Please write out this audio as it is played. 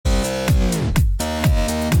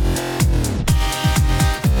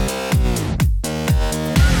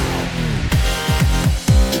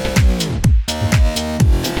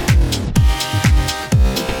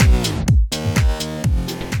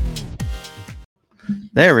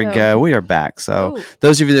There we So, go. We are back. So oh,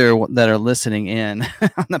 those of you that are listening in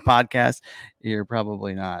on the podcast, you're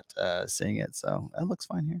probably not seeing it. So it looks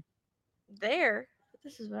fine here. there.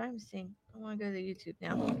 This is what I'm seeing. I want to go to YouTube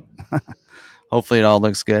now. Hopefully it all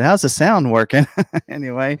looks good. How's the sound working?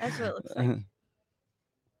 Anyway, That's what it looks like uh,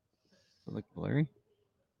 look blurry.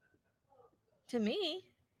 to me.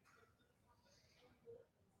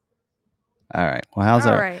 All right. Well,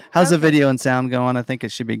 All right. how's the Okay. video and sound going? I think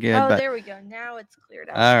it should be good. Oh, But there we go. Now it's cleared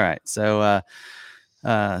up. all right. So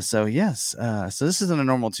yes. So this isn't a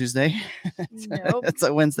normal Tuesday. Nope. It's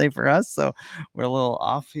a Wednesday for us. So we're a little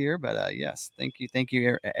off here. But yes, thank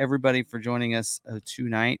you everybody for joining us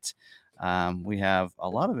tonight. We have a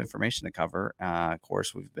lot of information to cover. Of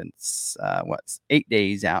course, we've been 8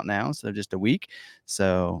 days out now, so just a week.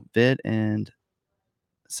 So vid and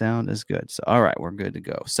sound is good. So all right, we're good to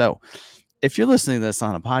go. So if you're listening to this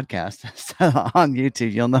on a podcast on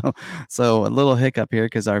YouTube, you'll know. So a little hiccup here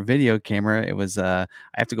because our video camera, it was I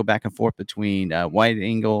have to go back and forth between wide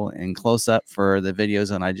angle and close up for the videos,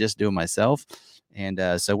 and I just do it myself. And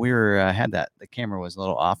so we were had that the camera was a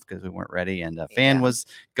little off because we weren't ready, and the fan Yeah. was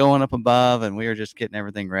going up above, and we were just getting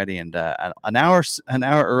everything ready. And an hour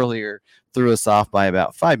earlier threw us off by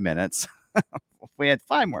about 5 minutes. If we had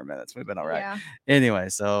 5 more minutes, we've been all right. Yeah. Anyway,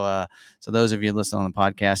 so those of you listening on the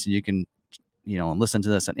podcast, you can listen to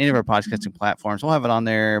this on any of our podcasting platforms. We'll have it on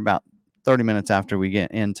there about 30 minutes after we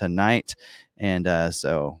get in tonight. And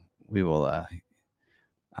so we will,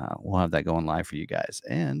 we'll have that going live for you guys.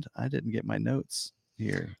 And I didn't get my notes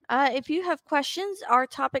here. If you have questions, our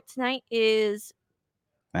topic tonight is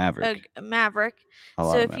Maverick. Maverick. A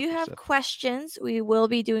lot So of if you Maverick have stuff. questions, we will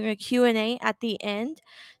be doing a Q&A at the end.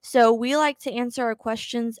 So we like to answer our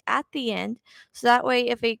questions at the end. So that way,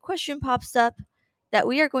 if a question pops up that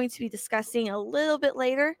we are going to be discussing a little bit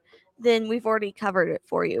later, then we've already covered it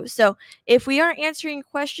for you. So if we aren't answering a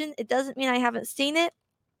question, it doesn't mean I haven't seen it.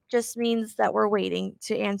 Just means that we're waiting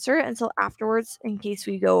to answer it until afterwards in case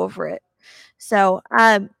we go over it. So,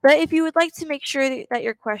 but if you would like to make sure that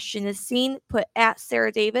your question is seen, put at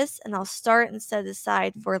Sarah Davis, and I'll start and set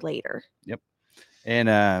aside for later. Yep.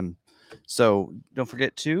 And so don't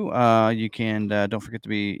forget to you can don't forget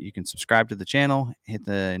to you can subscribe to the channel, hit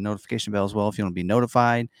the notification bell as well if you want to be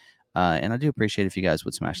notified. And I do appreciate if you guys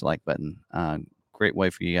would smash the like button. Great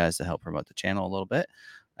way for you guys to help promote the channel a little bit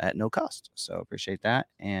at no cost. So appreciate that.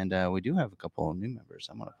 And we do have a couple of new members.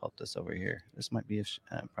 I'm going to pop this over here. This might be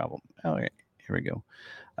a problem. Oh, here we go.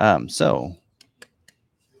 So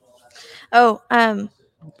Oh,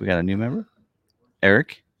 we got a new member,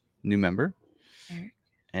 Eric, new member. Eric.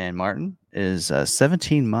 And Martin is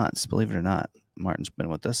 17 months. Believe it or not, Martin's been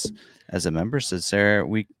with us as a member. Said Sarah,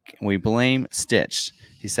 we blame Stitch.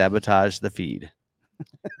 He sabotaged the feed.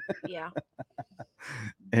 Yeah.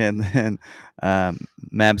 And then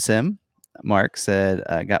Mabsim Mark said,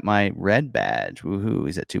 "Got my red badge. Woohoo!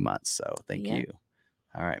 He's at 2 months. So thank Yeah. you.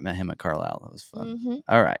 All right, met him at Carlisle. That was fun. Mm-hmm.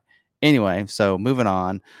 All right. Anyway, so moving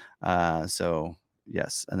on. So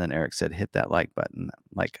yes, and then Eric said, hit that like button,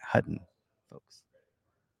 like Hutton, folks.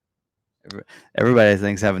 Everybody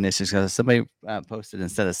thinks having issues because somebody posted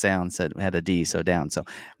instead of sound said had a D, so down. So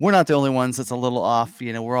we're not the only ones that's a little off.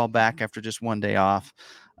 We're all back after just one day off.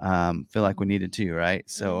 Feel like we needed two, right?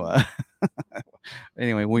 So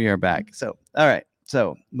anyway, we are back. So all right.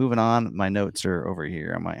 So moving on, my notes are over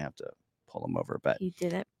here. I might have to pull them over, but He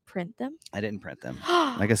didn't print them. I didn't print them.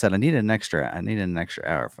 Like I said, I needed an extra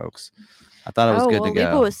hour, folks. I thought it was Oh, good well, to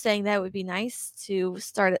Lebo go. was saying that would be nice to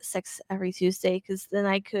start at 6 every Tuesday because then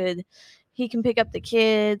he can pick up the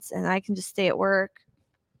kids and I can just stay at work.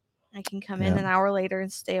 I can come in Yeah. an hour later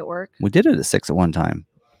and stay at work. We did it at 6 at one time.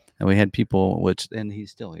 And we had people, and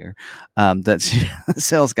he's still here, that's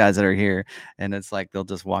sales guys that are here. And it's like they'll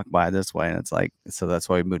just walk by this way. And it's like, so that's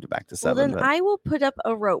why we moved it back to Well, 7. then But I will put up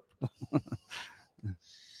a rope.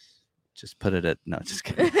 just put it at, no, just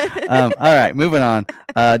kidding. All right, moving on.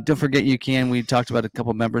 Don't forget we talked about a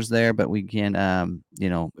couple members there, but we can,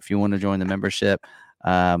 if you want to join the membership,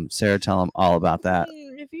 Sarah, tell them all about that.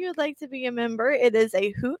 If you would like to be a member, it is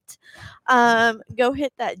a hoot. Go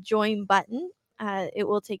hit that join button. It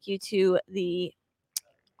will take you to the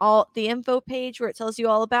info page where it tells you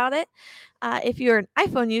all about it. If you're an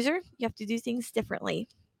iPhone user, you have to do things differently.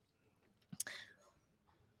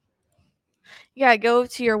 You gotta go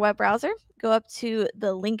to your web browser, go up to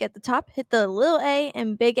the link at the top, hit the little A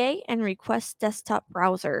and big A, and request desktop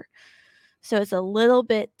browser. So it's a little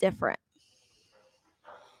bit different.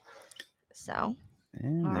 So,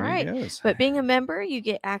 And all there right. he goes. But being a member, you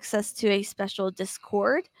get access to a special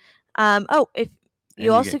Discord. If You And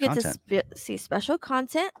you also get get to content. see special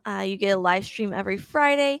content. You get a live stream every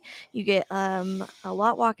Friday. You get a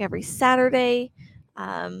lot walk every Saturday.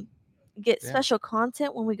 Um, get Yeah. special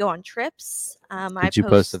content when we go on trips. I Did you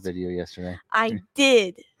post a post. video yesterday? I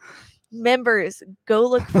did. Members, go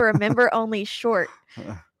look for a member only short.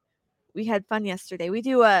 We had fun yesterday. We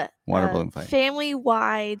do Water a balloon fight. family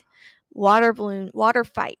wide water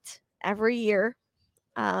fight every year.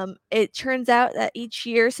 It turns out that each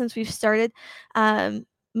year since we've started, um,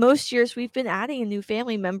 most years we've been adding a new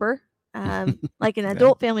family member, like an Yeah.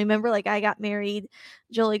 adult family member. Like I got married,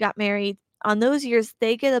 Jolie got married. On those years,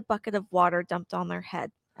 they get a bucket of water dumped on their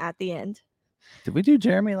head at the end. Did we do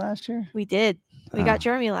Jeremy last year? We did. We Oh, got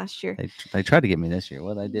Jeremy last year. they tried to get me this year.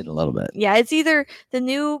 Well, I did a little bit. Yeah, it's either the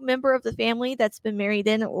new member of the family that's been married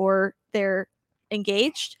in, or they're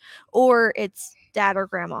engaged, or it's dad or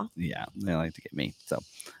grandma. Yeah, they like to get me. So,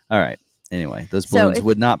 all right. Anyway, those So balloons if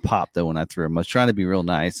would not pop though when I threw them. I was trying to be real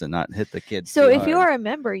nice and not hit the kids so too if you hard. are a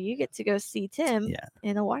member, you get to go see Tim Yeah.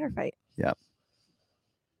 in a water fight. Yep.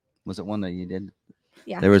 Was it one that you did?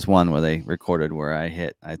 Yeah. There was one where they recorded where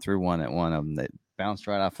I threw one at one of them that bounced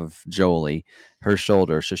right off of Jolie, her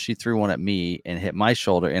shoulder. So she threw one at me and hit my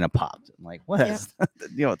shoulder and it popped. I'm like, what Yep. is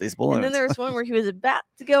with these balloons? And then there was one where he was about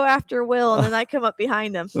to go after Will, and then I come up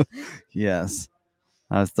behind him. Yes.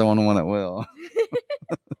 I was throwing one at Will.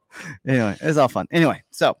 Anyway, it's all fun. Anyway,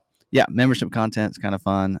 so yeah, membership content is kind of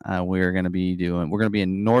fun. We're going to be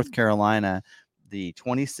in North Carolina the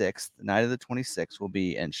 26th, the night of the 26th. We'll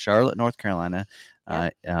be in Charlotte, North Carolina.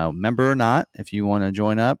 Yep. Member or not, if you want to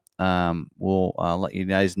join up, we'll let you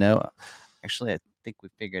guys know. Actually, I think we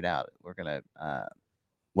figured out we're going to,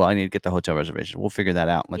 well, I need to get the hotel reservation. We'll figure that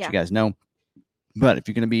out and let you guys know. But if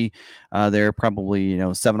you're going to be there,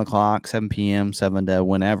 probably 7 o'clock, 7 p.m., 7 to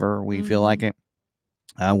whenever we feel like it,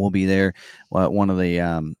 we'll be there. One of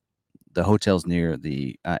the hotels near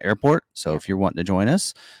the airport. So if you're wanting to join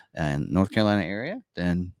us in North Carolina area,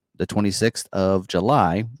 then the 26th of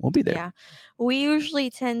July we'll be there. Yeah, we usually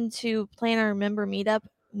tend to plan our member meetup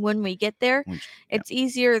when we get there. It's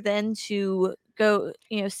easier then to go,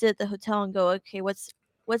 sit at the hotel and go, okay, what's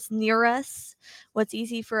near us, what's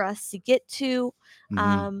easy for us to get to.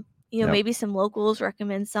 Maybe some locals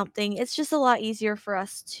recommend something. It's just a lot easier for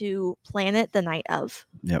us to plan it the night of.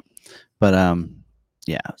 Yep. But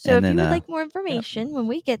yeah. So if you would like more information when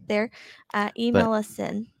we get there, email us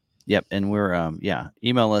in. Yep, and we're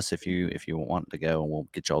email us if you want to go, and we'll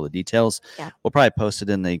get you all the details. Yeah. We'll probably post it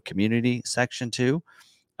in the community section too.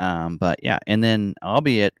 But yeah, and then I'll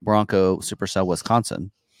be at Bronco Supercell,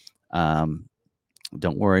 Wisconsin.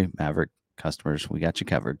 Don't worry, Maverick customers, we got you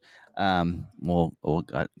covered. We'll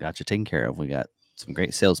got you taken care of. We got some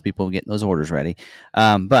great salespeople getting those orders ready.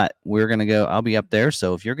 But we're gonna go. I'll be up there.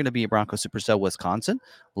 So if you're gonna be at Bronco Supercell, Wisconsin,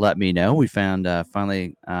 let me know. We found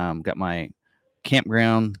finally got my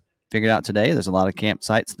campground figured out today. There's a lot of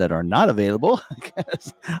campsites that are not available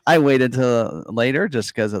because I waited till later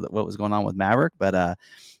just because of what was going on with Maverick. But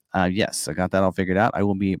yes, I got that all figured out. I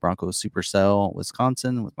will be at Bronco Supercell,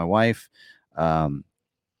 Wisconsin, with my wife.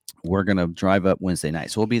 We're gonna drive up Wednesday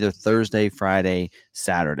night, so we'll be there Thursday, Friday,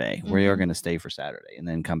 Saturday. We are gonna stay for Saturday and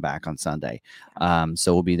then come back on Sunday.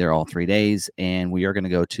 So we'll be there all 3 days, and we are gonna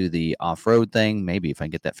go to the off-road thing. Maybe if I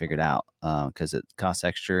can get that figured out, because it costs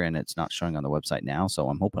extra and it's not showing on the website now. So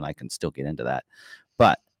I'm hoping I can still get into that.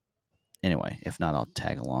 But anyway, if not, I'll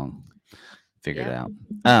tag along, figure it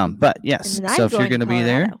out. But yes, so if you're gonna be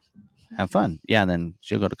there, have fun. Yeah, and then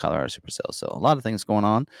she'll go to Colorado Supercell. So a lot of things going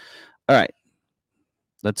on. All right.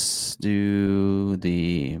 Let's do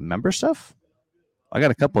the member stuff. I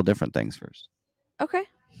got a couple of different things first. Okay.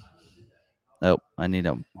 Oh, I need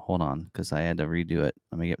to hold on because I had to redo it.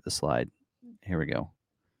 Let me get the slide. Here we go.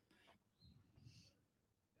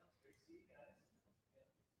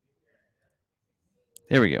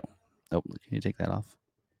 Here we go. Oh, can you take that off?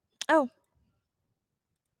 Oh.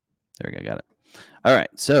 There we go. Got it. All right.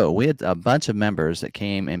 So we had a bunch of members that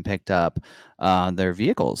came and picked up their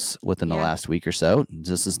vehicles within the last week or so.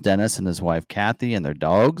 This is Dennis and his wife, Kathy, and their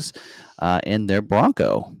dogs and their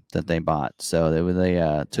Bronco that they bought. So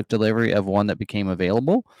they took delivery of one that became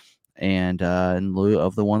available and in lieu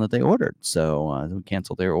of the one that they ordered. So we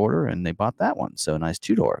canceled their order and they bought that one. So a nice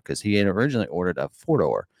 2-door because he had originally ordered a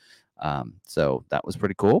 4-door. So that was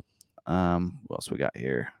pretty cool. What else we got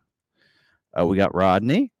here? We got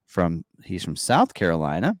Rodney he's from South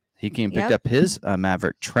Carolina. He came and picked up his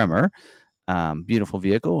Maverick Tremor, beautiful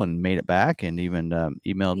vehicle, and made it back and even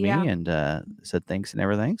emailed me and said thanks and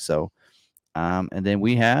everything. So, and then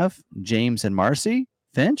we have James and Marcy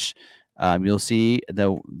Finch. You'll see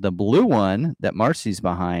the blue one that Marcy's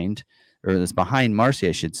behind, or that's behind Marcy,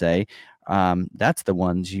 I should say. That's the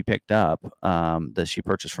one she picked up, that she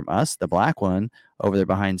purchased from us. The black one over there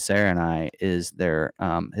behind Sarah and I is their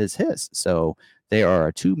is his. So they are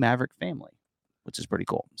a two Maverick family, which is pretty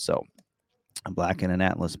cool. So a black and an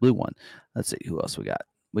Atlas blue one. Let's see who else we got.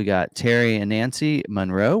 We got Terry and Nancy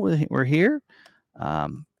Monroe. We're here.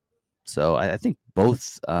 Um, so I think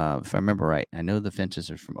both, if I remember right, I know the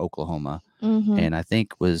Finches are from Oklahoma, Mm-hmm. and I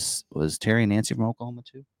think was Terry and Nancy from Oklahoma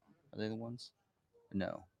too? Are they the ones?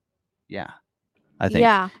 No. Yeah, I think.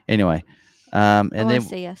 Yeah, Anyway, I and want to then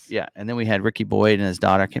say yes. yeah, and then we had Ricky Boyd and his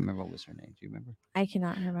daughter. I can't remember what was her name. Do you remember? I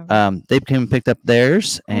cannot remember. They came and picked up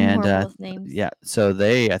theirs, I'm and horrible with names. yeah, so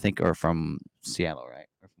they I think are from Seattle, right?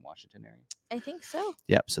 Or from Washington area. I think so.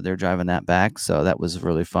 Yep. So they're driving that back. So that was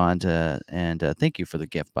really fun to, and thank you for the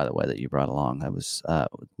gift, by the way, that you brought along. That was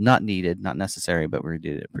not needed, not necessary, but we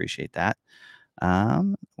did appreciate that.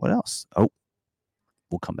 What else? Oh,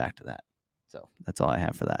 we'll come back to that. So that's all I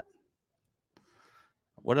have for that.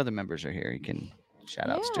 What other members are here? You can shout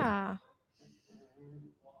outs to. Yeah.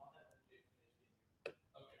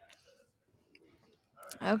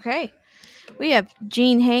 Okay. We have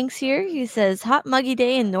Gene Hanks here. He says, hot muggy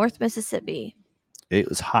day in North Mississippi. It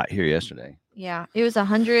was hot here yesterday. Yeah. It was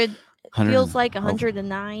 100, 100, feels like over,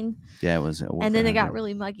 109. yeah, it was. And then it got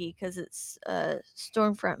really muggy because it's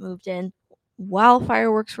storm front moved in while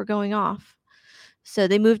fireworks were going off. So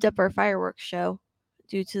they moved up our fireworks show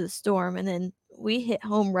due to the storm. And then we hit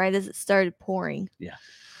home right as it started pouring. Yeah.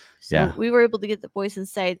 So Yeah. we were able to get the boys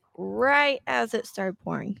inside right as it started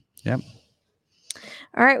pouring. Yep.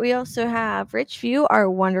 All right. We also have Rich View, our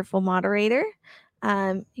wonderful moderator.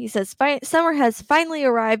 He says, summer has finally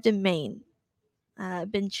arrived in Maine.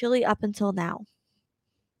 Been chilly up until now.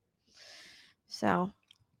 So,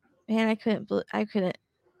 man, I couldn't.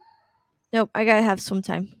 Nope, I gotta have swim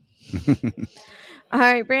time. All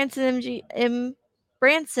right, Branson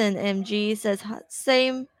MG says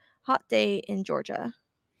same hot day in Georgia.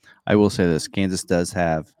 I will say this: Kansas does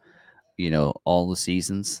have, all the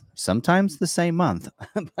seasons. Sometimes the same month.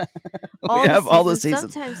 We have all the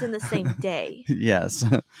seasons. Sometimes in the same day. Yes.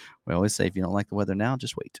 We always say if you don't like the weather now,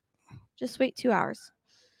 just wait. Just wait 2 hours.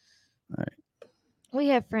 All right. We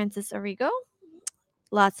have Francis Arrigo.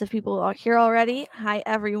 Lots of people are here already. Hi,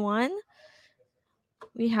 everyone.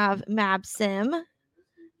 We have Mab Sim.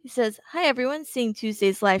 He says, hi, everyone. Seeing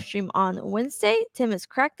Tuesday's live stream on Wednesday. Tim has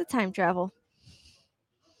cracked the time travel.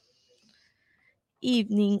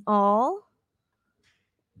 Evening all.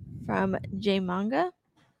 From J Manga.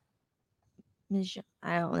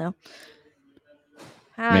 I don't know.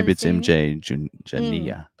 Maybe it's MJ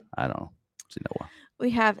Jania. I don't know.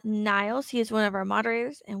 We have Niles. He is one of our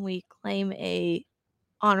moderators, and we claim a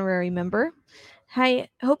honorary member. Hi,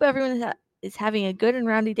 hope everyone is having a good and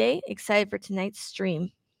roundy day. Excited for tonight's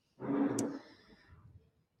stream.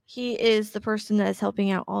 He is the person that is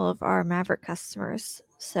helping out all of our Maverick customers.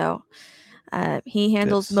 So he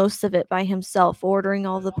handles most of it by himself, ordering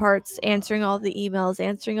all the parts, answering all the emails,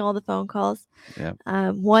 answering all the phone calls. Yep.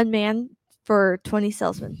 One man for 20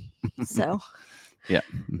 salesmen. So yeah,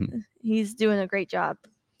 he's doing a great job.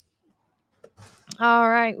 All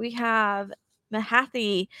right, we have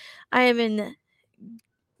Mahathi. I am in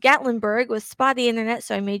Gatlinburg with spotty internet,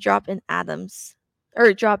 so I may drop in Adams.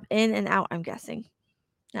 Or drop in and out, I'm guessing.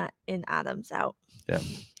 Not in Adams, out. Yeah.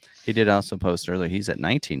 He did also post earlier. He's at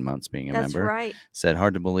 19 months being a member. That's right. Said,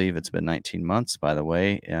 hard to believe it's been 19 months, by the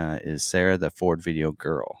way. Is Sarah the Ford Video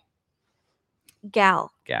girl?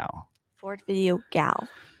 Gal. Ford Video gal.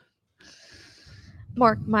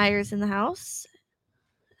 Mark Myers in the house.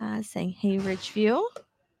 Saying, hey, Ridgeview.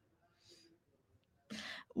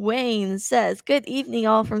 Wayne says, good evening,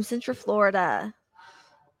 all from Central Florida.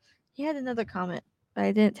 He had another comment, but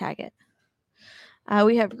I didn't tag it.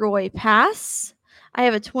 We have Roy Pass. I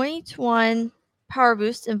have a 2021 Power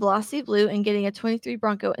Boost in Velocity Blue and getting a 23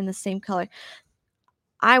 Bronco in the same color.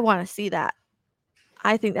 I want to see that.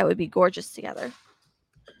 I think that would be gorgeous together.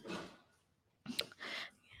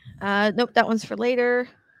 Nope, that one's for later.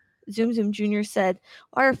 Zoom Zoom Jr. said,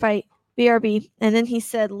 water fight, BRB. And then he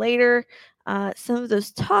said later, some of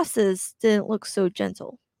those tosses didn't look so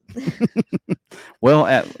gentle. Well,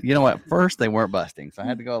 at first they weren't busting, so I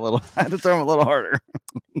had to go I had to throw them a little harder.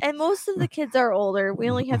 And most of the kids are older. We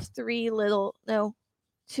only have 2 little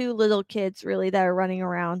kids really that are running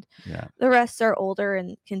around. Yeah. The rest are older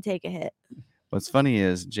and can take a hit. What's funny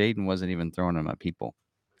is Jaden wasn't even throwing them at people.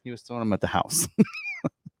 He was throwing them at the house.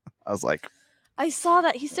 I was like, I saw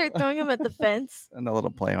that. He started throwing them at the fence. And the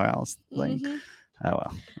little playhouse thing. Mm-hmm. Oh,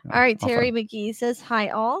 well. All right. Terry McGee says, hi,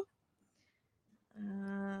 all.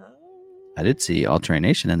 I did see All Train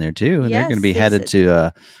Nation in there, too. And yes, they're going to be headed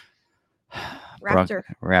to Raptor.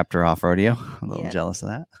 Raptor off rodeo. A little Yes. jealous of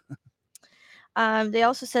that. They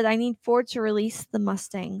also said I need Ford to release the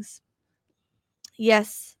Mustangs.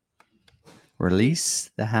 Yes.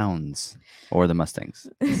 Release the hounds or the Mustangs.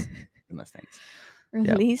 Just the Mustangs. Yeah, I'm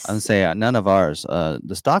Release say none of ours.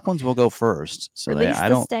 The stock ones will go first. So release I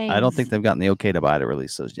the don't think Stangs. they've gotten the okay to buy to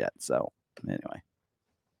release those yet. So anyway,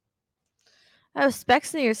 Oh,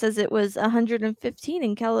 Spexneer says it was 115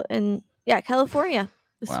 in California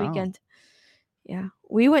this wow. weekend. Yeah,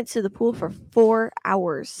 we went to the pool for 4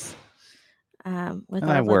 hours with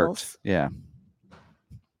And I our worked. littles. Yeah.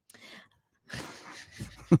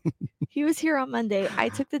 He was here on Monday. I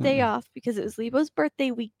took the day off because it was Lebo's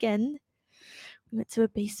birthday weekend. We went to a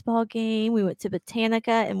baseball game. We went to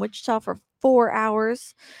Botanica in Wichita for 4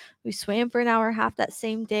 hours. We swam for an hour and a half that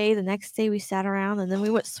same day. The next day we sat around, and then we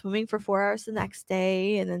went swimming for 4 hours the next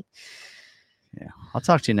day. And then Yeah. I'll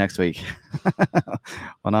talk to you next week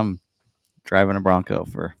when I'm driving a Bronco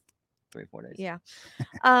for 3-4 days. yeah.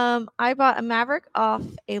 I bought a Maverick off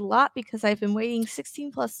a lot because I've been waiting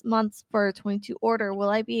 16 plus months for a 22 order. Will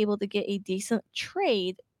I be able to get a decent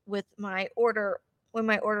trade with my order when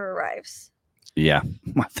my order arrives? Yeah.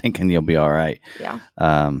 I'm thinking you'll be all right. Yeah.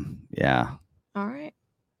 Yeah. All right.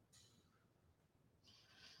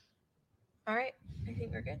 All right. I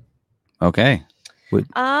think we're good. Okay.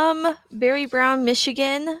 Barry Brown,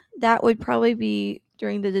 Michigan. That would probably be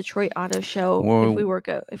during the Detroit Auto Show Well,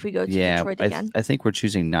 if we go to yeah, Detroit again. I think we're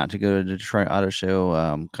choosing not to go to the Detroit Auto Show.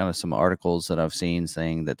 Kind of some articles that I've seen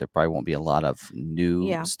saying that there probably won't be a lot of new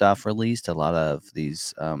Yeah. stuff released. A lot of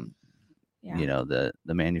these, Yeah. you know, the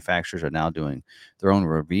manufacturers are now doing their own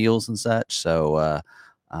reveals and such. So,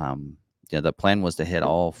 yeah, the plan was to hit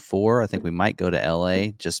all 4. I think we might go to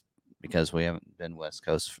LA just because we haven't been West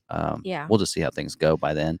Coast. Yeah. We'll just see how things go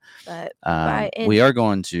by then. But We are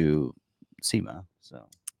going to SEMA, so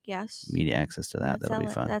yes. media access to that. That'll be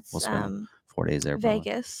fun. That's We'll spend 4 days there. Probably.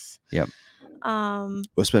 Vegas. Yep. Um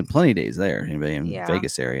We'll spend plenty of days there. Anybody in Yeah.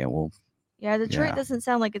 Vegas area? We'll Yeah, Detroit Yeah. doesn't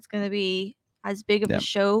sound like it's going to be as big of a Yep.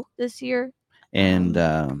 show this year. And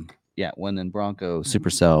yeah, when in Bronco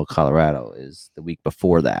Supercell Colorado is the week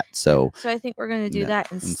before that. So I think we're going to do No,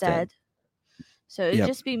 that instead. So it'd Yep.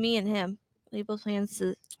 just be me and him. Lebo plans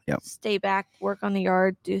to Yep. stay back, work on the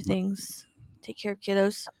yard, do things, take care of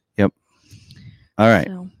kiddos. Yep. All right.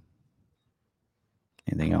 So,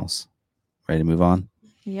 Anything else? Ready to move on?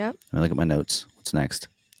 yep. Let me look at my notes. What's next?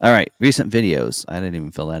 All right. Recent videos. I didn't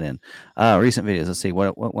even fill that in. Recent videos. Let's see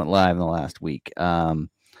what went live in the last week. Well,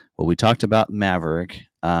 we talked about Maverick.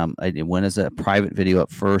 It went as a private video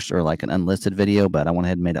at first or like an unlisted video, but I went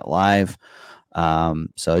ahead and made it live. So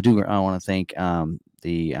I want to thank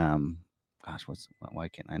the gosh, why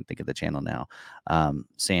can't I think of the channel now?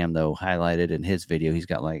 Sam though highlighted in his video, he's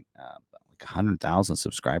got like 100,000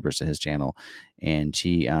 subscribers to his channel, and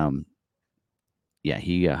he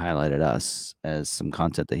highlighted us as some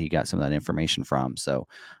content that he got some of that information from. So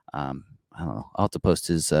I don't know. I'll have to post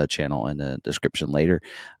his channel in the description later.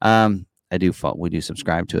 We do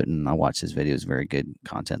subscribe to it, and I watch his videos. Very good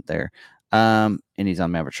content there. And he's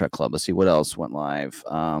on Maverick Truck Club. Let's see what else went live.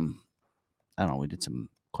 I don't know. We did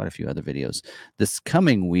quite a few other videos. This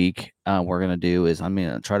coming week, we're gonna do is I'm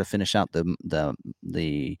gonna try to finish out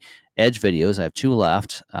the Edge videos. I have 2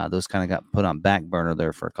 left. Those kind of got put on back burner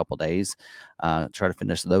there for a couple days. Try to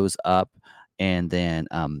finish those up, and then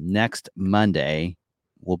next Monday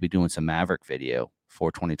we'll be doing some Maverick video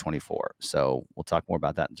for 2024. So we'll talk more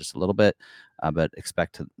about that in just a little bit, but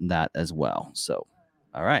expect that as well. So,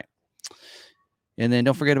 all right. And then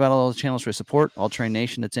don't forget about all those channels for support. All Train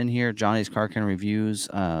Nation that's in here. Johnny's Car Can Reviews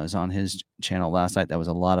is on his channel last night. That was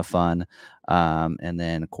a lot of fun. And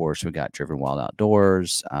then, of course, we got Driven Wild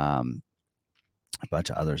Outdoors, a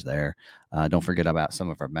bunch of others there. Don't forget about some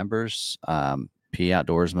of our members. P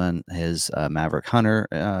Outdoorsman, his Maverick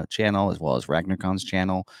Hunter channel, as well as Ragnarcon's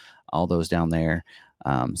channel. All those down there.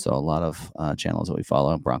 So a lot of channels that we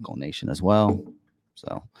follow. Bronco Nation as well.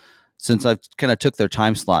 So since I kind of took their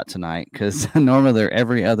time slot tonight, because normally they're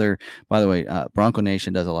every other, by the way, Bronco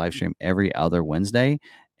Nation does a live stream every other Wednesday,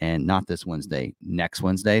 and not this Wednesday, next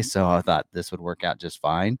Wednesday. So I thought this would work out just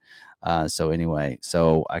fine. So anyway,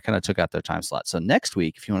 so I kind of took out their time slot. So next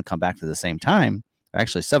week, if you want to come back to the same time,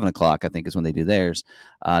 actually 7 o'clock, I think is when they do theirs,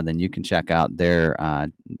 then you can check out their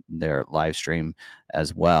live stream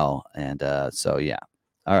as well. And so, yeah.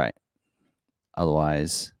 All right.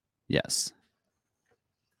 Otherwise, yes.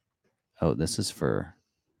 Oh, this is for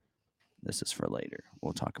later.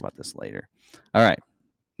 We'll talk about this later. All right.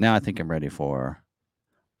 Now I think I'm ready for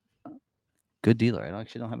Good dealer. I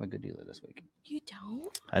actually don't have a good dealer this week. You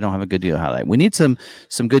don't? I don't have a good dealer highlight. We need some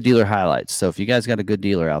good dealer highlights. So if you guys got a good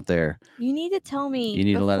dealer out there, You need to tell me you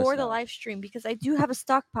need to let us before the know. live stream because I do have a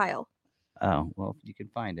stockpile. Oh, well, if you can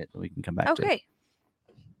find it, we can come back to it. Okay.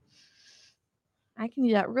 I can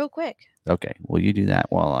do that real quick. Okay. Well, you do that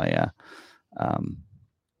while um,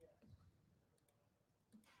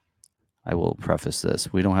 I will preface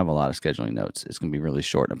this. We don't have a lot of scheduling notes. It's going to be really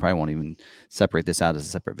short. I probably won't even separate this out as a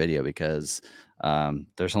separate video because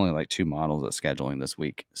there's only like 2 models of scheduling this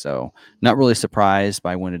week. So not really surprised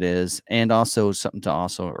by when it is. And also something to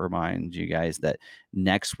also remind you guys that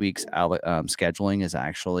next week's scheduling is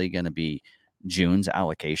actually going to be June's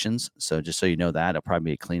allocations. So just so you know that, it'll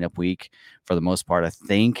probably be a cleanup week for the most part, I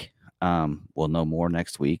think. We'll know more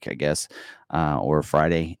next week, I guess, or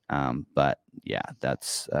Friday. But yeah,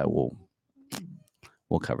 that's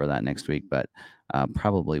we'll cover that next week, but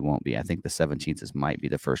probably won't be. I think the 17th is might be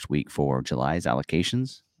the first week for July's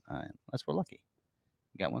allocations. Unless we're lucky.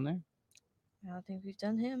 You got one there? I don't think we've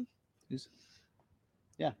done him. Who's-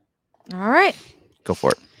 Yeah. All right. Go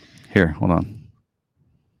for it. Here, hold on.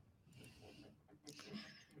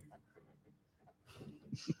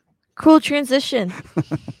 Cool transition.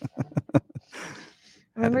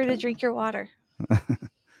 Remember to drink your water.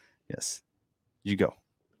 Yes. You go.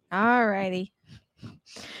 All righty.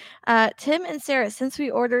 Tim and Sarah, since we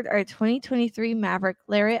ordered our 2023 Maverick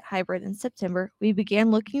Lariat Hybrid in September, we began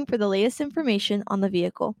looking for the latest information on the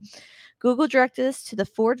vehicle. Google directed us to the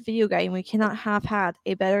Ford video guide, and we cannot have had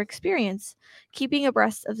a better experience keeping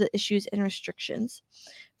abreast of the issues and restrictions.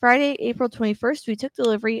 Friday, April 21st, we took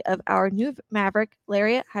delivery of our new Maverick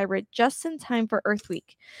Lariat Hybrid just in time for Earth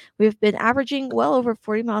Week. We've been averaging well over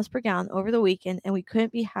 40 miles per gallon over the weekend, and we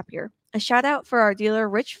couldn't be happier. A shout out for our dealer,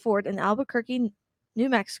 Rich Ford in Albuquerque, New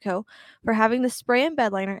Mexico, for having the spray and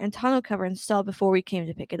bedliner and tonneau cover installed before we came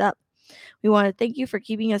to pick it up. We want to thank you for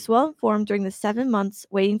keeping us well informed during the 7 months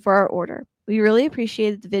waiting for our order. We really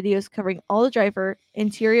appreciated the videos covering all the driver,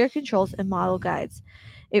 interior controls, and model guides.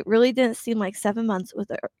 It really didn't seem like 7 months with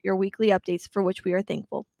your weekly updates, for which we are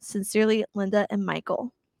thankful. Sincerely, Linda and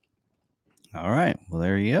Michael. All right. Well,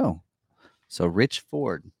 there you go. So Rich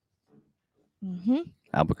Ford, Mm-hmm.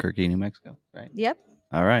 Albuquerque, New Mexico, right? Yep.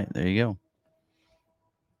 All right. There you go.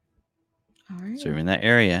 All right. So you're in that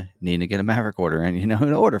area, need to get a Maverick order, and you know who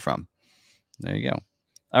to order from. There you go.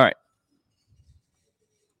 All right.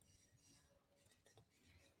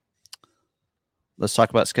 Let's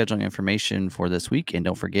talk about scheduling information for this week. And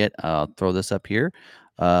don't forget, I'll throw this up here.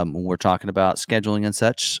 When we're talking about scheduling and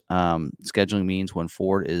such, scheduling means when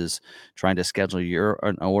Ford is trying to schedule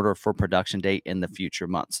an order for production date in the future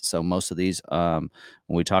months. So most of these, when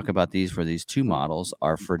we talk about these for these 2 models,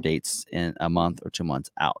 are for dates in a month or 2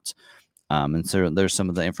 months out. And so there's some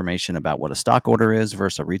of the information about what a stock order is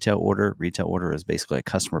versus a retail order. Retail order is basically a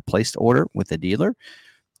customer placed order with the dealer.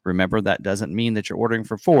 Remember, that doesn't mean that you're ordering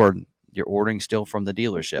from Ford. You're ordering still from the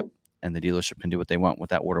dealership, and the dealership can do what they want with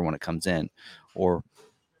that order when it comes in or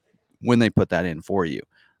when they put that in for you.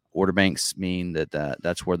 Order banks mean that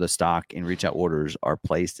that's where the stock and retail orders are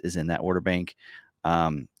placed, is in that order bank.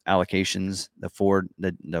 Allocations, the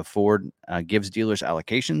Ford gives dealers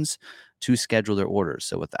allocations to schedule their orders.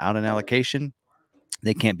 So without an allocation,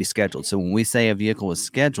 they can't be scheduled. So when we say a vehicle is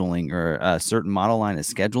scheduling or a certain model line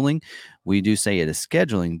is scheduling, we do say it is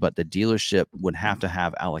scheduling, but the dealership would have to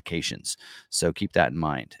have allocations. So keep that in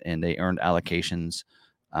mind. And they earned allocations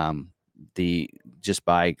just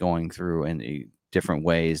by going through in different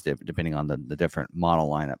ways depending on the different model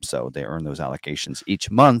lineup. So they earn those allocations each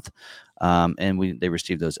month, and they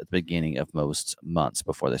receive those at the beginning of most months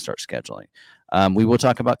before they start scheduling. We will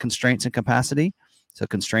talk about constraints and capacity. So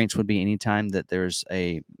constraints would be anytime that there's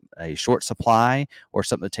a short supply or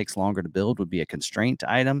something that takes longer to build would be a constraint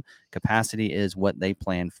item. Capacity is what they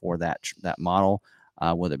plan for that model,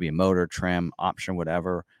 whether it be a motor, trim, option,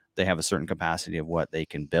 whatever. They have a certain capacity of what they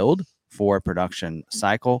can build for a production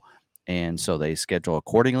cycle, and so they schedule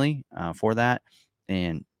accordingly for that.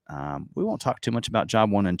 And we won't talk too much about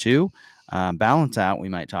job 1 and 2. Balance out we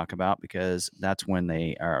might talk about, because that's when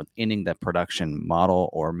they are ending the production model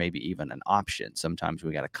or maybe even an option. Sometimes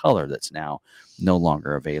we got a color that's now no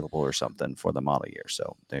longer available or something for the model year.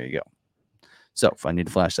 So there you go. So if I need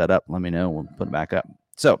to flash that up, let me know. We'll put it back up.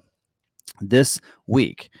 So this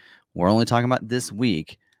week, we're only talking about this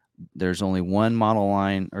week. There's only 1 model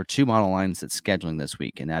line or 2 model lines that's scheduling this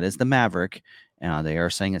week, and that is the Maverick. They are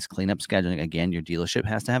saying it's cleanup scheduling. Again, your dealership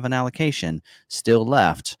has to have an allocation still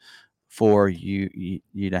left for you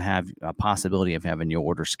to have a possibility of having your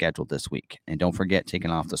order scheduled this week. And don't forget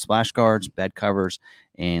taking off the splash guards, bed covers,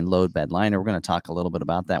 and load bed liner. We're going to talk a little bit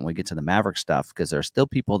about that when we get to the Maverick stuff, because there are still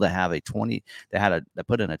people that have that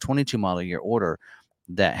put in a 22 model year order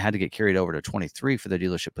that had to get carried over to 23 for the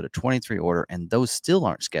dealership, put a 23 order, and those still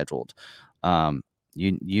aren't scheduled. Um,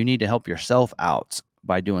 you need to help yourself out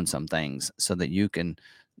by doing some things so that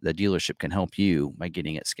the dealership can help you by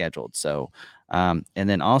getting it scheduled. So, and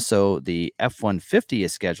then also the F-150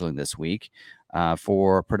 is scheduling this week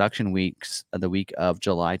for production weeks of the week of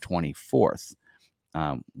July 24th,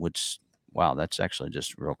 which, wow, that's actually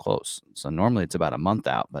just real close. So normally it's about a month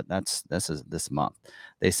out, but this is this month.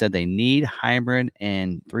 They said they need hybrid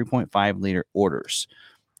and 3.5 liter orders.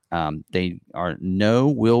 They are no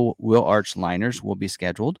wheel arch liners will be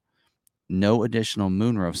scheduled. No additional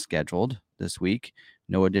moonroof scheduled this week.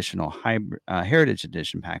 No additional Heritage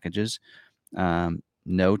Edition packages. No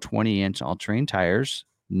 20-inch all-terrain tires.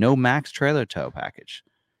 No max trailer tow package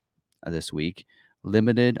this week.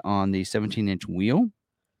 Limited on the 17-inch wheel.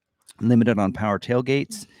 Limited on power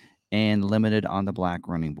tailgates. And limited on the black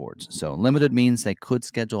running boards. So limited means they could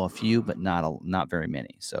schedule a few, but not very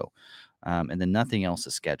many. So, and then nothing else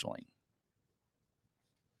is scheduling.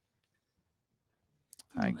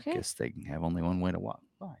 I Okay. guess they have only one way to walk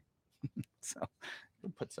by. So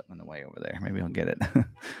we'll put something in the way over there. Maybe he'll get it.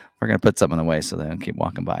 We're gonna put something in the way so they don't keep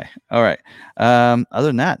walking by. All right. Other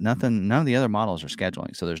than that, nothing. None of the other models are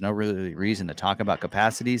scheduling, so there's no really reason to talk about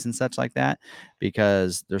capacities and such like that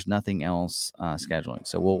because there's nothing else scheduling.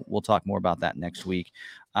 So we'll talk more about that next week.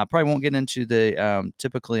 I probably won't get into the.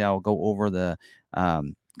 Typically, I'll go over the.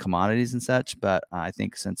 Commodities and such, but I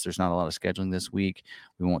think since there's not a lot of scheduling this week,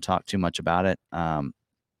 we won't talk too much about it. I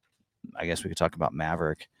guess we could talk about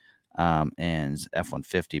Maverick and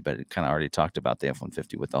F-150, but it kind of already talked about the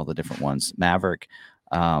F-150 with all the different ones. Maverick,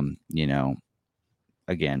 you know,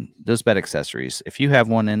 again, those bed accessories. If you have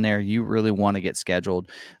one in there, you really want to get scheduled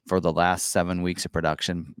for the last 7 weeks of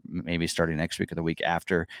production, maybe starting next week or the week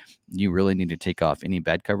after. You really need to take off any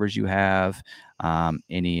bed covers you have,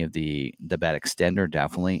 any of the bed extender,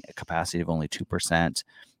 definitely a capacity of only 2%.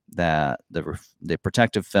 The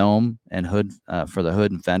protective film and hood for the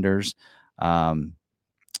hood and fenders,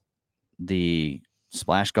 the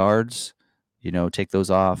splash guards, take those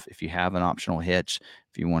off. If you have an optional hitch,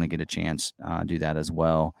 if you want to get a chance, do that as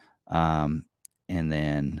well. And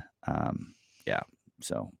then, yeah,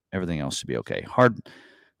 so everything else should be okay.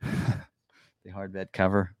 The hard bed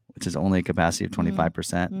cover, which is only a capacity of 25%.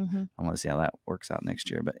 Mm-hmm. I want to see how that works out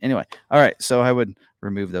next year. But anyway, all right. So I would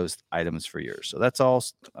remove those items for yours. So that's all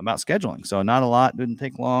about scheduling. So not a lot, didn't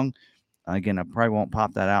take long. Again, I probably won't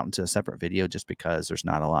pop that out into a separate video just because there's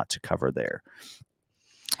not a lot to cover there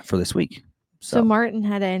for this week. So Martin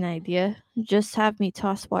had an idea. Just have me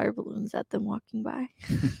toss water balloons at them walking by.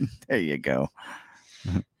 There you go.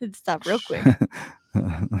 It'd stop real quick.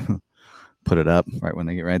 Put it up right when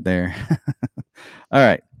they get right there. All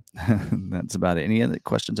right. That's about it. Any other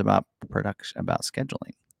questions about production, about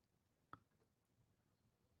scheduling?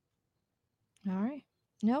 All right.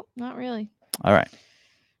 Nope, not really. All right.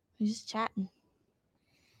 We're just chatting.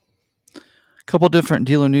 Couple different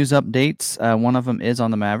dealer news updates. One of them is on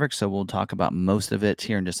the Maverick, so we'll talk about most of it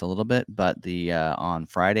here in just a little bit. But the on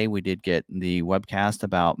Friday we did get the webcast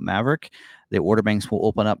about Maverick. The order banks will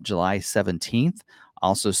open up July 17th.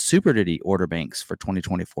 Also, Super Duty order banks for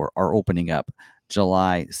 2024 are opening up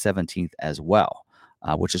July 17th as well,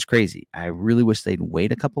 which is crazy. I really wish they'd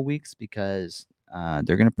wait a couple weeks because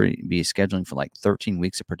they're going to be scheduling for like 13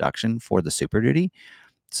 weeks of production for the Super Duty.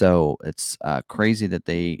 So it's crazy that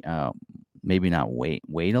they maybe not wait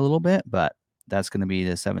a little bit, but that's going to be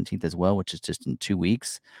the 17th as well, which is just in 2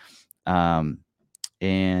 weeks.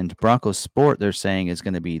 And Broncos Sport, they're saying is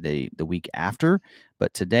going to be the week after,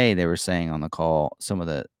 but today they were saying on the call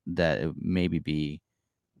that it maybe be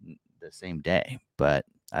the same day, but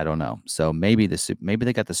I don't know. So maybe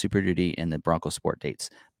they got the Super Duty and the Broncos Sport dates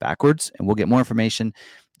backwards, and we'll get more information.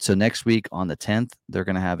 So next week on the 10th, they're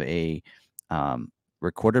going to have a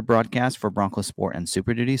recorded broadcast for Broncos Sport and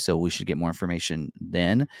Super Duty. So we should get more information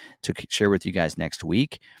then to share with you guys next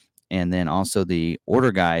week. And then also the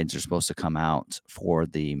order guides are supposed to come out for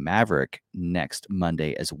the Maverick next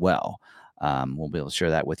Monday as well. We'll be able to share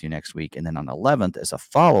that with you next week. And then on the 11th is a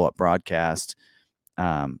follow-up broadcast,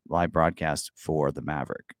 live broadcast for the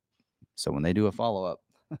Maverick. So when they do a follow-up,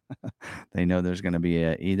 they know there's going to be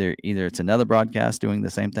either it's another broadcast doing the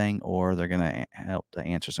same thing, or they're going to help to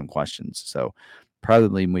answer some questions. So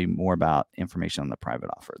probably more about information on the private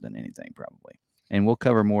offer than anything, probably. And we'll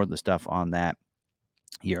cover more of the stuff on that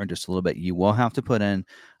here in just a little bit. You will have to put in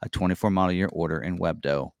a 24 model year order in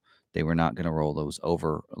Webdo they were not going to roll those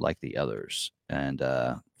over like the others. And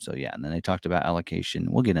so, yeah. And then they talked about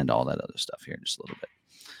allocation. We'll get into all that other stuff here in just a little bit.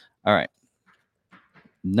 All right.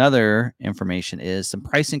 Another information is some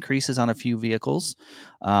price increases on a few vehicles.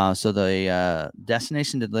 So the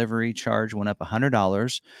destination delivery charge went up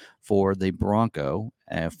 $100 for the Bronco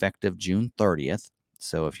effective June 30th.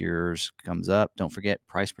 So if yours comes up, don't forget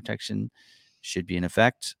price protection should be in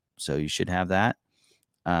effect. So you should have that.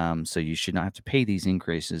 So you should not have to pay these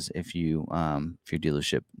increases if your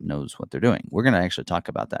dealership knows what they're doing. We're going to actually talk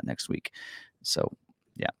about that next week. So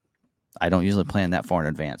yeah. I don't usually plan that far in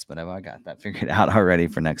advance, but I got that figured out already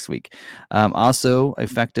for next week. Also,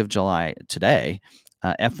 effective July today,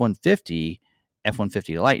 F-150,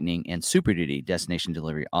 F-150 Lightning, and Super Duty destination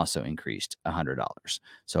delivery also increased $100.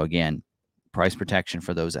 So again, price protection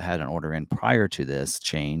for those that had an order in prior to this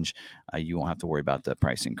change. You won't have to worry about the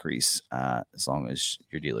price increase as long as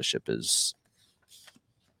your dealership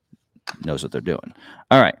knows what they're doing.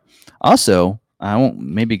 All right. Also, I won't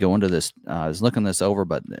maybe go into this. I was looking this over,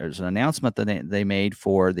 but there's an announcement that they made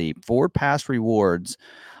for the Ford Pass rewards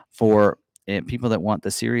for people that want the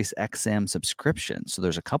Sirius XM subscription. So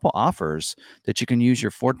there's a couple offers that you can use your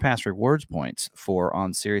Ford Pass rewards points for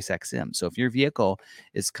on Sirius XM. So if your vehicle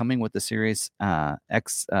is coming with the Sirius XM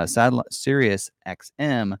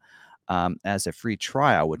as a free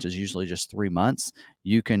trial, which is usually just 3 months,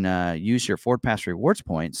 you can use your Ford Pass rewards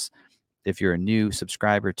points if you're a new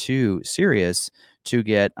subscriber to Sirius to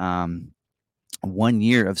get 1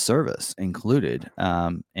 year of service included.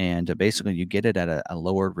 And basically, you get it at a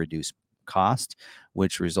lower reduced cost,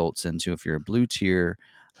 which results into if you're a blue tier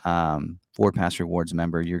Ford Pass Rewards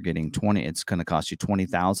member, you're getting 20. It's going to cost you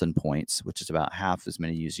 20,000 points, which is about half as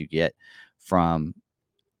many as you get from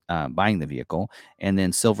buying the vehicle. And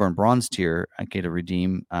then silver and bronze tier, I get to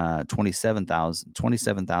redeem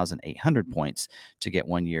 27,800 points to get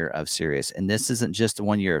 1 year of Sirius. And this isn't just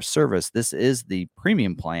 1 year of service. This is the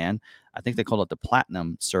premium plan. I think they call it the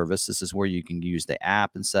platinum service. This is where you can use the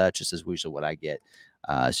app and such. This is usually what I get.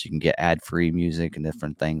 So you can get ad-free music and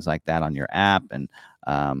different things like that on your app. And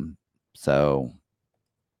so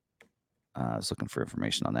I was looking for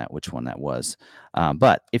information on that, which one that was.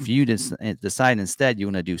 But if you decide instead you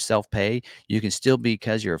want to do self-pay, you can still,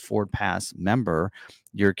 because you're a Ford Pass member,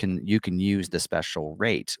 you can use the special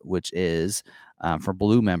rate, which is for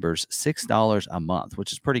blue members $6 a month,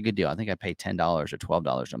 which is a pretty good deal. I think I pay $10 or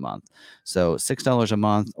 $12 a month. So $6 a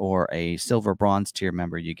month, or a silver bronze tier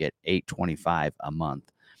member, you get $8.25 a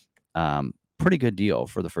month. Pretty good deal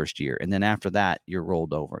for the first year. And then after that, you're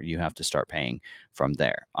rolled over. You have to start paying from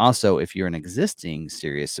there. Also, if you're an existing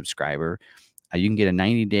Sirius subscriber, you can get a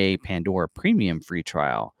 90-day Pandora premium free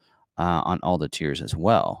trial on all the tiers as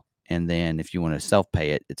well. And then if you want to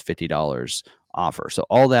self-pay it, it's $50 offer. So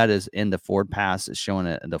all that is in the Ford Pass. Is showing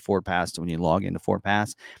it the Ford Pass when you log into Ford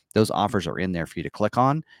Pass. Those offers are in there for you to click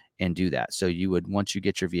on and do that. So you would, once you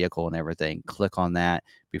get your vehicle and everything, click on that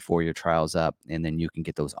before your trial's up, and then you can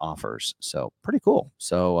get those offers. So pretty cool.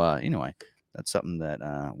 So anyway, that's something that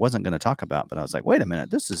wasn't going to talk about, but I was like, wait a minute,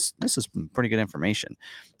 this is pretty good information.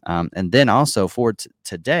 And then also for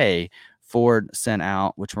today, Ford sent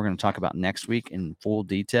out, which we're going to talk about next week in full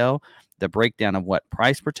detail, the breakdown of what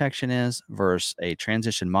price protection is versus a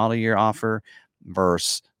transition model year offer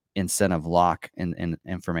versus incentive lock and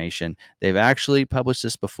information. They've actually published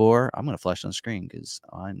this before. I'm going to flash on the screen because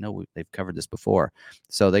I know they've covered this before.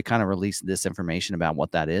 So they kind of released this information about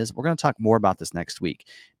what that is. We're going to talk more about this next week,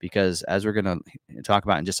 because as we're going to talk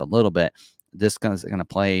about in just a little bit, this is going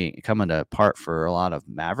to come into part for a lot of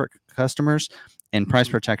Maverick customers, and price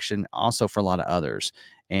protection also for a lot of others.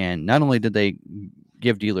 And not only did they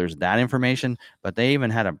give dealers that information, but they even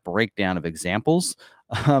had a breakdown of examples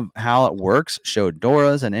of how it works, show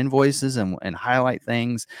DORAs and invoices and highlight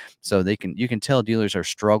things. So you can tell dealers are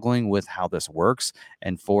struggling with how this works,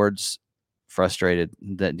 and Ford's frustrated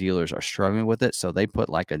that dealers are struggling with it. So they put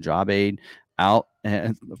like a job aid out,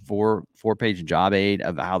 and four-page job aid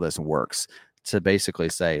of how this works, to basically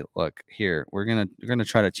say, look, here, we're gonna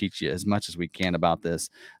try to teach you as much as we can about this.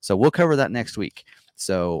 So we'll cover that next week.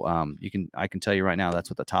 So I can tell you right now, that's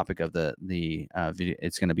what the topic of the video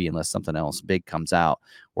it's going to be, unless something else big comes out.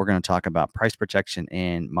 We're going to talk about price protection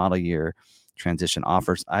and model year transition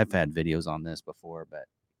offers. I've had videos on this before, but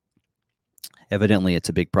evidently it's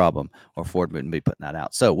a big problem, or Ford wouldn't be putting that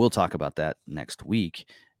out. So we'll talk about that next week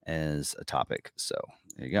as a topic. So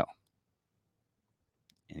there you go.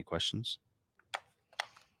 Any questions?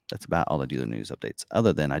 That's about all the dealer news updates.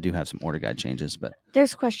 Other than I do have some order guide changes, but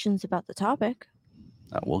There's questions about the topic.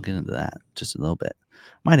 we'll get into that just a little bit.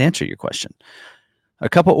 Might answer your question. A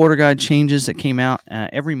couple order guide changes that came out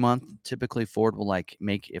every month. Typically, Ford will like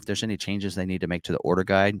make if there's any changes they need to make to the order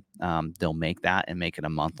guide, they'll make that and make it a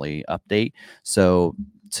monthly update. So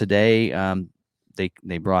today,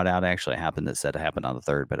 they brought out actually it happened that said it happened on the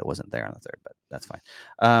third, but it wasn't there on the third. But that's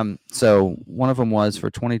fine. So one of them was for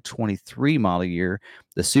 2023 model year,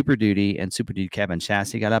 the Super Duty and Super Duty cabin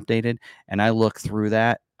chassis got updated, and I looked through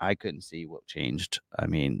that. I couldn't see what changed. I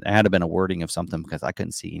mean, it had to been a wording of something because I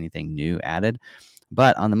couldn't see anything new added.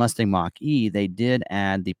 But on the Mustang Mach-E, they did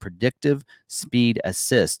add the predictive speed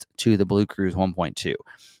assist to the Blue Cruise 1.2.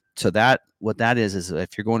 So that what that is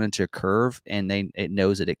if you're going into a curve and it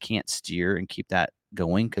knows that it can't steer and keep that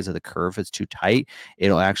going because of the curve is too tight,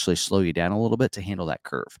 it'll actually slow you down a little bit to handle that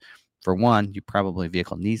curve. For one, you probably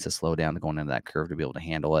vehicle needs to slow down to going into that curve to be able to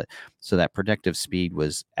handle it. So that predictive speed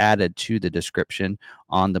was added to the description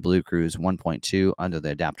on the Blue Cruise 1.2 under the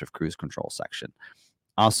adaptive cruise control section.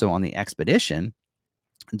 Also on the Expedition,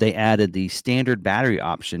 they added the standard battery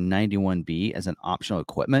option 91B as an optional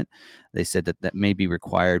equipment. They said that that may be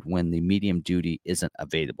required when the medium duty isn't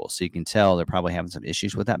available. So you can tell they're probably having some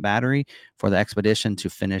issues with that battery for the Expedition to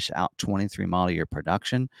finish out 23 model year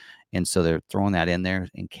production. And so they're throwing that in there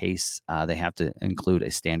in case they have to include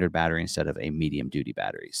a standard battery instead of a medium duty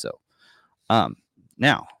battery. So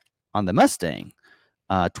now on the Mustang,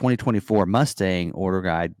 2024 Mustang order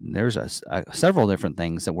guide, there's several different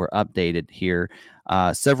things that were updated here.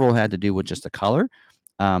 Several had to do with just the color.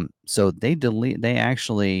 So they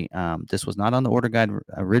actually, this was not on the order guide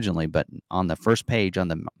originally, but on the first page on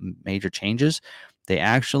the major changes, they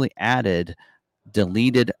actually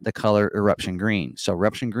deleted the color eruption green. So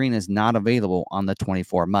eruption green is not available on the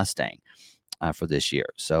 24 Mustang for this year.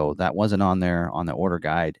 So that wasn't on there on the order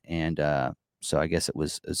guide. And so I guess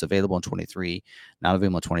it's available in 23, not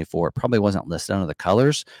available in 24. It probably wasn't listed under the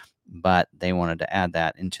colors, but they wanted to add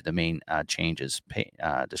that into the main changes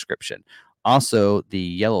description. Also, the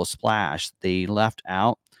yellow splash, they left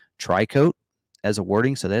out tricoat as a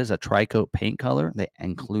wording. So that is a tricoat paint color. They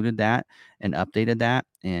included that and updated that.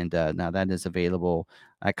 And now that is available.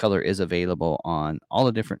 That color is available on all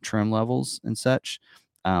the different trim levels and such.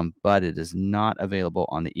 But it is not available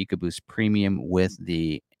on the EcoBoost Premium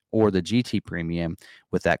or the GT Premium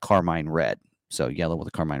with that carmine red. So yellow with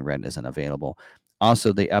the carmine red isn't available.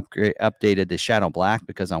 Also, they updated the shadow black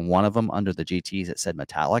because on one of them under the GTs it said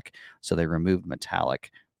metallic, so they removed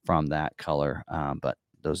metallic from that color. But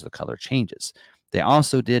those are the color changes. They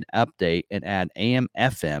also did update and add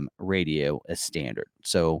AM/FM radio as standard.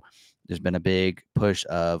 So there's been a big push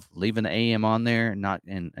of leaving the AM on there, not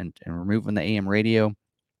and removing the AM radio.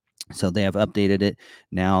 So they have updated it.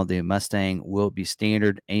 Now the Mustang will be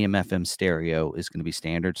standard. AM/FM stereo is going to be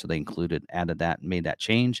standard. So they added that, and made that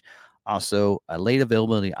change. Also, a late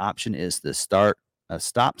availability option is the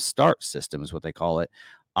stop start system is what they call it.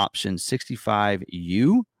 Option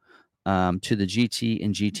 65U to the GT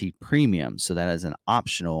and GT Premium. So that is an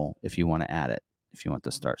optional if you want to add it, if you want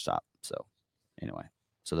the start stop. So anyway,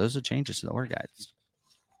 so those are changes to the order guides.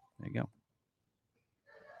 There you go.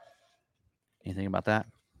 Anything about that?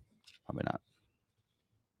 Probably not.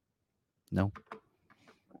 No.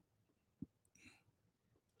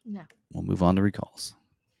 No. We'll move on to recalls.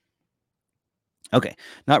 Okay,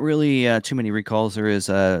 not really too many recalls. There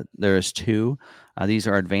is two. These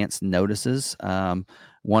are advanced notices.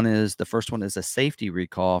 The first one is a safety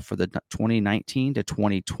recall for the 2019 to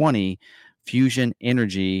 2020 Fusion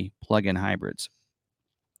Energy plug-in hybrids.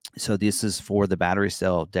 So this is for the battery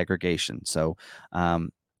cell degradation. So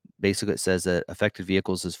basically, it says that affected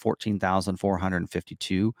vehicles is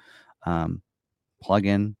 14,452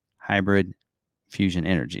 plug-in hybrid Fusion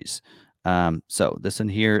Energies. So this in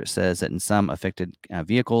here says that in some affected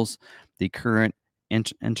vehicles, the current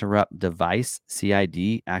interrupt device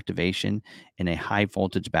CID activation in a high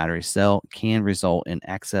voltage battery cell can result in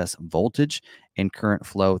excess voltage and current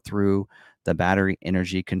flow through the battery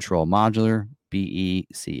energy control module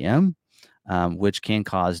BECM, which can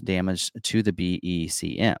cause damage to the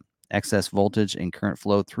BECM. Excess voltage and current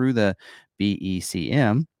flow through the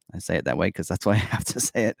BECM, I say it that way because that's why I have to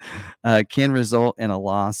say it, can result in a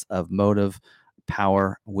loss of motive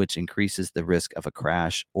power, which increases the risk of a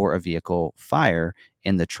crash or a vehicle fire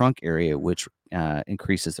in the trunk area, which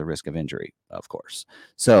increases the risk of injury, of course.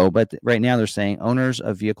 So, but right now they're saying owners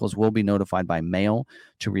of vehicles will be notified by mail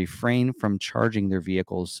to refrain from charging their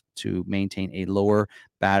vehicles to maintain a lower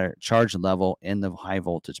charge level in the high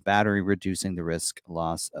voltage battery, reducing the risk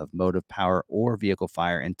loss of motive power or vehicle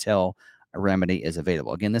fire until a remedy is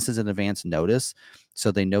available. Again, this is an advance notice,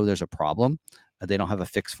 so they know there's a problem. They don't have a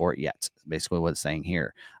fix for it yet. Basically, what it's saying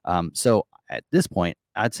here. So at this point,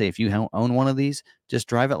 I'd say if you own one of these, just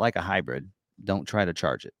drive it like a hybrid. don't try to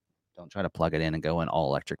charge it. Don't try to plug it in and go in all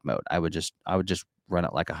electric mode. I would just run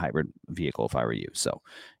it like a hybrid vehicle if I were you. So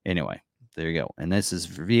anyway, there you go. And this is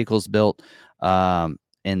for vehicles built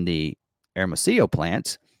in the Hermosillo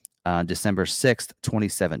plant December 6th,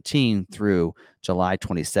 2017 through July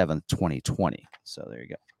 27th, 2020. So there you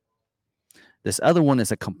go. This other one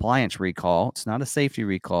is a compliance recall. It's not a safety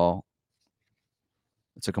recall.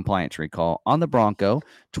 It's a compliance recall on the Bronco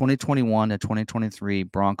 2021 to 2023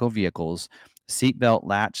 Bronco vehicles, seatbelt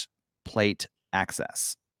latch plate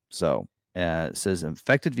access. So it says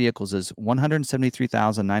affected vehicles is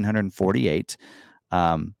 173,948.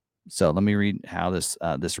 So let me read how this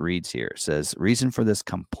reads here. It says reason for this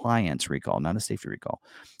compliance recall, not a safety recall.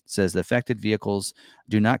 It says the affected vehicles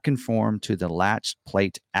do not conform to the latch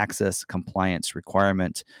plate access compliance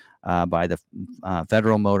requirement by the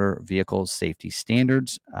Federal Motor Vehicle Safety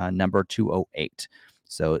Standards number 208.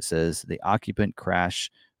 So it says the occupant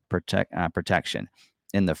crash protection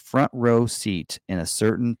in the front row seat in a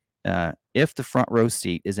certain if the front row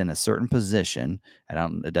seat is in a certain position,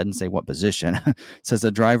 it doesn't say what position, it says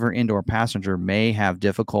the driver and or passenger may have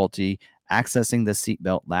difficulty accessing the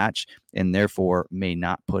seatbelt latch and therefore may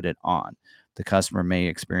not put it on. The customer may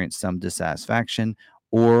experience some dissatisfaction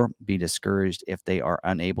or be discouraged if they are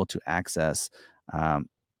unable to um,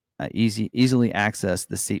 easily access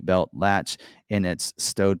the seatbelt latch in its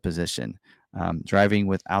stowed position. Driving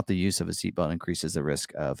without the use of a seatbelt increases the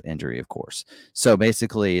risk of injury, of course. So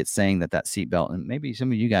basically, it's saying that seatbelt, and maybe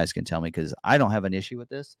some of you guys can tell me because I don't have an issue with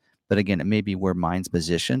this. But again, it may be where mine's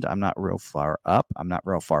positioned. I'm not real far up. I'm not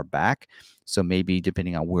real far back. So maybe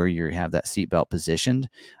depending on where you have that seatbelt positioned,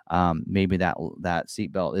 maybe that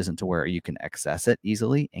seatbelt isn't to where you can access it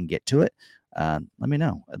easily and get to it. Let me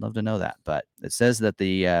know. I'd love to know that. But it says that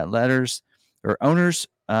the letters or owners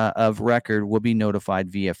of record will be notified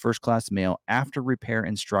via first class mail after repair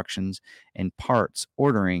instructions and parts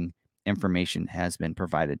ordering information has been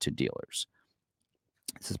provided to dealers.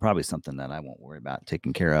 This is probably something that I won't worry about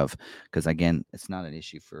taking care of because, again, it's not an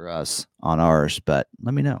issue for us on ours. But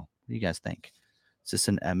let me know. What do you guys think? Is this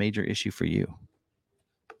a major issue for you?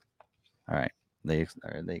 All right.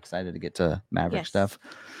 Are they excited to get to Maverick Yes. stuff?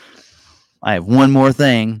 I have one more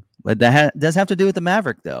thing, but that does have to do with the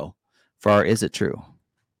Maverick, though. For our Is It True?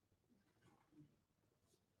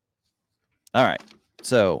 All right.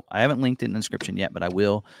 So I haven't linked it in the description yet, but I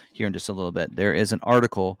will here in just a little bit. There is an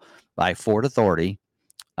article by Ford Authority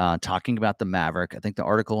talking about the Maverick. I think the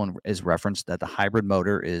article is referenced that the hybrid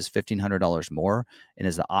motor is $1,500 more and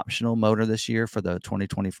is the optional motor this year for the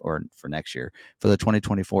 2024 or for next year for the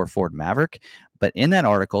 2024 Ford Maverick. But in that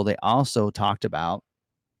article, they also talked about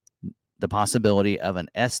the possibility of an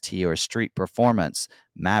ST or Street Performance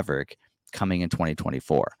Maverick coming in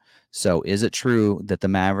 2024. So is it true that the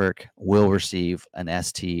Maverick will receive an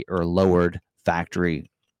ST or lowered factory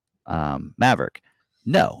Maverick?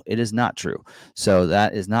 No, it is not true. So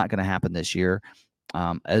that is not going to happen this year,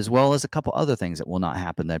 as well as a couple other things that will not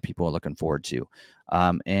happen that people are looking forward to.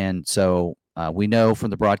 And so we know from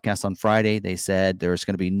the broadcast on Friday, they said there's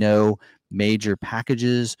going to be no major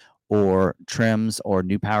packages or trims or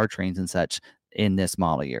new powertrains and such in this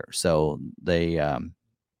model year. So they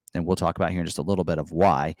and we'll talk about here in just a little bit of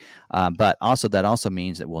why. But also that also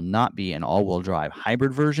means it will not be an all-wheel drive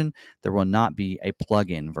hybrid version. There will not be a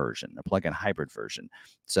plug-in version, a plug-in hybrid version.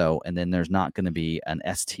 So, and then there's not going to be an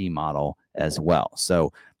ST model as well.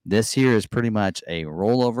 So this here is pretty much a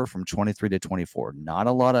rollover from 23 to 24.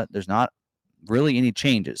 There's not really any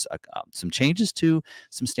changes. Some changes to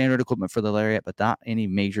some standard equipment for the Lariat, but not any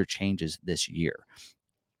major changes this year.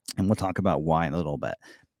 And we'll talk about why in a little bit.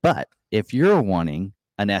 But if you're wanting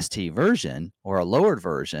an ST version or a lowered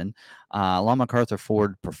version, Long MacArthur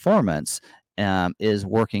Ford Performance is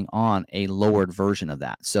working on a lowered version of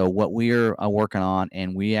that. So what we're working on,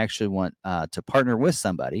 and we actually want to partner with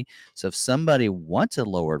somebody. So if somebody wants a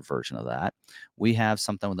lowered version of that, we have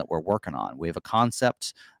something that we're working on. We have a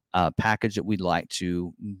concept package that we'd like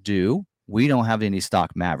to do. We don't have any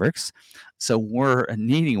stock Mavericks, so we're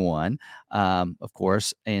needing one, of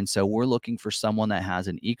course. And so we're looking for someone that has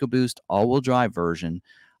an EcoBoost all-wheel drive version,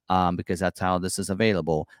 because that's how this is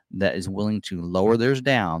available, that is willing to lower theirs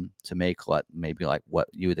down to make maybe like what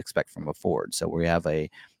you would expect from a Ford. So we have a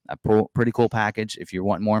pretty cool package. If you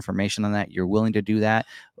want more information on that, you're willing to do that.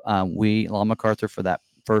 Long MacArthur, for that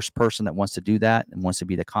first person that wants to do that and wants to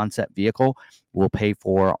be the concept vehicle, will pay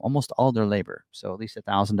for almost all their labor. So at least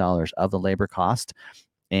 $1,000 of the labor cost.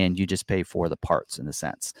 and you just pay for the parts in a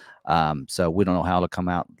sense. So we don't know how it'll come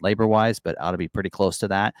out labor wise, but ought to be pretty close to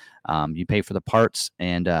that. You pay for the parts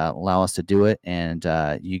and allow us to do it, and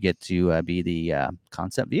you get to be the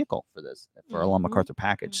concept vehicle for this for a Lawn Mhm. MacArthur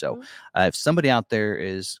package. So Mhm. if somebody out there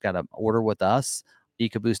is got an order with us,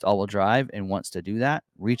 EcoBoost all-wheel drive, and wants to do that,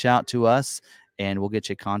 reach out to us, and we'll get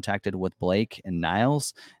you contacted with Blake and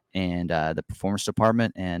Niles and the performance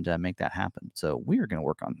department and make that happen. So we are going to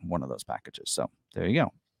work on one of those packages. So there you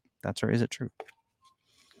go. That's or is it true?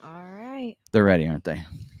 All right. They're ready, aren't they?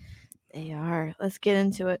 They are. Let's get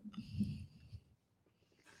into it.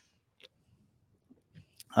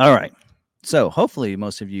 All right. So hopefully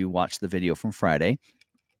most of you watched the video from Friday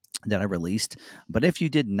that I released. But if you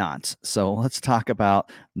did not, so let's talk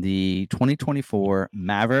about the 2024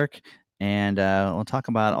 Maverick, and we'll talk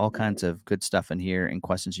about all kinds of good stuff in here and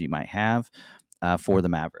questions you might have for the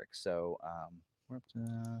Maverick. So we're up to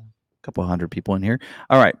a couple hundred people in here.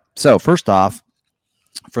 All right. So first off,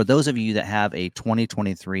 for those of you that have a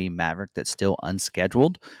 2023 Maverick that's still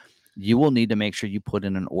unscheduled, you will need to make sure you put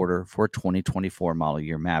in an order for a 2024 model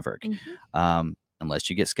year Maverick. Mhm. Unless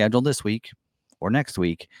you get scheduled this week or next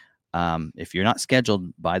week. If you're not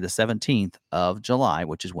scheduled by the 17th of July,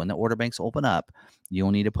 which is when the order banks open up,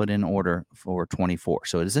 you'll need to put in an order for 24.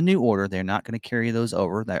 So it is a new order. They're not going to carry those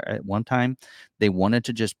over. At one time, they wanted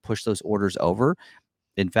to just push those orders over.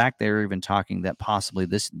 In fact, they were even talking that possibly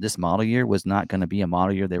this model year was not going to be a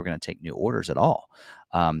model year they were going to take new orders at all.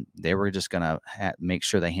 They were just going to make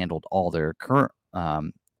sure they handled all their current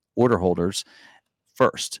order holders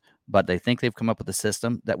first. But they think they've come up with a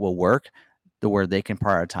system that will work to where they can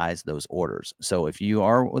prioritize those orders. So if you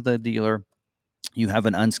are with a dealer, you have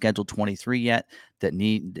an unscheduled 23 yet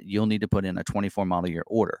you'll need to put in a 24 model year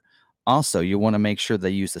order. Also, you want to make sure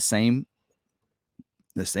they use the same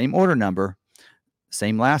order number,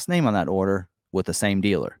 same last name on that order with the same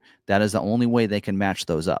dealer. That is the only way they can match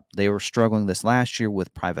those up. They were struggling this last year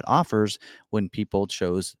with private offers when people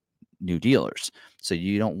chose new dealers. So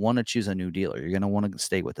you don't want to choose a new dealer. You're going to want to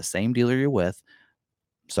stay with the same dealer you're with.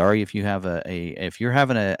 Sorry if you have if you're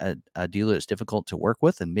having a dealer that's difficult to work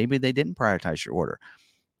with and maybe they didn't prioritize your order.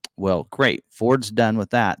 Well, great. Ford's done with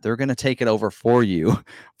that. They're going to take it over for you,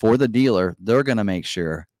 for the dealer. They're going to make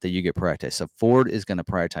sure that you get prioritized. So Ford is going to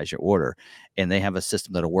prioritize your order, and they have a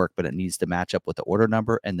system that'll work, but it needs to match up with the order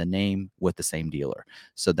number and the name with the same dealer.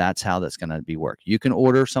 So that's how that's going to be work. You can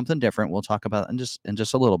order something different. We'll talk about it in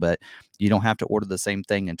just a little bit. You don't have to order the same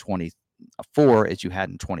thing in 24 as you had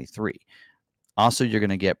in 23. Also, you're going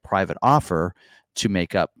to get private offer to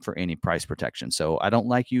make up for any price protection. So I don't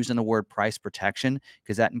like using the word price protection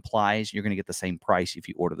because that implies you're going to get the same price if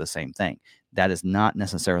you order the same thing. That is not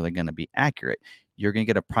necessarily going to be accurate. You're going to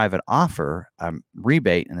get a private offer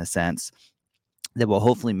rebate in a sense that will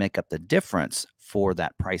hopefully make up the difference for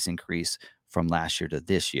that price increase from last year to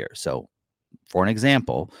this year. So for an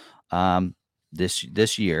example,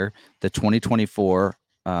 this year, the 2024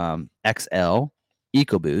 XL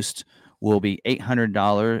EcoBoost will be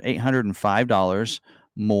 $805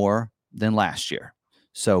 more than last year.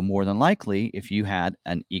 So more than likely, if you had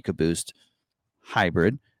an EcoBoost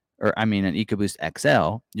hybrid, or I mean an EcoBoost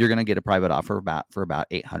XL, you're going to get a private offer for about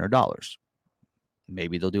 $800.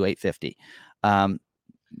 Maybe they'll do 850. Um,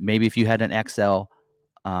 Maybe if you had an XL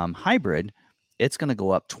hybrid, it's going to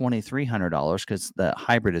go up $2,300 because the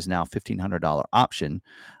hybrid is now $1,500 option.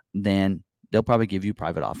 Then they'll probably give you a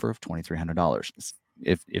private offer of $2,300.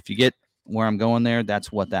 If you get where I'm going there,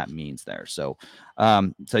 that's what that means there. So,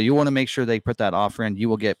 so you want to make sure they put that offer in. You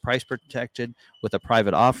will get price protected with a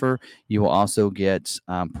private offer. You will also get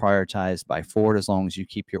prioritized by Ford as long as you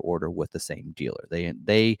keep your order with the same dealer.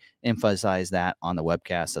 They emphasize that on the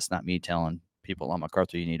webcast. That's not me telling people on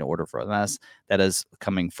MacArthur you need to order from us. That is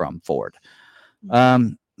coming from Ford. Mhm.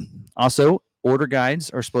 Um, Also, order guides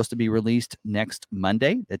are supposed to be released next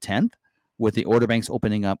Monday, the 10th, with the order banks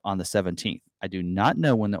opening up on the 17th. I do not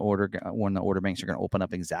know when the order banks are going to open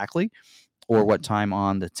up exactly, or what time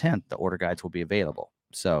on the 10th the order guides will be available.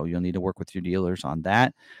 So you'll need to work with your dealers on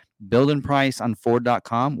that. Build and price on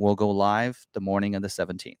Ford.com will go live the morning of the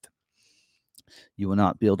 17th. You will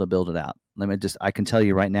not be able to build it out. I can tell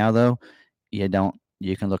you right now though,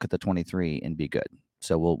 you can look at the 23 and be good.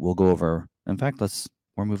 So we'll go over. In fact,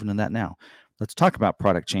 we're moving to that now. Let's talk about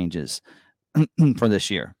product changes for this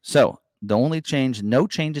year. So the only change, no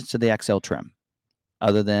changes to the XL trim,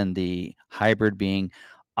 other than the hybrid being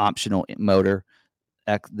optional motor.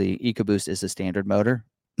 The EcoBoost is a standard motor.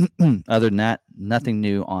 Other than that, nothing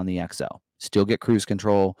new on the XL. Still get cruise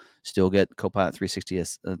control. Still get Copilot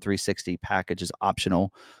 360 package is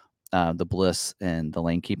optional. The Bliss and the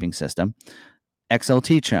lane keeping system.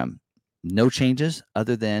 XLT trim. No changes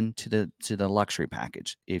other than to the luxury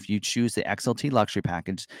package. If you choose the XLT luxury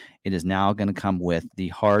package, it is now going to come with the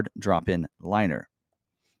hard drop-in liner.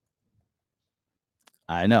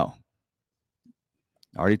 I know.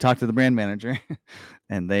 I already talked to the brand manager,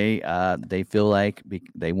 and they feel like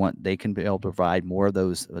they can be able to provide more of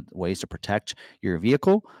those ways to protect your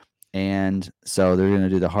vehicle, and so they're going to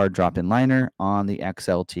do the hard drop-in liner on the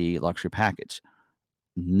XLT luxury package.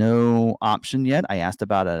 No option yet. I asked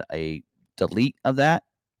about a delete of that.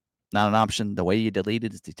 Not an option. The way you delete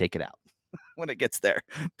it is to take it out when it gets there.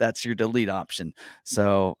 That's your delete option.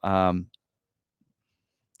 So there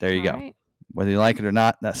you All go. right. Whether you like it or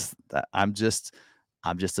not, I'm just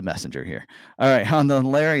a messenger here. All right, on the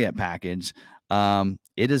Lariat package,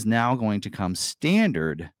 it is now going to come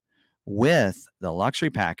standard with the luxury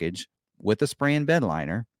package with the spray and bed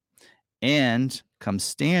liner, and comes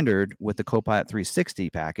standard with the Copilot 360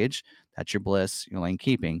 package. That's your Bliss, your lane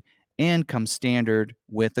keeping, and comes standard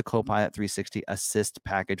with the Copilot 360 Assist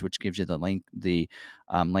package, which gives you the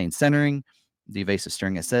lane centering, the evasive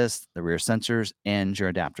steering assist, the rear sensors, and your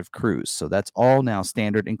adaptive cruise. So that's all now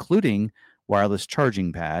standard, including wireless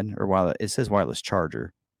charging pad, or it says wireless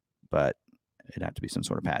charger, but it'd have to be some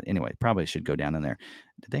sort of pad. Anyway, probably should go down in there.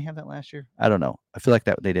 Did they have that last year? I don't know. I feel like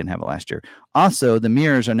that they didn't have it last year. Also, the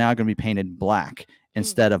mirrors are now going to be painted black Mm.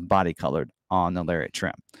 instead of body colored on the Lariat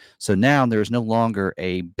trim. So now there's no longer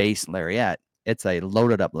a base Lariat. It's a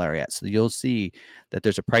loaded up Lariat. So you'll see that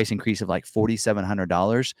there's a price increase of like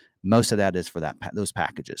 $4,700. Most of that is for those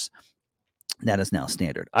packages. That is now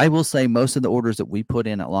standard. I will say most of the orders that we put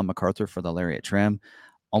in at Lawn MacArthur for the Lariat trim,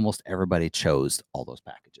 almost everybody chose all those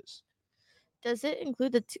packages. Does it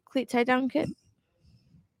include the cleat tie down kit?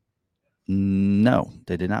 No,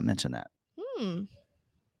 they did not mention that. Hmm.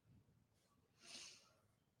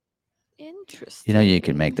 You know, you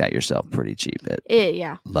can Interesting. make that yourself pretty cheap at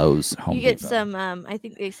Yeah. Lowe's, Home You get Depot. some. I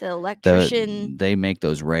think they said electrician. They make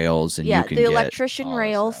those rails, and Yeah, you can the get electrician all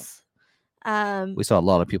that stuff. rails. We saw a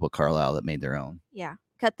lot of people at Carlisle that made their own. Yeah.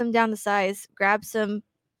 Cut them down to size. Grab some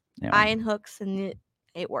Yeah. iron hooks, and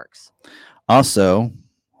it works. Also,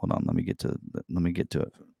 hold on. Let me get to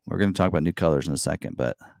it. We're going to talk about new colors in a second,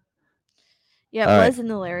 but Yeah, all it right. was in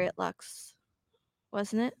the Lariat Lux,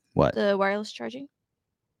 wasn't it? What? The wireless charging.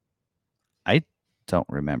 I don't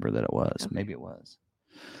remember that it was. Okay. Maybe it was.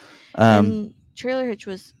 And trailer hitch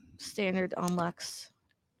was standard on Lux.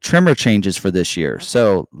 Trimmer changes for this year. Okay.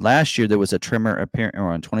 So last year there was a trimmer appearance,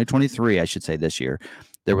 or in 2023, I should say this year,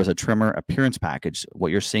 there was a trimmer appearance package.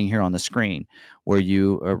 What you're seeing here on the screen, where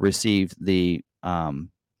you received the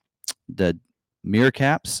mirror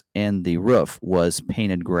caps and the roof was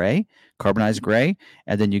painted gray, carbonized gray,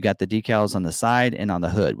 and then you got the decals on the side and on the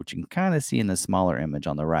hood, which you can kind of see in the smaller image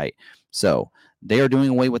on the right. So they are doing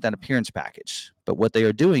away with that appearance package, but what they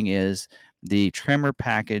are doing is the trimmer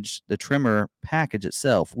package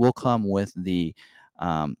itself will come with the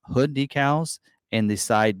hood decals, and the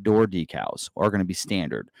side door decals are going to be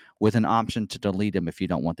standard with an option to delete them if you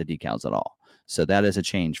don't want the decals at all. So that is a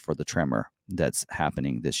change for the trimmer that's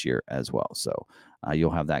happening this year as well. So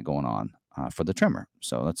you'll have that going on for the trimmer.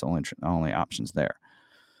 So that's the only options there.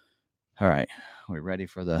 All right, are we ready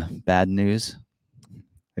for the bad news?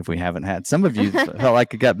 If we haven't had, some of you felt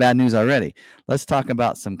like you got bad news already. Let's talk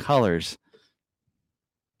about some colors.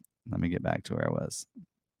 Let me get back to where I was.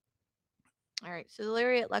 All right. So the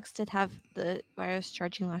Lariat Lux did have the wireless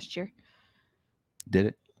charging last year. Did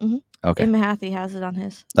it? Mm-hmm. Okay. And Mahaffey has it on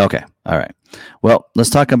his. Okay. All right. Well, let's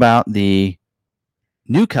talk about the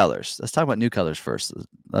new colors. Let's talk about new colors first.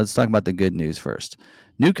 Let's talk about the good news first.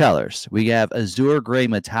 New colors. We have Azure Gray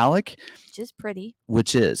Metallic, which is pretty.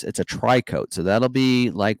 It's a tri-coat. So that'll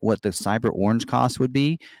be like what the Cyber Orange cost would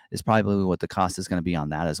be. Is probably what the cost is going to be on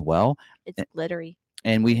that as well. It's glittery.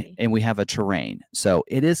 And we have a terrain. So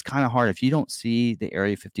it is kind of hard if you don't see the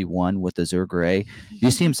Area 51 with the Azure Gray. You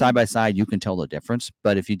see them side by side, you can tell the difference.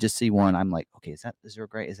 But if you just see one, I'm like, okay, is that Azure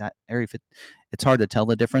Gray? Is that Area 50? It's hard to tell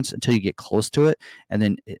the difference until you get close to it, and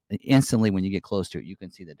then instantly when you get close to it, you can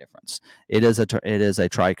see the difference. It is a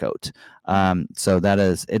tri-coat. So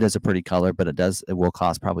it is a pretty color, but it will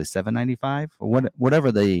cost probably $7.95 or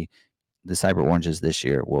whatever the Cyber Oranges this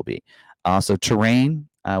year will be. So terrain,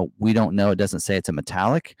 we don't know. It doesn't say it's a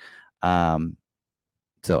metallic.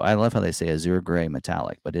 So I love how they say Azure Gray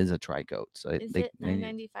Metallic, but it is a tri-coat. So is it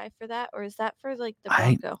 $9.95 for that, or is that for like the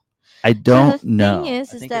I Bronco? don't the know. Thing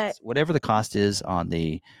is I think that it's whatever the cost is on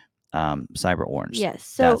the cyber orange. Yes.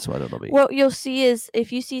 So That's what it'll be. what you'll see is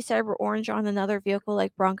if you see cyber orange on another vehicle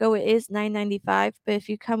like Bronco, it is $9.95. But if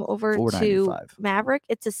you come over to 495. Maverick,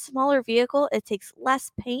 it's a smaller vehicle. It takes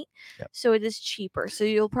less paint, Yep. so it is cheaper. So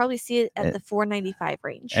you'll probably see it at the $4.95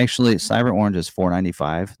 range. Actually, cyber orange is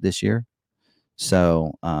 495 this year.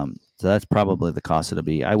 So that's probably the cost it'll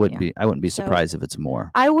be. I wouldn't Yeah. be So surprised if it's more.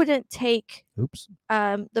 I wouldn't take Oops.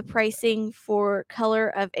 the pricing for color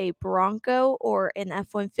of a Bronco or an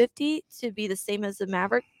F-150 to be the same as the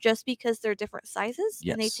Maverick, just because they're different sizes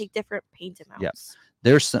and they Yes. take different paint Yep. amounts.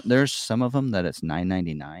 There's some of them that it's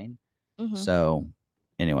 $9.99. Mhm. So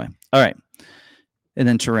anyway, all right. And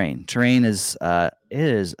then terrain. Terrain is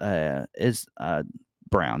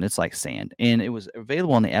brown. It's like sand, and it was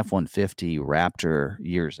available on the F-150 Raptor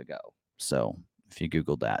years ago. So if you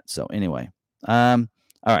Googled that. So anyway, all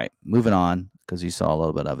right, moving on because you saw a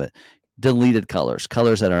little bit of it. Deleted colors,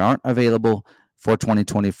 colors that aren't available for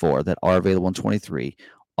 2024 that are available in 23.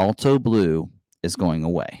 Alto blue is going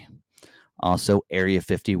away. Also, Area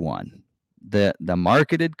 51, the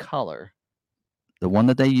marketed color, the one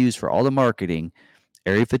that they use for all the marketing.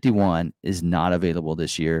 Area 51 is not available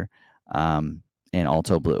this year, and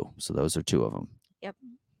Alto Blue. So those are two of them. Yep.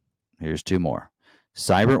 Here's two more.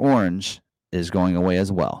 Cyber Orange is going away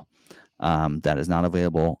as well. That is not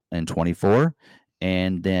available in 24.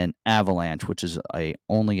 And then Avalanche, which is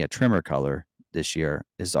only a trimmer color this year,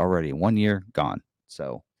 is already 1 year gone.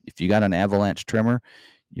 So if you got an Avalanche trimmer,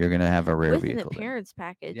 you're gonna have a rare With an vehicle there. appearance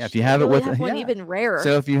package. Yeah, if you have it really with have one yeah. even rarer.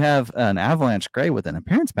 So if you have an Avalanche gray with an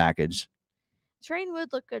appearance package, Terrain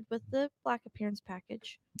would look good with the black appearance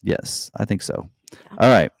package. yes, I think so. Yeah. All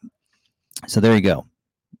right. So there you go.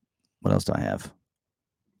 What else do I have?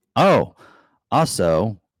 Oh,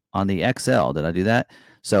 also on the XL, did I do that?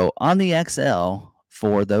 So on the XL,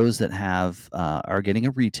 for those that have are getting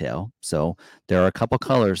a retail, so there are a couple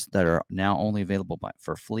colors that are now only available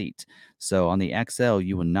for fleet. So on the XL,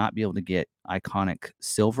 you will not be able to get iconic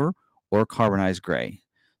silver or carbonized gray.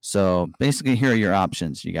 So basically, here are your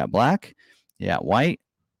options. You got black, you got white,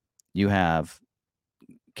 you have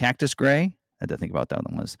cactus gray. I had to think about that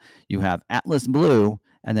one was. You have Atlas blue,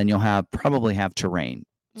 and then you'll probably have terrain.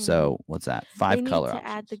 So what's that? They 5 need color to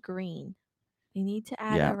options. add the green. They need to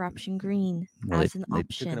add Yeah. eruption green Well, as an they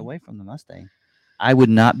option. took it away from the Mustang. I would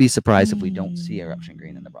not be surprised if we don't see eruption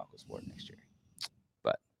green in the Bronco Sport next year.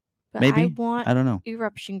 But maybe. I want I don't know.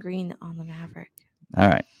 eruption green on the Maverick. All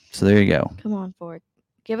right. So there you go. Come on, Ford.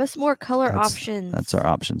 Give us more color options. That's our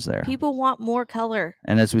options there. People want more color.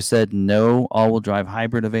 And as we said, no all-wheel drive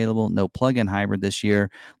hybrid available, no plug-in hybrid this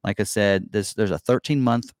year. Like I said, there's a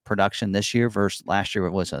 13-month production this year versus last year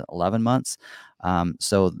it was 11 months.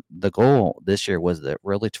 So the goal this year was that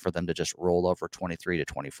really for them to just roll over 23 to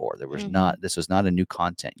 24. This was not a new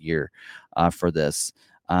content year for this.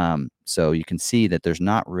 So you can see that there's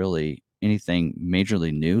not really anything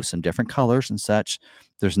majorly new. Some different colors and such.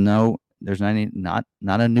 There's not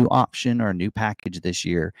a new option or a new package this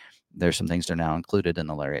year. There's some things that are now included in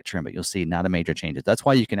the Lariat trim, but you'll see not a major changes. That's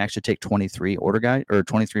why you can actually take 23 order guide or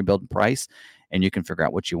 23 build price, and you can figure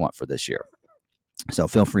out what you want for this year. So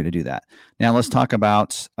feel free to do that. Now let's talk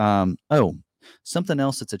about something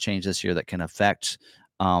else that's a change this year that can affect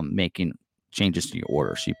making changes to your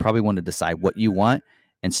order. So you probably want to decide what you want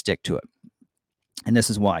and stick to it. And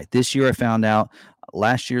this is why. This year I found out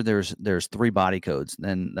last year there's 3 body codes.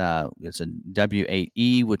 Then it's a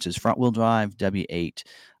W8E, which is front wheel drive, W8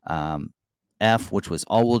 F, which was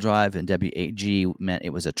all wheel drive, and W8G meant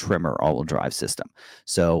it was a trimmer all wheel drive system.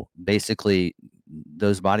 So basically,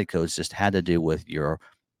 those body codes just had to do with your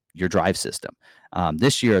drive system.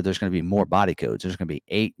 This year, there's going to be more body codes. There's going to be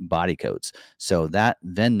 8 body codes. So that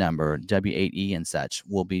VIN number, W8E and such,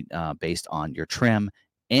 will be based on your trim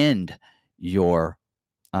and your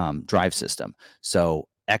drive system. So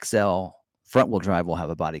XL front wheel drive will have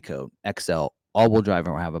a body code. XL all wheel drive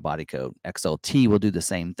will have a body code. XLT will do the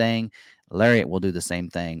same thing. Lariat will do the same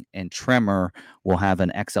thing. And trimmer will have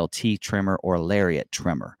an XLT trimmer or Lariat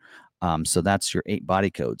trimmer. So that's your 8 body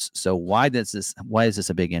codes. So why is this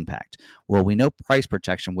a big impact? Well, we know price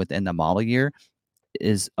protection within the model year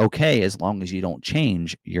is okay as long as you don't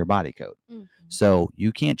change your body code. So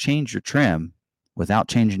you can't change your trim without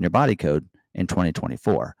changing your body code in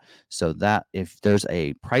 2024. So that if there's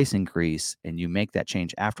a price increase and you make that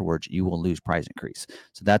change afterwards, you will lose price increase.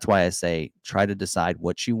 So that's why I say try to decide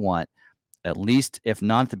what you want, at least if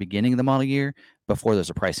not at the beginning of the model year, before there's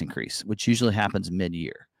a price increase, which usually happens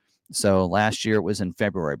mid-year. So last year it was in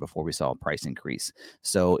February before we saw a price increase.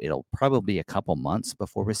 So it'll probably be a couple months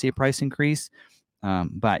before we see a price increase.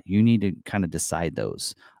 But you need to kind of decide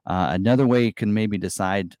those. Another way you can maybe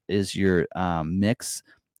decide is your mix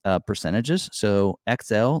percentages. So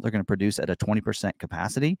XL, they're going to produce at a 20%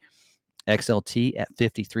 capacity, XLT at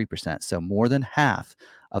 53%. So more than half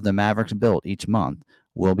of the Mavericks built each month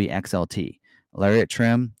will be XLT. Lariat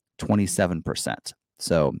trim, 27%.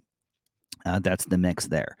 So that's the mix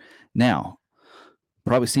there. Now,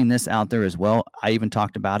 probably seen this out there as well. I even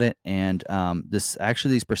talked about it, and this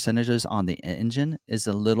actually these percentages on the engine is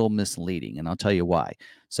a little misleading, and I'll tell you why.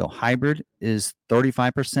 So hybrid is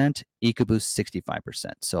 35%, EcoBoost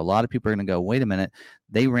 65%. So a lot of people are going to go, wait a minute,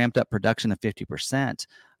 they ramped up production to 50%.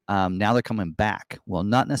 Now they're coming back. Well,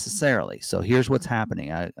 not necessarily. So here's what's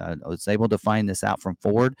happening. I was able to find this out from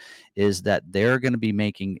Ford, is that they're going to be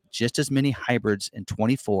making just as many hybrids in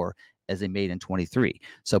 24 as they made in 23.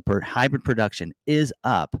 So hybrid production is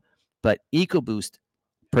up, but EcoBoost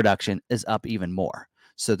production is up even more.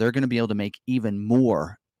 So they're going to be able to make even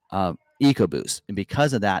more EcoBoost. And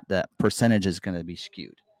because of that, the percentage is going to be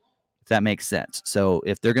skewed. If that makes sense. So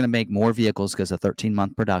if they're going to make more vehicles because of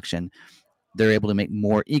 13-month production, they're able to make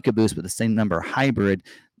more EcoBoost with the same number of hybrid.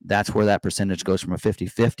 That's where that percentage goes from a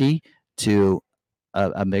 50-50 to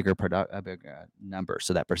a bigger number,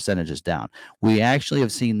 so that percentage is down. We actually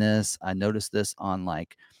have seen this. I noticed this on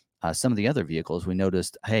like some of the other vehicles. We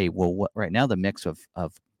noticed, hey, well, right now the mix of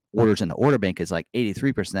orders in the order bank is like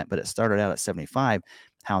 83%, but it started out at 75.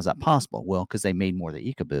 How is that possible? Well, because they made more of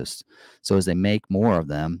the EcoBoost. So as they make more of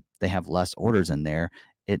them, they have less orders in there.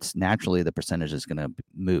 It's naturally the percentage is going to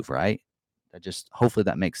move, right? That just hopefully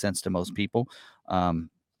that makes sense to most people.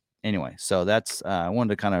 Anyway, so that's I wanted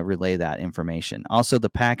to kind of relay that information. Also,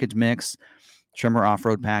 the package mix, trimmer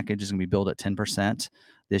off-road package is going to be billed at 10%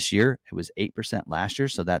 this year. It was 8% last year,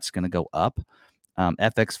 so that's going to go up.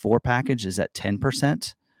 FX4 package is at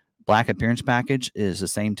 10%. Black appearance package is the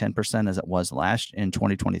same 10% as it was last in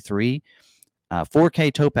 2023.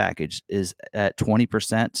 4K tow package is at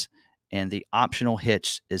 20%, and the optional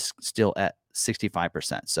hitch is still at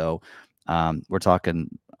 65%. So we're talking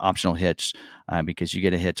optional hitch because you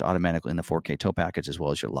get a hitch automatically in the 4K tow package as well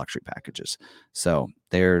as your luxury packages. So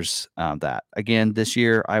there's that. Again, this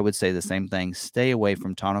year, I would say the same thing. Stay away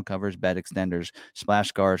from tonneau covers, bed extenders,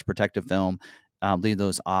 splash guards, protective film. Leave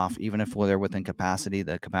those off. Even if they're within capacity,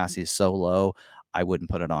 the capacity is so low, I wouldn't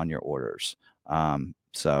put it on your orders.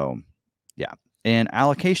 So, yeah. And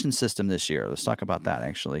allocation system this year. Let's talk about that,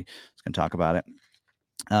 actually. Let's going to talk about it.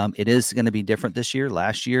 It is going to be different this year.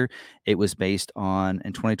 Last year, it was based on,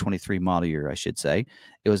 in 2023 model year, I should say,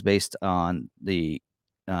 it was based on the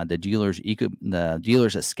dealer's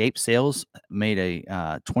escape sales made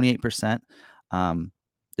a 28%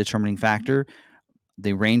 determining factor.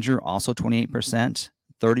 The Ranger also 28%,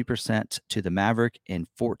 30% to the Maverick, and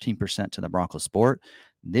 14% to the Bronco Sport.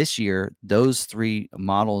 This year, those three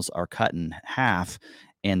models are cut in half,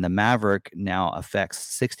 and the Maverick now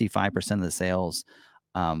affects 65% of the sales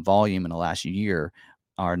volume in the last year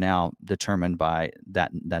are now determined by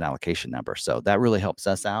that allocation number. So that really helps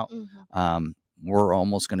us out. Mhm. We're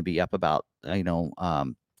almost going to be up about Yeah,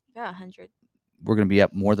 100. we're going to be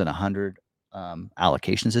up more than 100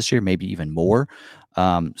 allocations this year, maybe even more.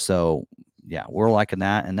 So yeah, we're liking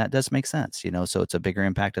that, and that does make sense, So it's a bigger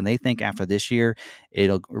impact, and they think after this year,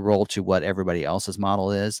 it'll roll to what everybody else's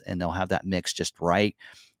model is, and they'll have that mix just right.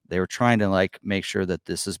 They were trying to like make sure that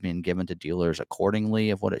this is being given to dealers accordingly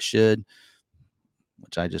of what it should,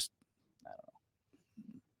 which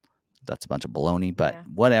that's a bunch of baloney, but Yeah.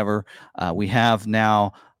 whatever. We have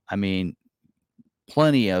now, I mean,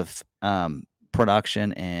 plenty of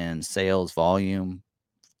production and sales volume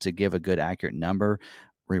to give a good accurate number.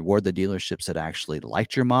 Reward the dealerships that actually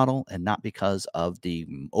liked your model and not because of the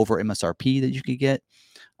over MSRP that you could get.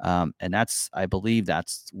 And I believe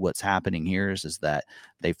that's what's happening here is that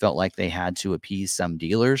they felt like they had to appease some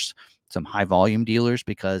dealers, some high volume dealers,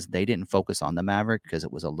 because they didn't focus on the Maverick because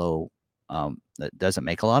it was a low, that doesn't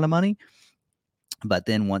make a lot of money. But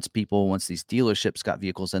then once these dealerships got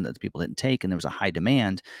vehicles in that the people didn't take and there was a high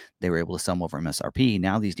demand, they were able to sell them over MSRP.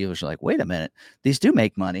 Now these dealers are like, wait a minute, these do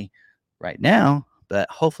make money right now. But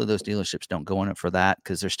hopefully those dealerships don't go in it for that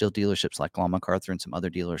because there's still dealerships like Long MacArthur and some other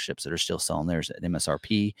dealerships that are still selling theirs at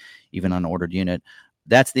MSRP, even on an ordered unit.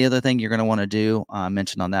 That's the other thing you're going to want to do. I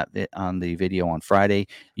mentioned on on the video on Friday.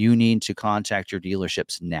 You need to contact your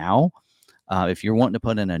dealerships now if you're wanting to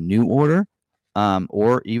put in a new order,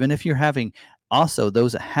 or even if you're having also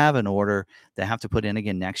those that have an order that have to put in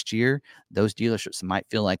again next year, those dealerships might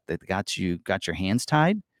feel like they got your hands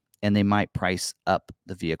tied, and they might price up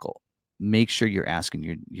the vehicle. Make sure you're asking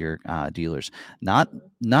your dealers not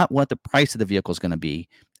what the price of the vehicle is going to be.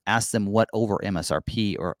 Ask them what over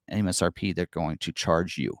MSRP or MSRP they're going to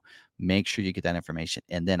charge you. Make sure you get that information,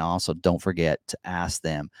 and then also don't forget to ask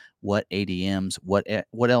them what ADMs, what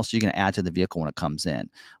else are you going to add to the vehicle when it comes in,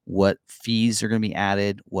 what fees are going to be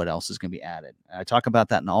added, what else is going to be added. I talk about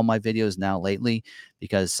that in all my videos now lately,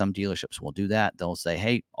 because some dealerships will do that. They'll say,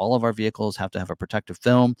 hey, all of our vehicles have to have a protective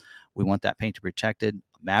film. We want that paint to be protected.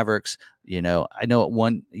 Mavericks, I know at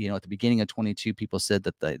the beginning of 22, people said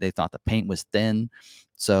that they thought the paint was thin.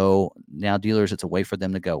 So now dealers, it's a way for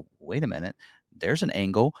them to go, wait a minute, there's an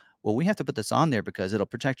angle. Well, we have to put this on there because it'll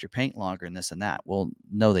protect your paint longer and this and that. Well,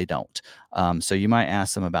 no, they don't. So you might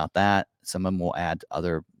ask them about that. Some of them will add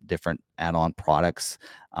other different add-on products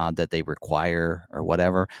that they require or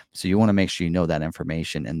whatever. So you want to make sure you know that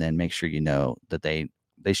information, and then make sure you know that they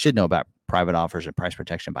should know about private offers and price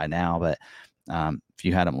protection by now. But if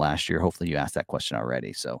you had them last year, hopefully you asked that question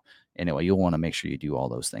already. So anyway, you'll want to make sure you do all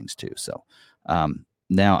those things too. So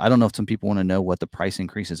now I don't know if some people want to know what the price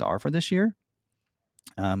increases are for this year.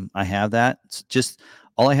 I have that. It's just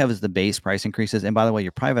all I have is the base price increases. And by the way,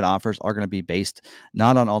 your private offers are going to be based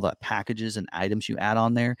not on all the packages and items you add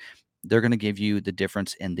on there. They're going to give you the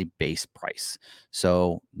difference in the base price.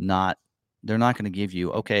 So they're not going to give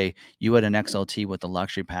you, okay, you had an XLT with the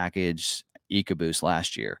luxury package EcoBoost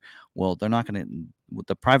last year. Well, they're not going to.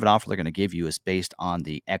 The private offer they're going to give you is based on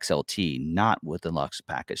the XLT, not with the Lux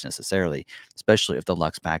package necessarily, especially if the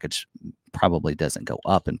Lux package probably doesn't go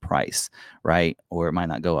up in price, right? Or it might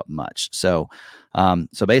not go up much. So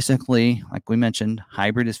basically, like we mentioned,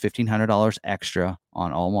 hybrid is $1,500 extra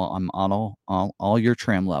on all your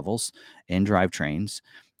trim levels and drivetrains.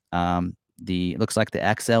 It looks like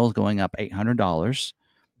the XL is going up $800.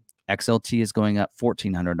 XLT is going up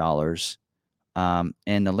 $1,400. And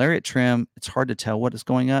the Lariat trim, it's hard to tell what is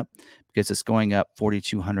going up because it's going up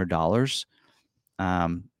 $4,200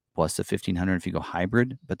 plus the $1,500 if you go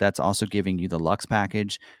hybrid. But that's also giving you the Lux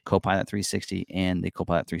package, Copilot 360, and the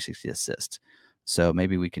Copilot 360 Assist. So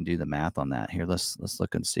maybe we can do the math on that here. Let's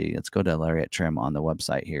look and see. Let's go to Lariat trim on the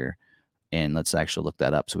website here, and let's actually look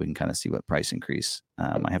that up so we can kind of see what price increase.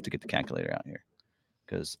 I have to get the calculator out here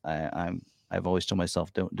because I've always told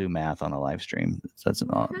myself don't do math on a live stream.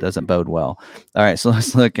 It doesn't bode well. All right, so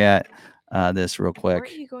let's look at this real quick.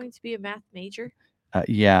 Aren't you going to be a math major?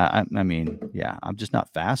 Yeah, I mean, yeah, I'm just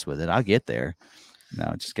not fast with it. I'll get there.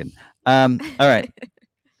 No, just kidding. All right.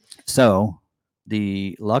 So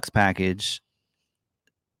the Lux package,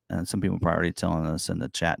 and some people are already telling us in the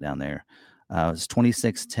chat down there, it's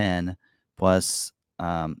 $2,610 plus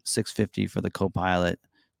 $650 for the Copilot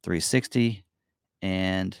 360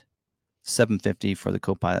 and $750 for the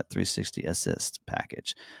Copilot 360 Assist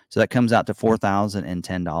package. So that comes out to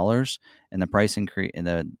 $4,010, and the price increase and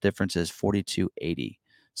the difference is $4,280.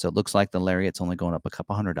 So it looks like the Lariat's only going up a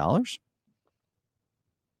couple $100.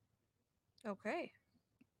 Okay.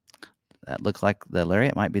 That looks like the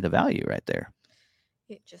Lariat might be the value right there.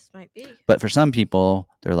 It just might be. But for some people,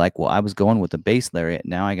 they're like, well, I was going with the base Lariat.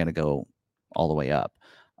 Now I got to go all the way up.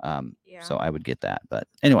 Yeah. So I would get that. But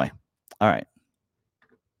anyway, all right.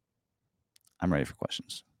 I'm ready for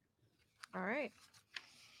questions. All right.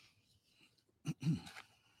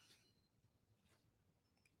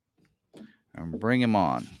 Bring him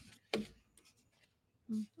on.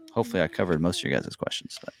 Hopefully I covered most of your guys'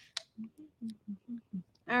 questions. But.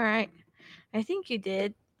 All right. I think you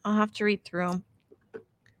did. I'll have to read through them.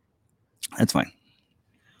 That's fine.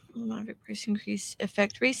 Maverick price increase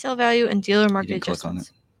affect resale value and dealer market didn't click on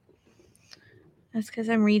adjustments. That's because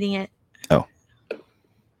I'm reading it. Oh.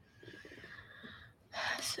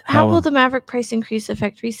 How will the Maverick price increase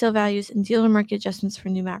affect resale values and dealer market adjustments for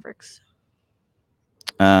new Mavericks?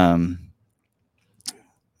 I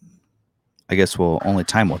guess only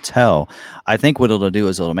time will tell. I think what it'll do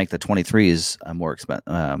is it'll make the 23s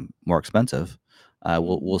more expensive.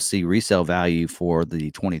 We'll see resale value for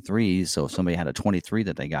the 23s. So if somebody had a 23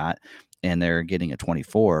 that they got and they're getting a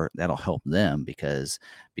 24, that'll help them because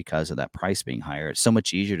of that price being higher. It's so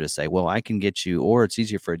much easier to say, well, I can get you, or it's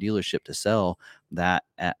easier for a dealership to sell that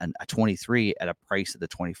at a 23 at a price that the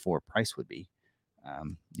 24 price would be.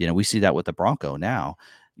 We see that with the Bronco now.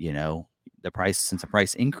 Since the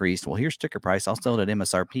price increased, well, here's sticker price. I'll sell it at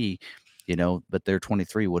MSRP, but their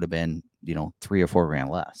 23 would have been, $3 or $4 grand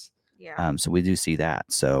less. Yeah. So we do see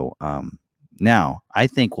that. So now I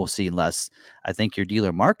think we'll see less. I think your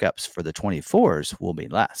dealer markups for the 24s will be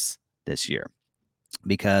less this year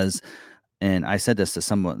because, and I said this to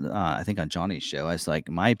someone, I think on Johnny's show, I was like,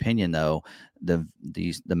 my opinion though, the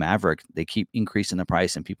Maverick, they keep increasing the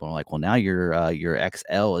price and people are like, well, now your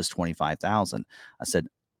XL is 25,000. I said,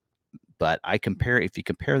 but if you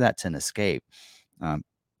compare that to an Escape,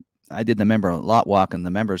 I did the member lot walk, and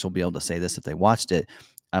the members will be able to say this if they watched it.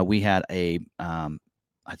 We had a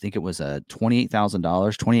I think it was a $28,000,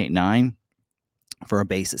 28.9 for a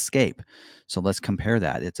base Escape. So let's compare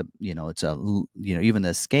that. It's a, even the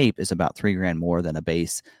Escape is about 3 grand more than a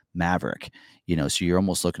base Maverick. So you're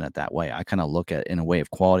almost looking at that way. I kind of look at it in a way of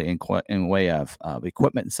quality and in a way of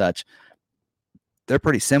equipment and such. They're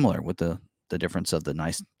pretty similar with the difference of the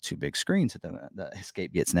nice two big screens that the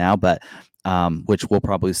Escape gets now, but which we'll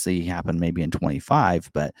probably see happen maybe in 25.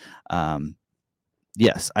 But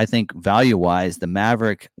yes, I think value wise, the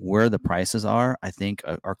Maverick, where the prices are, I think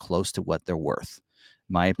are close to what they're worth,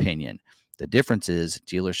 my opinion. The difference is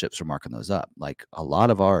dealerships are marking those up. Like a lot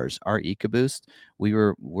of ours, our EcoBoost,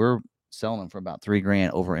 we're selling them for about 3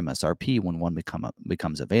 grand over MSRP when one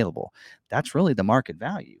becomes available. That's really the market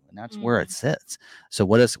value, and that's where it Mm. sits. So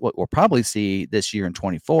what we'll probably see this year in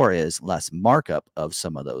 24 is less markup of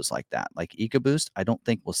some of those like that. Like EcoBoost, I don't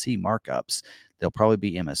think we'll see markups. They'll probably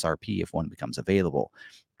be MSRP if one becomes available.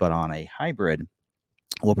 But on a hybrid,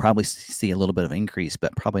 we'll probably see a little bit of increase,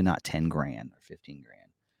 but probably not 10 grand or 15 grand.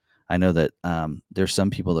 I know that there's some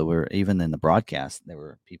people that were, even in the broadcast, there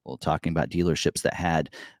were people talking about dealerships that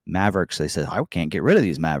had Mavericks. They said, I can't get rid of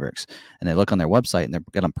these Mavericks. And they look on their website and they're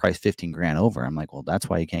going to price 15 grand over. I'm like, well, that's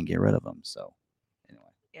why you can't get rid of them. So anyway.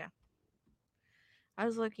 Yeah. I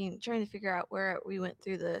was trying to figure out where we went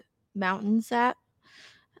through the mountains at.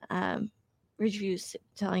 Um, Ridgeview's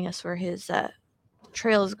telling us where his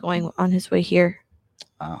trail is going on his way here.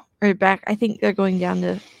 Or back. I think they're going down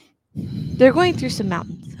to. They're going through some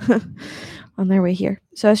mountains on their way here.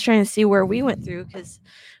 So I was trying to see where we went through because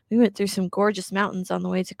we went through some gorgeous mountains on the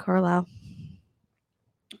way to Carlisle.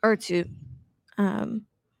 Or to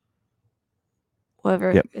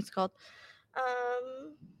whatever Yep. it's called.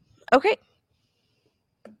 Okay.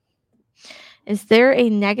 Is there a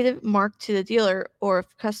negative mark to the dealer or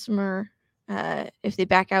if customer if they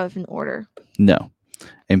back out of an order? No.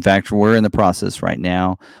 In fact, we're in the process right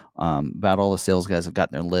now. About all the sales guys have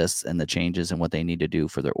gotten their lists and the changes and what they need to do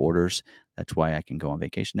for their orders. That's why I can go on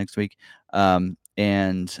vacation next week. So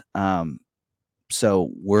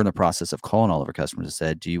we're in the process of calling all of our customers and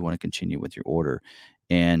said, do you want to continue with your order?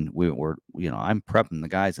 And I'm prepping the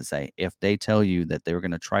guys and say, if they tell you that they're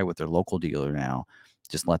going to try with their local dealer now,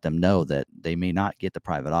 just let them know that they may not get the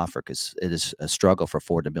private offer because it is a struggle for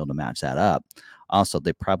Ford to be able to match that up. Also,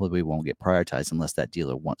 they probably won't get prioritized unless that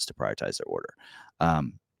dealer wants to prioritize their order.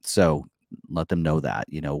 So let them know that,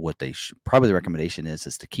 what they probably the recommendation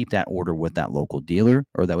is to keep that order with that local dealer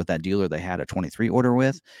or that with that dealer they had a 23 order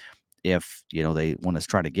with. If they want to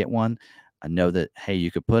try to get one, I know that, hey, you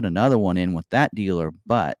could put another one in with that dealer,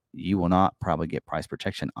 but you will not probably get price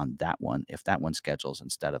protection on that one if that one schedules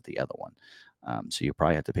instead of the other one. So you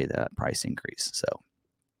probably have to pay that price increase. So,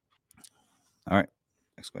 all right,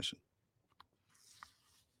 next question.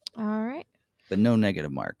 All right. But no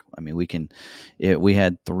negative mark. I mean, we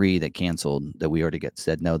had 3 that canceled that we already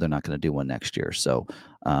said no, they're not going to do one next year. So,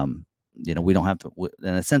 we don't have to,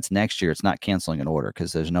 in a sense, next year it's not canceling an order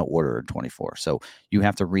because there's no order in 24. So you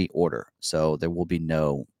have to reorder. So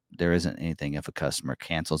there isn't anything if a customer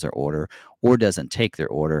cancels their order or doesn't take their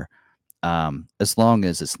order, as long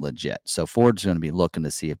as it's legit. So Ford's going to be looking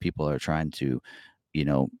to see if people are trying to,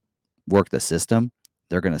 work the system.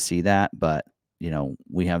 They're going to see that, but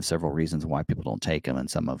we have several reasons why people don't take them, and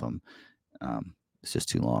some of them, it's just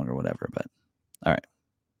too long or whatever. But all right,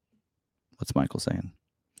 what's Michael saying?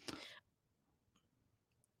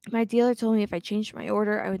 My dealer told me if I changed my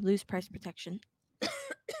order, I would lose price protection.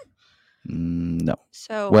 No.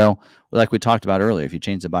 So Well, like we talked about earlier, if you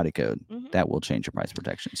change the body code, Mhm. that will change your price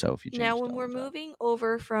protection. So if you change Now, it when all we're the time. moving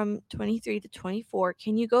over from 23 to 24,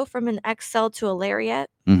 can you go from an XL to a Lariat?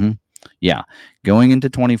 Yeah, going into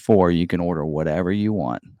 24, you can order whatever you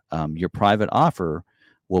want. Your private offer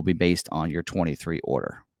will be based on your 23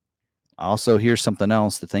 order. Also, here's something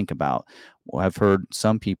else to think about. Well, I've heard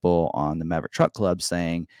some people on the Maverick Truck Club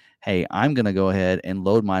saying, hey, I'm going to go ahead and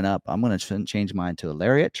load mine up. I'm going to change mine to a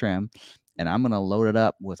Lariat trim, and I'm going to load it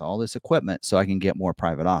up with all this equipment so I can get more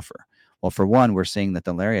private offer. Well, for one, we're seeing that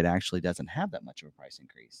the Lariat actually doesn't have that much of a price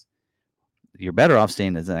increase. You're better off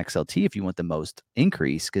staying as an XLT if you want the most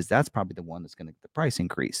increase, because that's probably the one that's going to get the price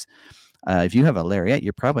increase. If you have a Lariat,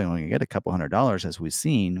 you're probably only going to get a couple $100, as we've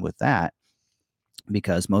seen with that,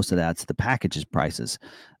 because most of that's the packages prices.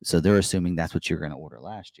 So they're assuming that's what you're going to order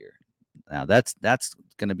last year. Now that's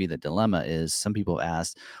going to be the dilemma. Is some people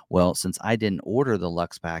ask, well, since I didn't order the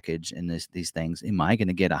Lux package and these things, am I going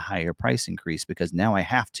to get a higher price increase because now I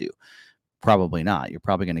have to? Probably not. You're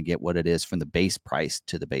probably going to get what it is from the base price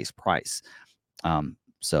to the base price.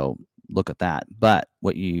 So look at that. But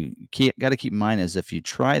what you got to keep in mind is if you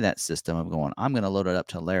try that system of going, I'm going to load it up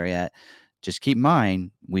to Lariat, just keep in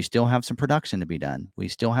mind, we still have some production to be done. We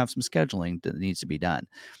still have some scheduling that needs to be done.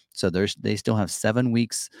 So they still have 7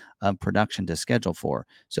 weeks of production to schedule for.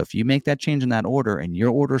 So if you make that change in that order and your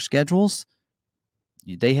order schedules,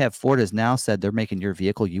 they have Ford has now said they're making your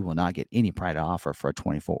vehicle. You will not get any private offer for a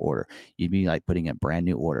 24 order. You'd be like putting a brand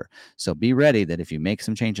new order. So be ready that if you make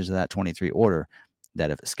some changes to that 23 order, that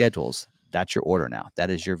if it schedules, that's your order now. That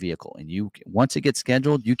is your vehicle. And you once it gets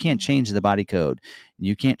scheduled, you can't change the body code.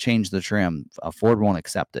 You can't change the trim. Ford won't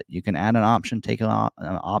accept it. You can add an option, take an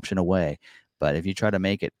option away. But if you try to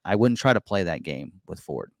make it, I wouldn't try to play that game with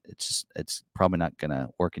Ford. It's probably not going to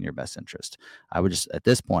work in your best interest. I would just at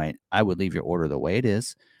this point, I would leave your order the way it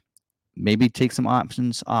is. Maybe take some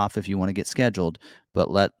options off if you want to get scheduled,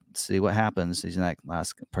 but let's see what happens in that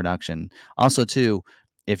last production. Also, too,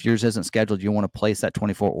 if yours isn't scheduled, you want to place that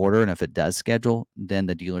 24 order, and if it does schedule, then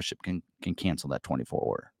the dealership can cancel that 24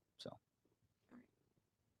 order. So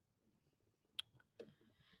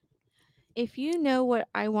If you know what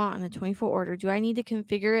I want on a 24 order, do I need to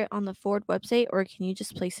configure it on the Ford website or can you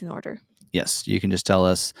just place an order? yes, you can just tell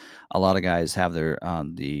us. A lot of guys have their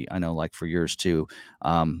I know like for yours too,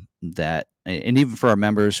 that and even for our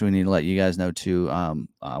members, we need to let you guys know too.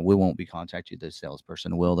 We won't be contacting you. The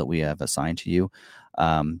salesperson will that we have assigned to you,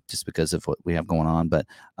 just because of what we have going on. But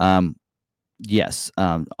yes,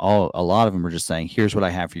 a lot of them are just saying, "Here's what I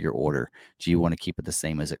have for your order. Do you want to keep it the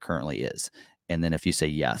same as it currently is?" And then if you say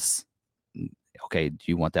yes, okay, do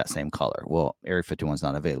you want that same color? Well, Area 51 is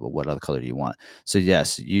not available. What other color do you want? So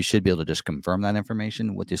yes, you should be able to just confirm that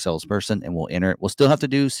information with your salesperson, and we'll enter it. We'll still have to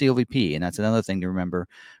do COVP, and that's another thing to remember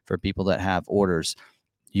for people that have orders.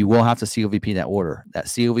 You will have to COVP that order. That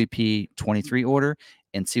COVP 23 order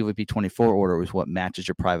and COVP 24 order is what matches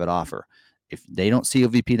your private offer. If they don't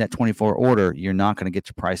COVP that 24 order, you're not going to get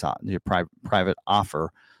your private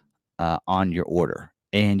offer on your order,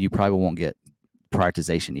 and you probably won't get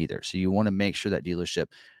prioritization either. So you want to make sure that dealership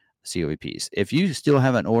COVPs. If you still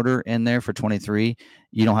have an order in there for 23,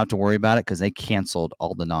 you don't have to worry about it because they canceled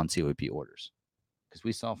all the non-COVP orders. Because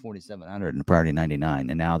we saw 4,700 and priority 99,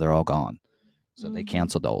 and now they're all gone. So they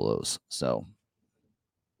canceled all those. So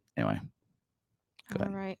anyway, go All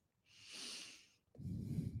ahead. right.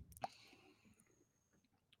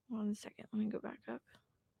 1 second. Let me go back up.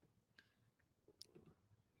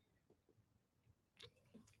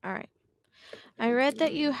 All right. I read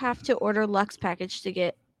that you have to order Lux package to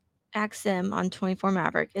get XM on 24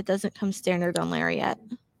 Maverick. It doesn't come standard on Lariat.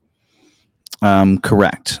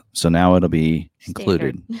 Correct. So now it'll be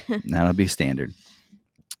Standard. included. Now it'll be standard.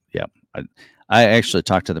 Yep. I actually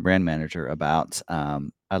talked to the brand manager about.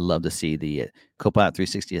 I'd love to see the Copilot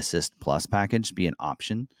 360 Assist Plus package be an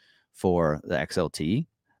option for the XLT.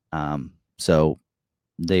 So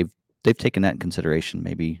they've taken that in consideration.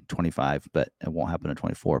 Maybe 25, but it won't happen in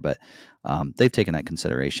 24. But they've taken that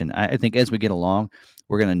consideration. I think as we get along,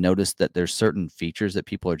 we're going to notice that there's certain features that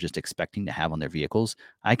people are just expecting to have on their vehicles.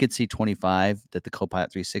 I could see 25 that the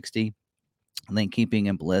Copilot 360 lane keeping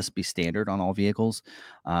and bliss be standard on all vehicles.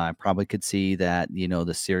 I probably could see that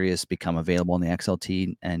the Sirius become available in the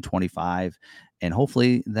XLT and 25, and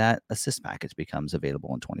hopefully that assist package becomes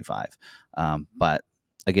available in 25. But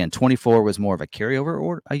again, 24 was more of a carryover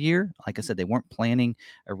or a year. Like I said, they weren't planning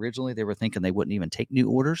originally. They were thinking they wouldn't even take new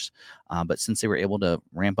orders, but since they were able to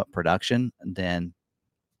ramp up production, then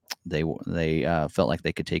they felt like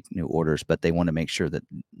they could take new orders, but they want to make sure that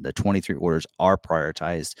the 23 orders are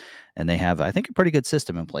prioritized, and they have, I think, a pretty good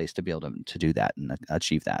system in place to be able to do that and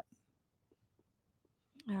achieve that.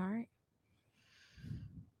 All right.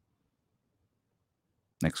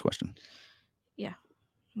 Next question. Yeah,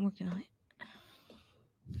 I'm working on it.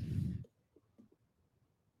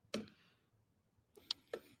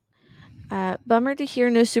 Bummer to hear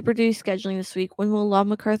no Super Duty scheduling this week. When will Law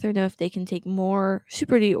MacArthur know if they can take more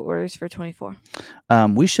Super Duty orders for 24?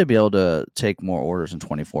 We should be able to take more orders in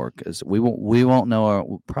 24 because we won't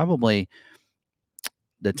know probably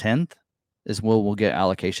the 10th is we'll get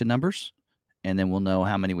allocation numbers, and then we'll know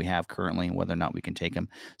how many we have currently and whether or not we can take them.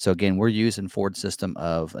 So again, we're using Ford's system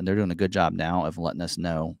and they're doing a good job now of letting us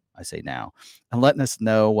know. I say now, and letting us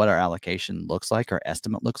know what our allocation looks like, our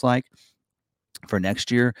estimate looks like for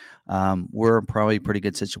next year. We're probably a pretty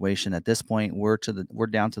good situation at this point. We're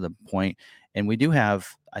down to the point, and we do have,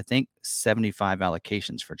 I think, 75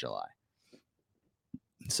 allocations for July.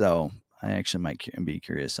 So I actually might be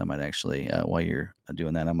curious. I might actually, while you're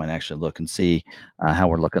doing that, I might actually look and see how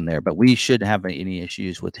we're looking there. But we shouldn't have any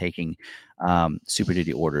issues with taking Super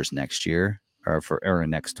Duty orders next year or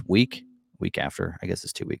next week after. I guess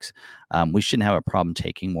it's 2 weeks. We shouldn't have a problem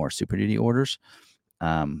taking more Super Duty orders.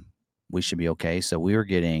 We should be okay. So we were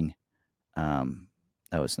getting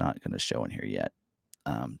Oh, it's not going to show in here yet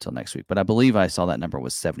till next week. But I believe I saw that number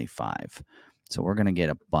was 75. So we're going to get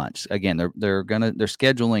a bunch. Again, they're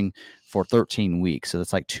scheduling for 13 weeks, so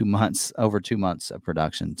it's like 2 months, over 2 months of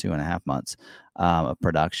production, 2.5 months of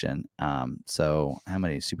production. So how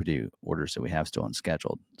many Super D orders do we have still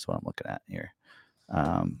unscheduled? That's what I'm looking at here.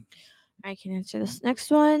 Um, I can answer this next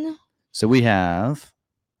one. so we have,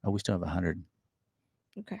 we still have 100.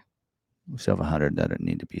 Okay. We still have 100 that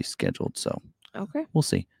need to be scheduled. So Okay. we'll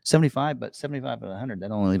see. 75, but 75 and 100,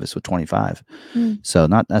 that only leave us with 25. Hmm. So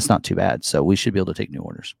that's not too bad. So we should be able to take new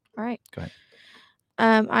orders. All right. Go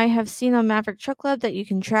ahead. I have seen on Maverick Truck Club that you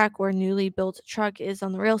can track where newly built truck is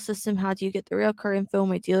on the rail system. How do you get the rail car info?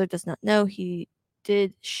 My dealer does not know. He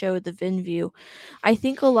did show the VIN view. I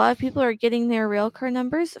think a lot of people are getting their rail car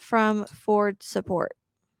numbers from Ford support.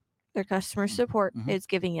 Their customer support is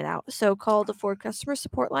giving it out. So call the Ford customer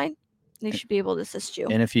support line. They should be able to assist you.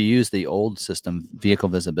 And if you use the old system, vehicle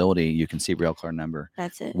visibility, you can see rail car number.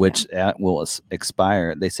 That's it. Which will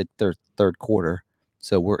expire. They said third quarter.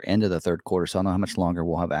 So we're into the third quarter. So I don't know how much longer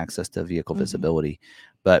we'll have access to vehicle visibility.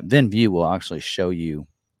 But VinView will actually show you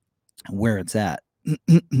where it's at.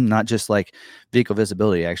 Not just like vehicle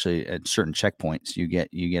visibility, actually at certain checkpoints you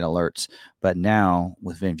get alerts. But now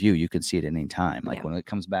with VinView, you can see it at any time. Like when it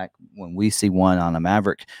comes back, when we see one on a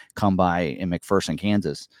Maverick come by in McPherson,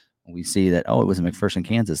 Kansas, we see that, it was in McPherson,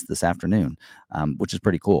 Kansas this afternoon, which is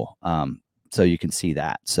pretty cool. So you can see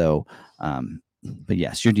that. So, but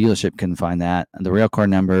yes, your dealership can find that. And the rail car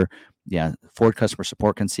number, Ford customer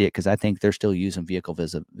support can see it because I think they're still using vehicle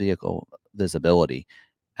visibility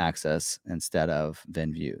access instead of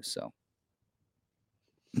VinView. So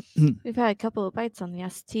we've had a couple of bites on the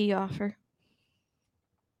ST offer.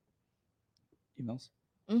 Emails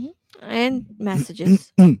and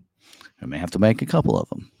messages. I may have to make a couple of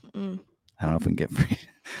them. I don't know if we can get free.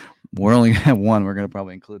 We're only gonna have one. We're gonna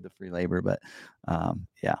probably include the free labor, but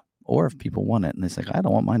yeah. Or if people want it and it's like, I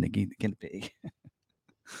don't want mine to get big.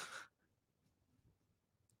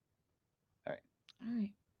 All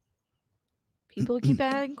right. People keep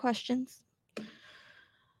adding questions.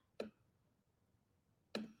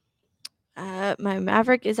 My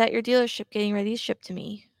Maverick is at your dealership getting ready to ship to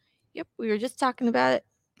me. Yep, we were just talking about it.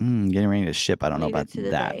 Getting ready to ship. I don't know Later about to the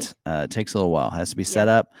that. It takes a little while. It has to be set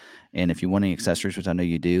up. And if you want any accessories, which I know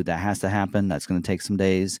you do, that has to happen. That's going to take some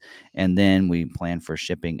days. And then we plan for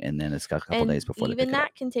shipping. And then it's got a couple days before they pick even it up.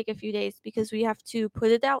 that can take a few days because we have to put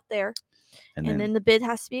it out there. And then the bid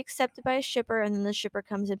has to be accepted by a shipper. And then the shipper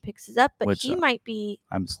comes and picks it up. But he might be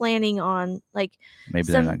planning on, like,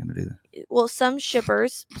 maybe they're not going to do that. Well, some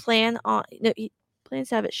shippers plan on, he plans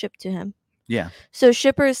to have it shipped to him. Yeah. So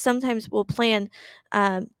shippers sometimes will plan,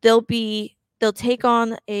 they'll take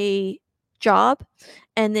on a job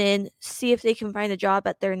and then see if they can find a job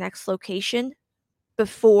at their next location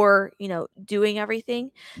before, doing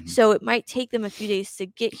everything. So it might take them a few days to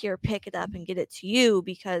get here, pick it up and get it to you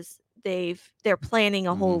because they're planning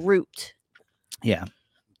a whole route. Yeah.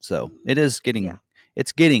 So it is getting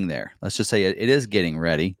it's getting there. Let's just say it is getting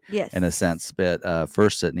ready. Yes. In a sense, but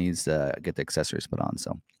first it needs to get the accessories put on.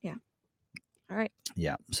 So yeah. All right.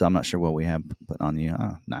 Yeah. So I'm not sure what we have put on you.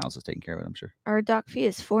 Niles is taking care of it, I'm sure. Our dock fee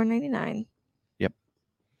is $4.99. Yep.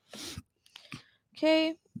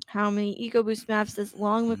 Okay. How many EcoBoost maps does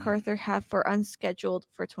Long MacArthur have for unscheduled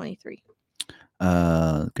for 23?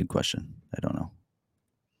 Good question. I don't know.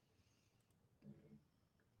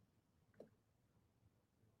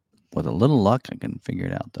 With a little luck, I can figure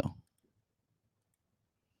it out, though.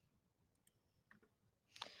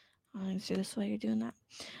 I'll answer this while you're doing that.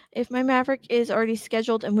 If my Maverick is already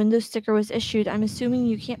scheduled and window sticker was issued, I'm assuming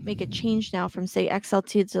you can't make a change now from, say,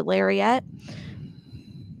 XLT to Lariat.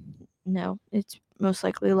 No, it's most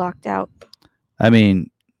likely locked out. I mean,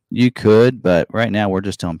 you could, but right now we're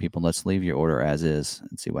just telling people, let's leave your order as is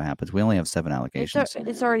and see what happens. We only have 7 allocations.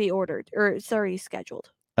 It's already ordered, or it's already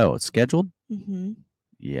scheduled. Oh, it's scheduled? Mm-hmm.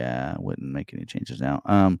 Yeah, I wouldn't make any changes now.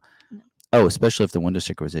 Especially if the window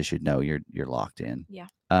sticker was issued. No, you're locked in. Yeah.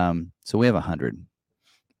 So we have 100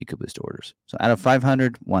 EcoBoost orders. So out of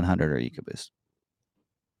 500, 100 are EcoBoost.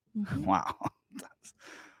 Mm-hmm. Wow.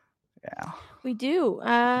 Yeah. We do.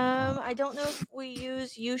 I don't know if we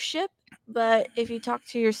use UShip, but if you talk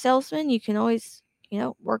to your salesman, you can always,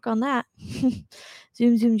 work on that.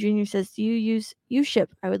 Zoom Junior says, "Do you use UShip?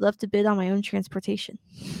 I would love to bid on my own transportation."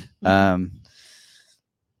 Talk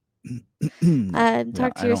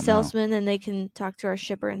to your salesman, and they can talk to our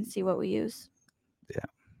shipper and see what we use. Yeah.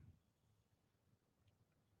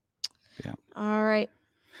 Yeah. All right.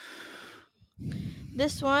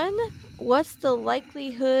 This one, what's the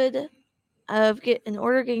likelihood of get an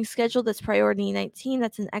order getting scheduled that's priority 19.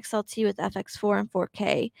 That's an XLT with FX4 and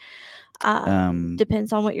 4K.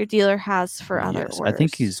 Depends on what your dealer has for other Yes, I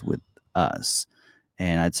think orders. he's with us,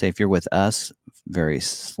 and I'd say if you're with us, very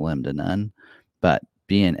slim to none. But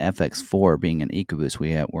being FX4, being an EcoBoost,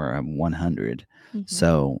 we're at 100.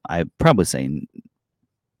 So I'd probably say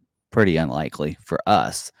pretty unlikely for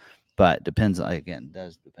us, but depends. Again,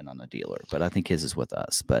 does depend on the dealer. But I think his is with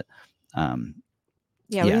us. But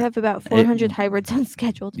Yeah, we yeah, have about 400 hybrids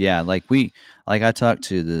unscheduled. yeah, like I talked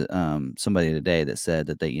to the somebody today that said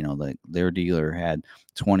that they, like their dealer had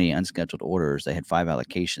 20 unscheduled orders. They had 5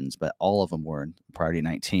 allocations, but all of them were in priority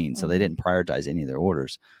 19, so they didn't prioritize any of their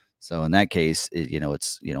orders. So in that case,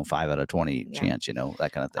 it's 5 out of 20 Yeah. chance,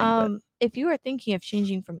 that kind of thing. But If you are thinking of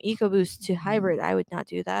changing from EcoBoost to hybrid, I would not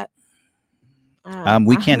do that.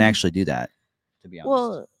 we can't actually do that, to be honest.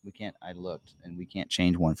 Well, We can't. I looked, and we can't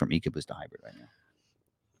change one from EcoBoost to hybrid right now.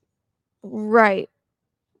 right.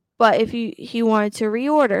 But if he wanted to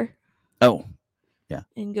reorder Oh, yeah,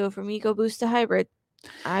 and go from EcoBoost to hybrid,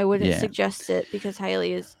 I wouldn't yeah. suggest it because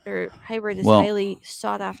hybrid is Well, highly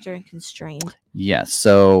sought after and constrained. Yes.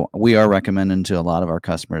 So we are recommending to a lot of our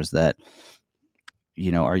customers that,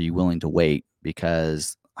 are you willing to wait,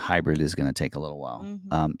 because hybrid is going to take a little while.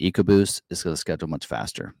 EcoBoost is going to schedule much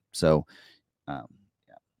faster. So, yeah,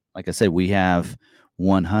 like I said, we have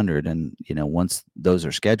 100, and once those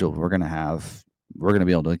are scheduled, we're going to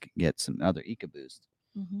be able to get some other EcoBoost.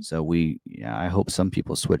 So I hope some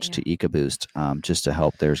people switch to EcoBoost just to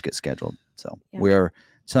help theirs get scheduled. So we're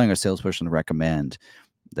telling our salesperson to recommend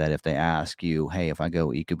that if they ask you, hey, if I go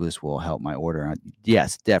EcoBoost, will help my order?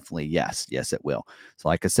 Yes, definitely. Yes, it will. So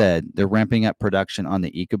like I said, they're ramping up production on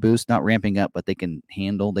the EcoBoost, not ramping up, but they can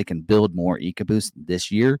build more EcoBoost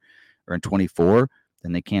this year or in 24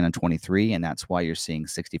 than they can in 23. And that's why you're seeing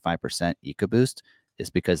 65% EcoBoost, is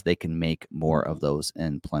because they can make more of those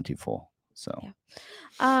in plentiful. So,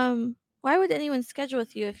 why would anyone schedule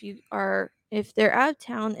with you if they're out of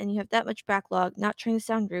town and you have that much backlog? Not trying to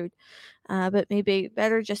sound rude, but maybe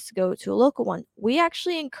better just to go to a local one. We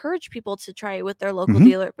actually encourage people to try it with their local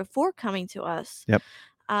dealer before coming to us. Yep.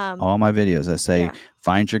 All my videos, I say,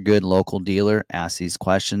 find your good local dealer, ask these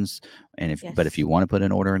questions, and if you want to put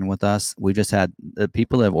an order in with us, we just had the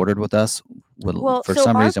people that have ordered with us for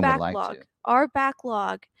some reason would like to. Our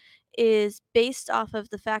backlog is based off of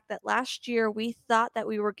the fact that last year we thought that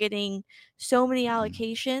we were getting so many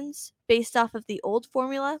allocations based off of the old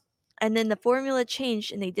formula, and then the formula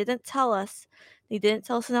changed and they didn't tell us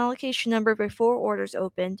an allocation number before orders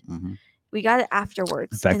opened. We got it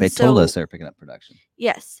afterwards. In fact, they told us they're picking up production.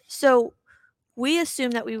 Yes. So we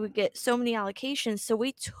assumed that we would get so many allocations, so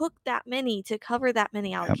we took that many to cover that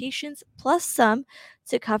many allocations, plus some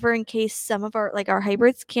to cover in case some of our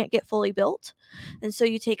hybrids can't get fully built, and so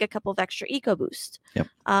you take a couple of extra EcoBoost.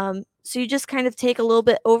 So you just kind of take a little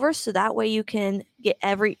bit over, so that way you can get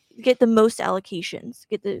the most allocations,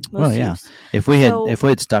 get the most use. If we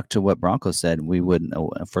had stuck to what Bronco said, we wouldn't.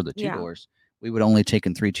 For the 2 doors, we would only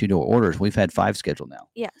taken 3 2-door orders. We've had 5 scheduled now.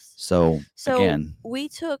 Yes. So again, we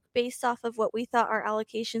took based off of what we thought our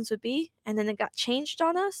allocations would be, and then it got changed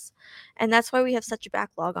on us, and that's why we have such a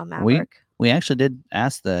backlog on Maverick. We actually did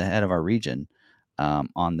ask the head of our region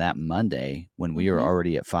on that Monday when we were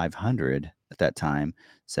already at 500 at that time.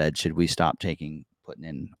 Said, should we stop putting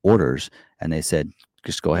in orders? And they said,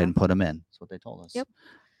 just go ahead and put them in. That's what they told us. Yep.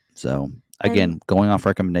 So again, going off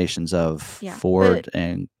recommendations of Ford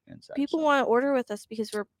and such. People want to order with us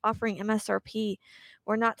because we're offering MSRP.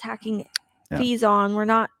 We're not tacking fees on. We're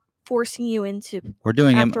not forcing you into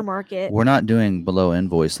aftermarket. We're not doing below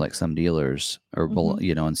invoice like some dealers or below,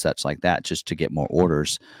 and such like that, just to get more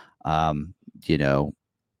orders. And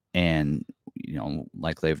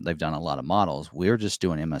like they've done a lot of models. We're just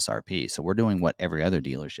doing MSRP, so we're doing what every other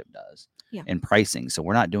dealership does in pricing. So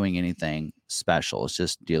we're not doing anything special. It's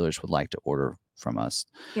just dealers would like to order from us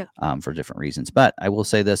for different reasons. But I will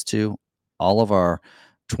say this too: all of our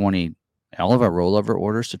rollover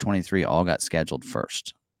orders to 23 all got scheduled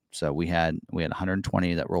first. So we had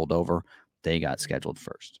 120 that rolled over. They got scheduled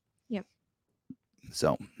first. Yep.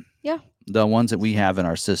 So the ones that we have in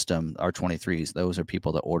our system, our 23s, those are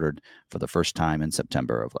people that ordered for the first time in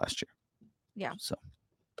September of last year. Yeah. So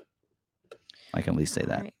I can at least say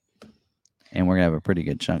that. Right. And we're going to have a pretty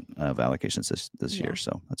good chunk of allocations this year.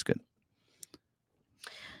 So that's good.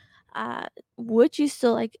 Would you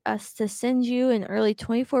still like us to send you an early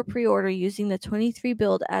 24 pre-order using the 23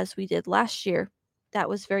 build as we did last year? That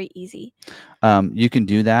was very easy. You can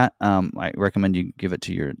do that. I recommend you give it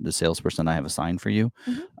to the salesperson I have assigned for you.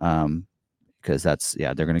 Because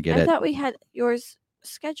they're going to get it. I thought we had yours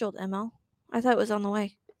scheduled, ML. I thought it was on the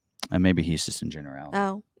way. And maybe he's just in generality.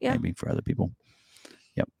 Oh, yeah. Maybe for other people.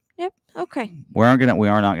 Yep. Yep. Okay. We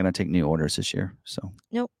are not gonna take new orders this year. So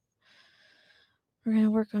Nope. We're going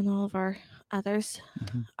to work on all of our others.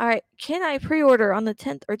 mhm. All right. Can I pre order on the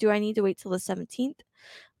 10th or do I need to wait till the 17th?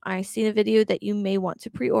 I see a video that you may want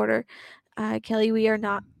to pre order. Kelly, we are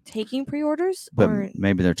not taking pre orders But or,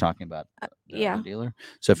 maybe they're talking about the other yeah. dealer.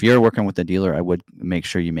 So if you're working with the dealer, I would make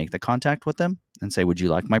sure you make the contact with them and say, "Would you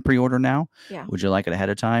like my pre-order now? Yeah. Would you like it ahead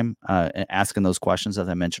of time?" Asking those questions as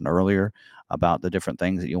I mentioned earlier about the different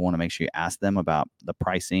things that you want to make sure you ask them about the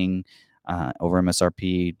pricing, over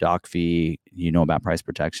MSRP, doc fee. You know about price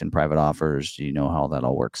protection, private offers. You know how that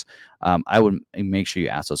all works. I would make sure you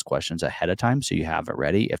ask those questions ahead of time so you have it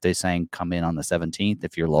ready. If they're saying come in on the 17th,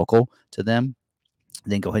 if you're local to them,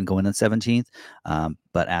 then go ahead and go in on the 17th.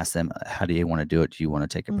 But ask them, how do you want to do it? Do you want to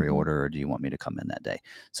take a pre-order or do you want me to come in that day?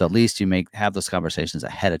 So at least you have those conversations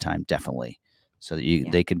ahead of time, definitely. So that Yeah.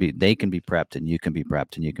 they can be prepped and you can be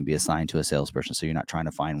prepped and you can be assigned to a salesperson. So you're not trying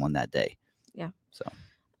to find one that day. Yeah. So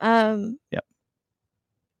Yep.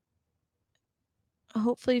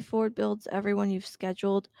 Hopefully Ford builds everyone you've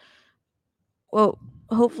scheduled. Well,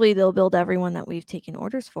 hopefully they'll build everyone that we've taken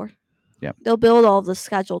orders for. Yep. They'll build all the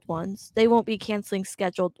scheduled ones. They won't be canceling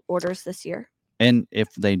scheduled orders this year. And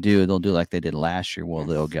if they do, they'll do like they did last year. Well,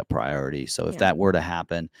 they'll Yes. get priority. So if Yeah. that were to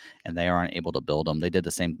happen and they aren't able to build them, they did the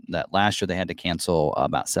same that last year. They had to cancel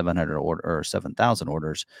about 700 or 7,000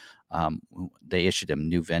 orders. They issued them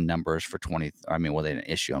new VIN numbers for 20. I mean, well, they didn't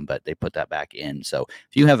issue them, but they put that back in. So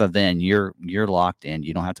if you have a VIN, you're locked in.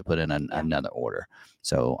 You don't have to put in another order.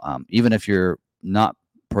 So even if you're not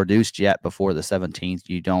produced yet before the 17th,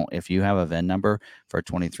 you don't. If you have a VIN number for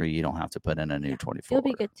 23, you don't have to put in a new 24. You'll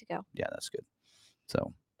be good to go. Yeah, that's good.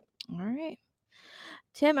 So, all right.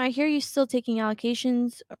 Tim, I hear you still taking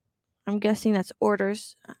allocations. I'm guessing that's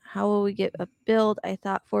orders. How will we get a build? I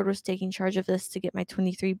thought Ford was taking charge of this to get my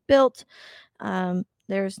 23 built.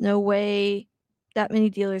 There's no way that many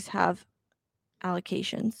dealers have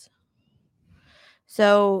allocations.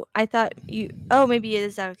 So I thought maybe it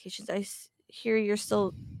is allocations. I hear you're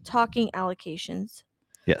still talking allocations.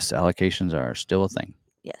 yes, allocations are still a thing.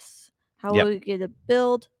 Yes. How will we get a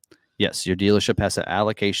build? Yes, your dealership has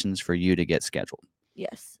allocations for you to get scheduled.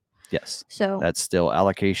 Yes. Yes. So that's still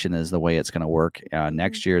allocation is the way it's going to work.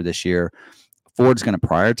 Next year, this year, Ford's going to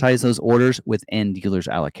prioritize those orders within dealers'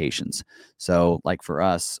 allocations. So, like for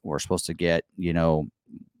us, we're supposed to get,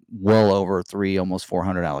 well over almost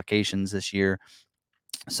 400 allocations this year.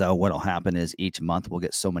 So what'll happen is each month we'll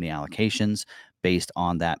get so many allocations based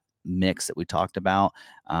on that mix that we talked about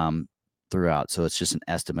throughout. So it's just an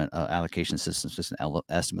estimate. Allocation system is just an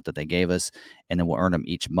estimate that they gave us, and then we'll earn them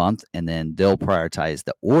each month, and then they'll prioritize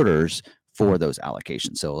the orders for those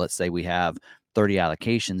allocations. So let's say we have 30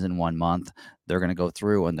 allocations in one month. They're going to go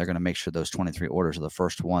through and they're going to make sure those 23 orders are the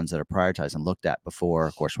first ones that are prioritized and looked at before.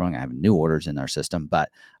 Of course, we're going to have new orders in our system, but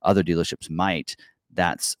other dealerships might.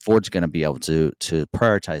 That's Ford's going to be able to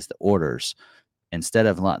prioritize the orders instead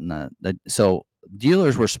of letting so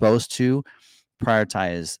dealers were supposed to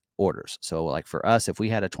prioritize orders. So like for us, if we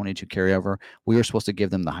had a 22 carryover, we were supposed to give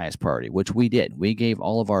them the highest priority, which we did. We gave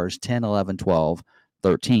all of ours 10, 11, 12,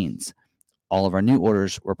 13s. All of our new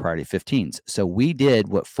orders were priority 15s. So we did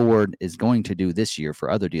what Ford is going to do this year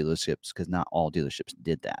for other dealerships, because not all dealerships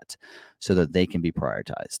did that, so that they can be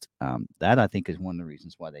prioritized. That I think is one of the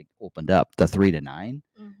reasons why they opened up the 3 to 9,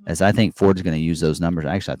 as I think Ford's going to use those numbers.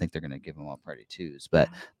 Actually, I think they're going to give them all priority 2s, but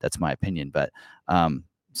that's my opinion. But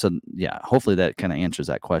so yeah, hopefully that kind of answers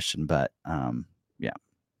that question. But yeah.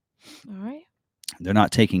 All right. They're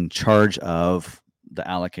not taking charge of the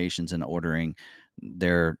allocations and ordering.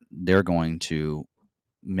 They're going to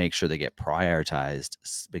make sure they get prioritized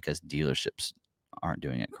because dealerships aren't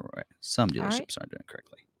doing it correct. Some dealerships aren't doing it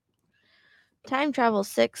correctly. Time Travel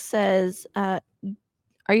 6 says, are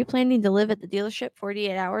you planning to live at the dealership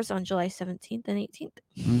 48 hours on July 17th and 18th?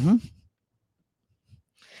 Mm-hmm.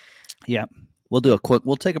 Yeah.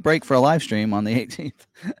 We'll take a break for a live stream on the 18th.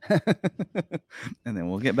 And then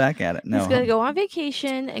we'll get back at it. He's going to go on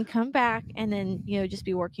vacation and come back and then, just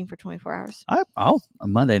be working for 24 hours. I'll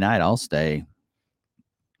Monday night, I'll stay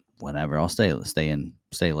whenever. I'll stay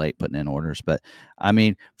late putting in orders. But I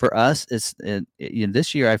mean, for us,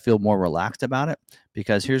 this year I feel more relaxed about it,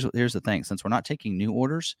 because here's the thing. Since we're not taking new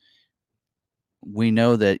orders, we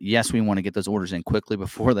know that, yes, we want to get those orders in quickly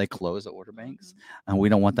before they close the order banks. And we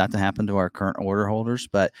don't want that to happen to our current order holders.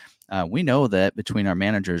 But we know that between our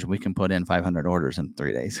managers, we can put in 500 orders in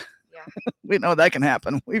 3 days. Yeah. We know that can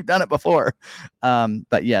happen. We've done it before.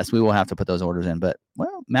 But yes, we will have to put those orders in. But,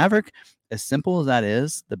 well, Maverick, as simple as that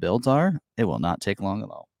is, the builds are, it will not take long at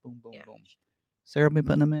all. Boom, boom, boom. Sarah will be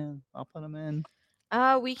putting them in. I'll put them in.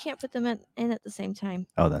 We can't put them in at the same time.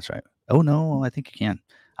 Oh, that's right. Oh no, I think you can.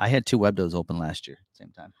 I had two web doors open last year at the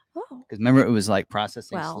same time. Oh, Because remember, it was like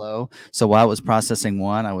processing well, slow. So while it was processing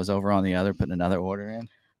one, I was over on the other putting another order in.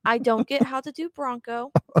 I don't get how to do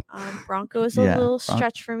Bronco. Bronco is a Yeah. little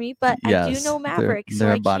stretch for me, but I do Yes. know Maverick, so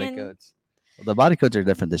They're I body can. codes. Well, the body codes are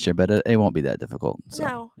different this year, but it won't be that difficult. So No,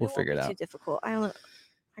 we'll it won't figure be it too out. difficult. I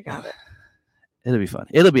got it. It'll be fun.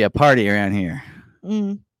 It'll be a party around here.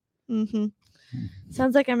 Mm. Mm-hmm.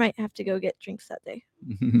 Sounds like I might have to go get drinks that day.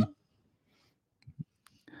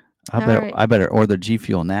 All right. I better order G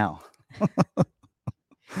Fuel now.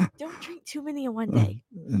 Don't drink too many in one day.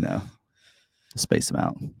 No. Space them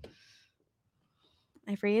out.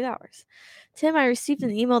 For 8 hours. Tim, I received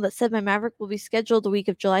an email that said my Maverick will be scheduled the week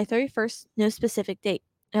of July 31st, no specific date.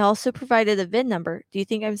 I also provided a VIN number. Do you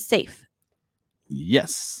think I'm safe?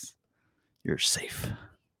 Yes. You're safe.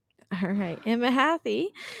 All right. Emma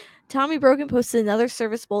Happy. Tommy Brogan posted another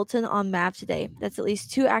service bulletin on Mav today. That's at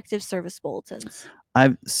least 2 active service bulletins.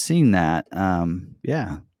 I've seen that.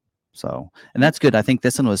 Yeah. So, and that's good. I think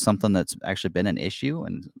this one was something that's actually been an issue,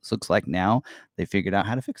 and it looks like now they figured out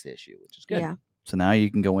how to fix the issue, which is good. Yeah. So now you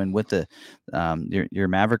can go in with the your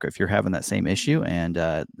Maverick if you're having that same issue, and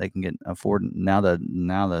they can get afford now.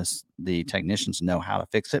 The technicians know how to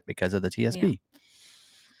fix it because of the TSB.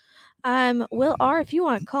 Will R, if you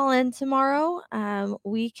want to call in tomorrow,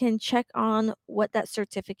 we can check on what that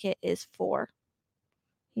certificate is for.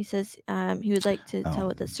 He says he would like to tell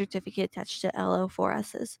what the certificate attached to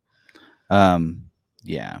LO4S is.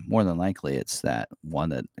 Yeah, more than likely it's that one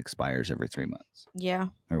that expires every 3 months. Yeah.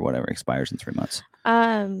 Or whatever expires in 3 months.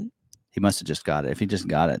 He must have just got it. If he just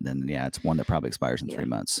got it, then yeah, it's one that probably expires in 3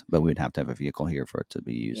 months. But we'd have to have a vehicle here for it to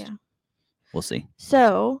be used. Yeah. We'll see.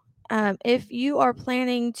 So, if you are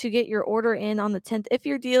planning to get your order in on the 10th, if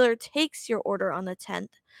your dealer takes your order on the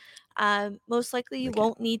 10th, most likely you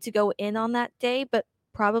won't need to go in on that day, but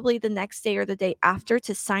probably the next day or the day after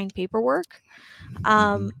to sign paperwork.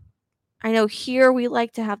 I know here we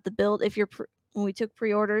like to have the build. If you're when we took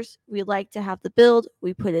pre-orders, we like to have the build.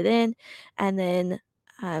 We put it in, and then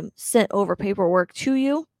sent over paperwork to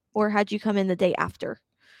you, or had you come in the day after.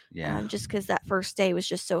 Yeah. Just because that first day was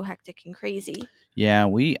just so hectic and crazy. Yeah,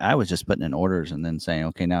 I was just putting in orders and then saying,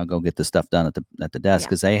 okay, now go get the stuff done at the desk,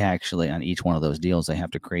 because they actually on each one of those deals they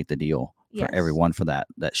have to create the deal for everyone for that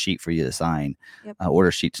sheet for you to sign. Yep.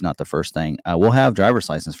 Order sheet's not the first thing. We'll have driver's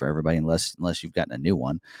license for everybody unless you've gotten a new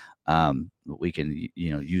one. We can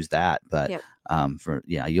use that, but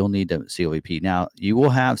you'll need to COVP. Now you will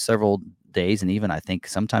have several days and even I think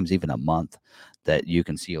sometimes even a month that you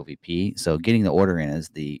can COVP. So getting the order in is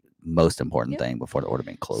the most important thing before the order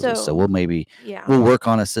being closes. So we'll work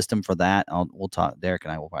on a system for that. We'll talk. Derek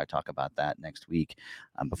and I will probably talk about that next week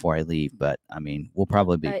before I leave. But I mean, we'll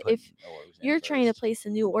probably be. If you're trying to place a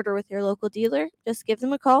new order with your local dealer, just give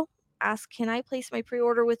them a call. Ask, can I place my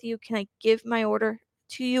pre-order with you? Can I give my order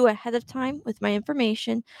to you ahead of time with my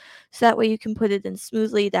information, so that way you can put it in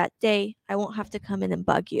smoothly that day. I won't have to come in and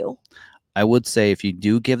bug you. I would say if you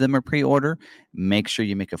do give them a pre-order, make sure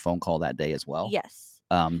you make a phone call that day as well. Yes.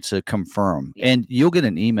 To confirm, and you'll get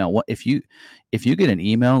an email. What if you get an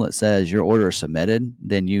email that says your order is submitted,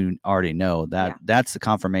 then you already know that that's the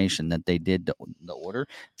confirmation that they did the order.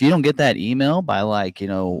 If you don't get that email by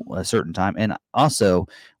a certain time, and also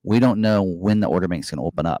we don't know when the order bank's going to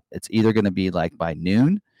open up. It's either going to be like by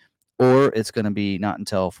noon, or it's going to be not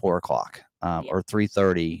until 4 o'clock or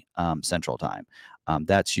 3:30 Central Time.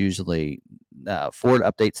 That's usually Ford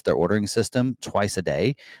updates their ordering system twice a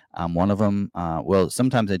day. One of them,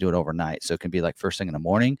 sometimes they do it overnight. So it can be like first thing in the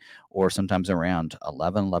morning or sometimes around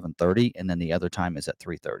 11:30. And then the other time is at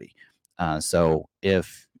 3:30. So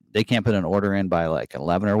if they can't put an order in by like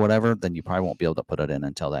 11 or whatever, then you probably won't be able to put it in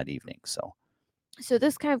until that evening. So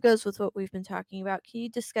this kind of goes with what we've been talking about. Can you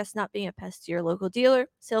discuss not being a pest to your local dealer?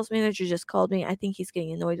 Sales manager just called me. I think he's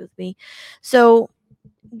getting annoyed with me. So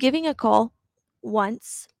giving a call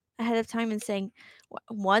once ahead of time and saying,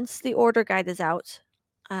 once the order guide is out,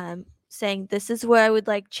 saying this is what I would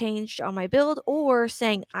like changed on my build, or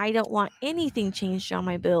saying I don't want anything changed on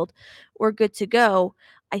my build, we're good to go.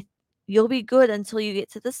 You'll be good until you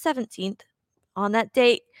get to the 17th. On that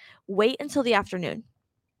date, wait until the afternoon,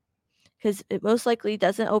 because it most likely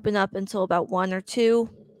doesn't open up until about 1 or 2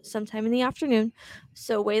 sometime in the afternoon.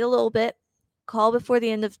 So wait a little bit, call before the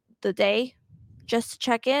end of the day just to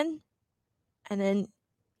check in, and then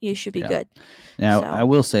you should be good. Now, I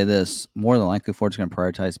will say this, more than likely Ford's going to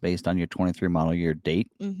prioritize based on your 23 model year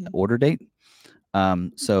date, order date.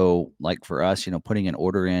 So like for us, putting an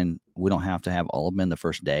order in, we don't have to have all of them in the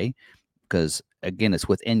first day because again, it's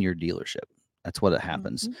within your dealership. That's what it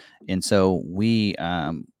happens. Mhm. And so we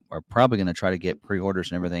are probably going to try to get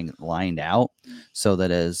pre-orders and everything lined out so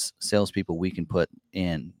that as salespeople we can put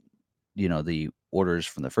in, the orders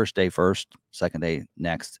from the first day first, second day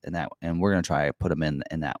next, and we're going to try to put them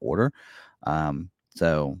in that order.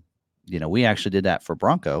 So we actually did that for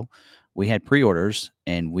Bronco. We had pre-orders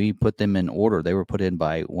and we put them in order. They were put in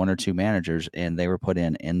by one or two managers and they were put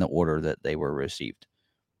in the order that they were received.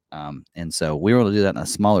 And so we were able to do that on a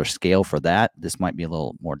smaller scale for that. This might be a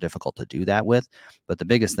little more difficult to do that with, but the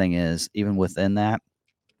biggest thing is even within that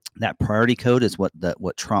priority code is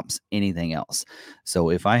what trumps anything else. So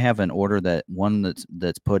if I have an order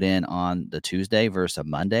that's put in on the Tuesday versus a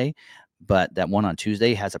Monday, but that one on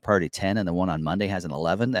Tuesday has a priority 10 and the one on Monday has an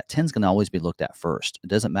 11, that 10 is going to always be looked at first. It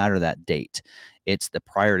doesn't matter that date. It's the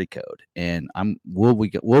priority code. And we'll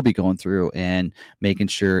be going through and making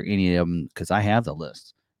sure any of them, because I have the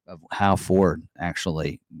list of how Ford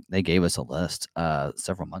actually, they gave us a list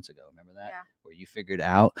several months ago. Remember that? Yeah. Where you figured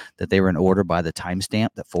out that they were in order by the timestamp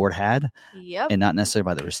that Ford had Yep. and not necessarily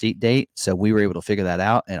by the receipt date. So we were able to figure that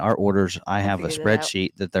out. And our orders, I have a figured it out.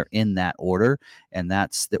 spreadsheet that they're in that order, and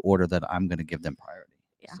that's the order that I'm going to give them priority.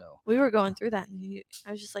 Yeah. So We were going through that, and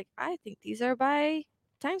I was just like, I think these are by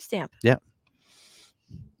timestamp. yeah.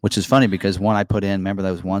 Which is funny because one I put in, remember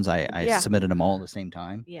those ones I Yeah. submitted them all at the same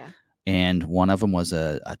time? Yeah. And one of them was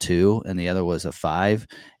a 2 and the other was a 5,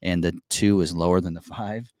 and the 2 is lower than the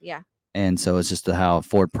 5. Yeah. And so it's just how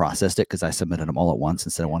Ford processed it because I submitted them all at once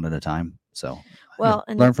instead of one at a time. So Well,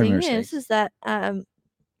 and learn the from your thing mistakes. is that I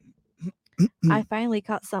finally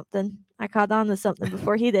caught something. I caught on to something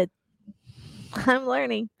before he did. I'm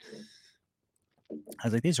learning. I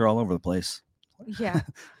was like, these are all over the place. Yeah.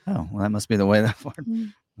 Oh, well, that must be the way that Ford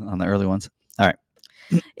on the early ones. All right.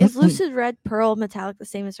 Is Lucid Red Pearl Metallic the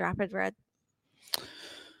same as Rapid Red?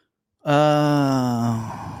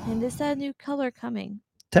 And is that a new color coming?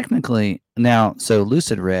 Technically, now, so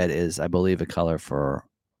Lucid Red is, I believe, a color for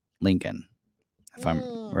Lincoln, if I'm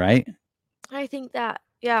right. I think that,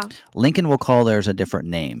 yeah. Lincoln will call theirs a different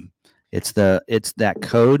name. It's that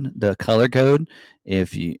code, the color code.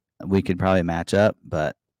 If we could probably match up,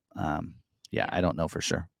 but yeah, I don't know for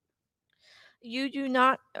sure. You do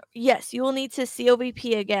not. Yes, you will need to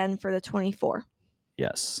COVP again for the 24.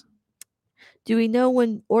 Yes. Do we know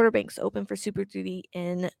when order banks open for Super Duty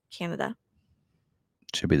in Canada?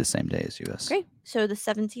 Should be the same day as US. Okay, so the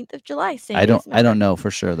 17th of July. Same I day as don't Maverick. know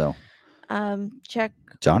for sure though. Check.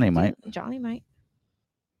 Johnny might. Johnny might.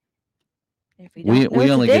 If we don't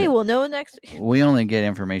know only today, we'll know next week. We only get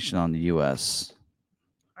information on the US.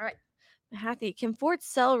 All right. Hattie, can Ford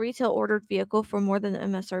sell retail ordered vehicle for more than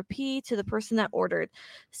MSRP to the person that ordered?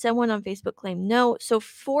 Someone on Facebook claimed no. So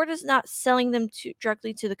Ford is not selling them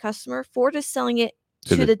directly to the customer. Ford is selling it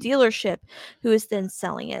to the dealership, who is then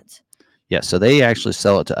selling it. Yeah, so they actually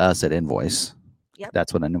sell it to us at invoice. Yep.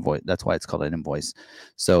 That's what an invoice. That's why it's called an invoice.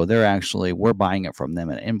 So we're buying it from them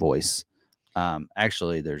at invoice.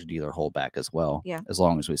 Actually, there's dealer holdback as well. Yeah. As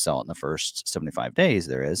long as we sell it in the first 75 days,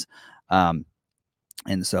 there is. And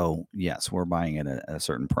so yes, we're buying it at a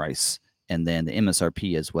certain price, and then the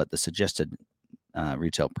MSRP is what the suggested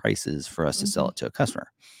retail price is for us to sell it to a customer.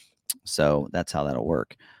 So that's how that'll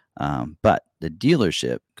work. But the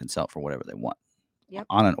dealership can sell it for whatever they want. Yep.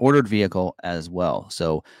 On an ordered vehicle as well.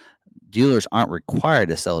 So dealers aren't required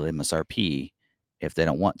to sell at MSRP if they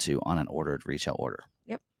don't want to on an ordered retail order.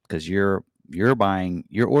 Yep. Because you're ordering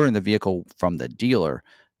the vehicle from the dealer,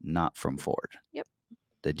 not from Ford. Yep.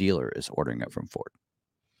 The dealer is ordering it from Ford.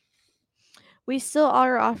 We still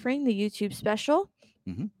are offering the YouTube special.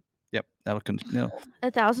 Mm-hmm. Yep. That'll continue.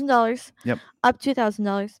 $1,000. Yep. Up to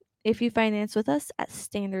 $1,000 if you finance with us at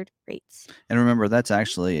standard rates. And remember, that's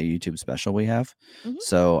actually a YouTube special we have.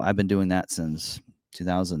 So I've been doing that since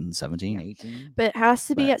 2017, 18. But it has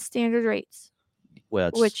to be at standard rates.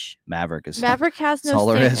 Which Maverick is. Maverick has no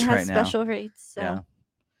special rates. So. Yeah.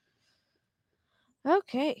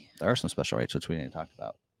 Okay. There are some special rates, which we didn't talk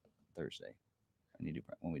about Thursday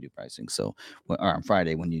when we do pricing. So, or on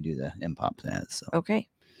Friday when you do the impop ads. So. Okay.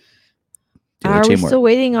 Are we still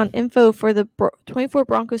waiting on info for the 24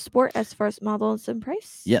 Bronco Sport as far as models and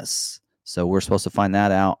price? Yes. So we're supposed to find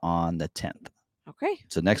that out on the 10th. Okay.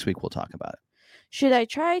 So next week we'll talk about it. Should I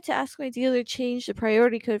try to ask my dealer to change the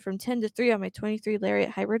priority code from 10 to 3 on my 23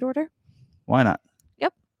 Lariat hybrid order? Why not?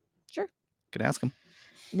 Yep. Sure. Could ask him.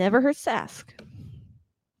 Never hurts to ask.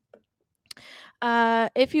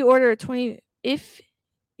 If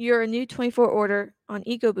you're a new 24 order on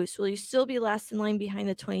EcoBoost, will you still be last in line behind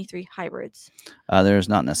the 23 hybrids? There's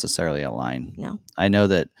not necessarily a line. No. I know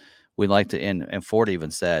that we like to, and Ford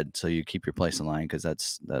even said, so you keep your place in line because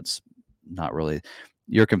that's not really.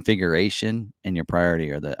 your configuration and your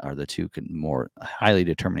priority are the two more highly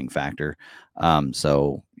determining factor.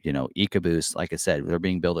 So EcoBoost, like I said, they're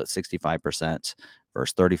being built at 65%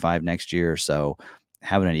 versus 35 next year. So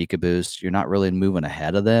having an EcoBoost, you're not really moving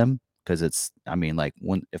ahead of them because I mean, like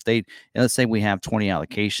when if they let's say we have 20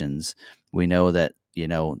 allocations, we know that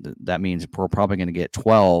that means we're probably going to get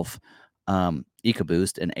 12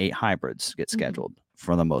 EcoBoost and 8 hybrids get scheduled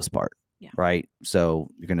for the most part. Yeah. Right. So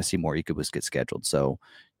you're going to see more EcoBoost get scheduled. So,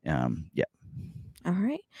 yeah. All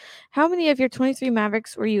right. How many of your 23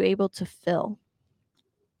 Mavericks were you able to fill?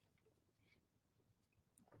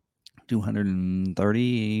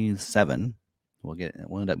 237.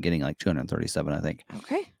 We'll end up getting like 237, I think.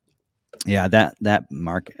 Okay. Yeah, that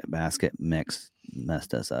market basket mix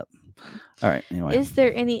messed us up. All right. Anyway, Is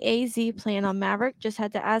there any AZ plan on Maverick? Just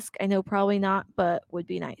had to ask. I know probably not, but would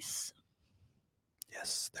be nice.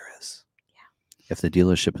 yes, there is. Yeah. If the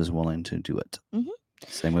dealership is willing to do it. Mhm.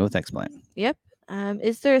 Same way with X-Plan. Yep.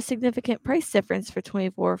 Is there a significant price difference for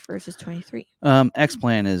 24 versus 23?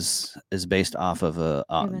 X-Plan is based off of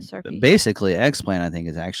MSRP. basically X-Plan I think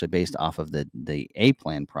is actually based off of the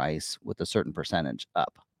A-Plan price with a certain percentage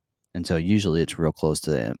up. And so usually it's real close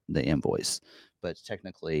to the invoice, but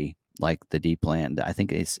technically, like the D plan, I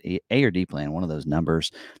think it's A or D plan, one of those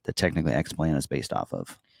numbers that technically X plan is based off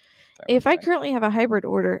of. If I currently have a hybrid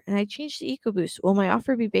order and I change to EcoBoost, will my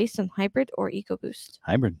offer be based on hybrid or EcoBoost?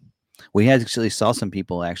 Hybrid. We actually saw some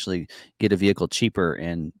people actually get a vehicle cheaper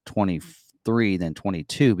in 23 than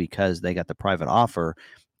 22 because they got the private offer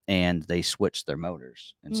and they switched their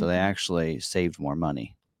motors. And so they actually saved more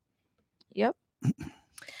money. Yep.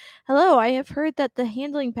 Hello, I have heard that the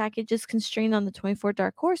handling package is constrained on the 24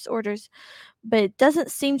 Dark Horse orders, but it doesn't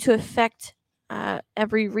seem to affect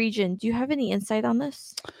every region. Do you have any insight on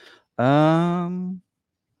this? Where's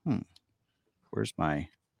my?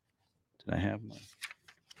 Did I have my?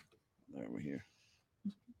 There we here.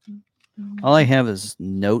 All I have is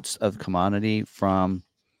notes of commodity from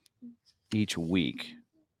each week.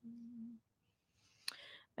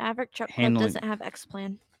 Maverick Truck Club doesn't have X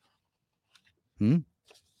Plan.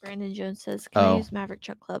 Brandon Jones says, "Can I use Maverick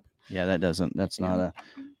Truck Club?" Yeah, that doesn't. That's not a.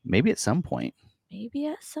 Maybe at some point. Maybe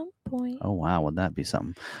at some point. Oh wow, would that be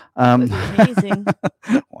something? That would be amazing.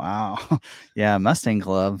 Wow. Yeah, Mustang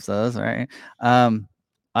Club says right.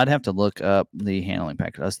 I'd have to look up the handling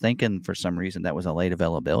package. I was thinking for some reason that was a late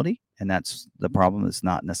availability, and that's the problem. It's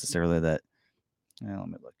not necessarily that. Let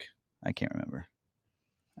me look. I can't remember.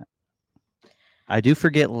 I do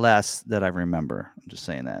forget less that I remember. I'm just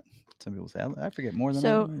saying that. Some people say I forget more than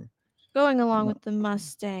I remember. Going along with the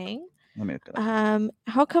Mustang, let me look it up.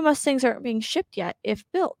 How come Mustangs aren't being shipped yet if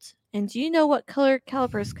built? And do you know what colored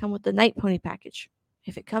calipers come with the Night Pony package?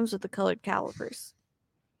 If it comes with the colored calipers.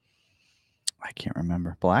 I can't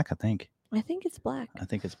remember. Black, I think. I think it's black. I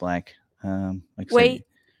think it's black. Wait.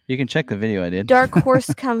 You can check the video I did. Dark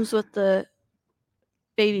Horse comes with the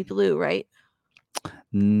baby blue, right?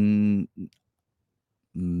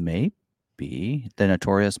 Maybe the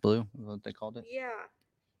Notorious Blue, is what they called it. Yeah,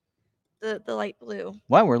 the light blue.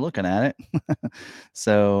 While we're looking at it,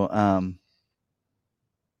 so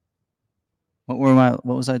what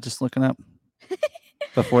was I just looking up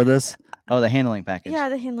before this? Oh, the handling package. Yeah,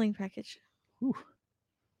 the handling package. Whew.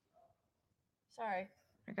 Sorry,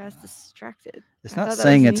 I got distracted. It's not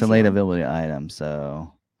saying it's a late availability item,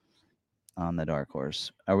 so. On the Dark Horse.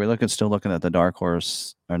 Are we still looking at the Dark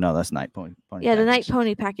Horse? Or no, that's Night Pony. Yeah, the Night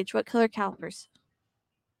Pony package. What color calipers?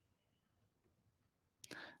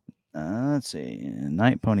 Let's see.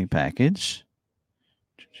 Night Pony package.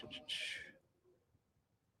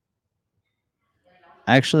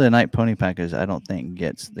 Actually, the Night Pony package, I don't think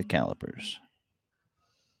gets the calipers.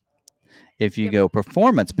 If you go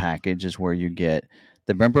performance package, is where you get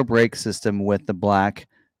the bumper brake system with the black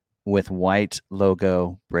with white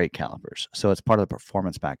logo brake calipers. So it's part of the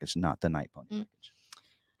performance package, not the Night Pony package.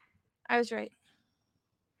 I was right.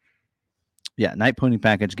 Yeah, Night Pony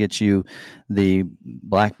package gets you the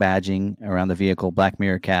black badging around the vehicle, black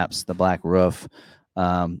mirror caps, the black roof,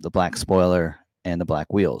 the black spoiler, and the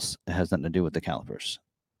black wheels. It has nothing to do with the calipers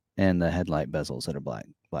and the headlight bezels that are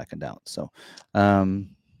blackened out. So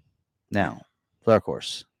now, Dark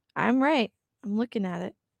Horse. I'm right. I'm looking at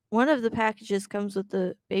it. One of the packages comes with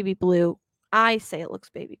the baby blue. I say it looks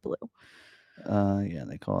baby blue. Yeah,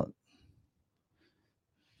 they call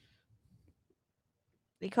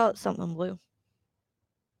it something blue.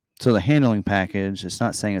 So the handling package, it's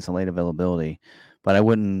not saying it's a late availability, but I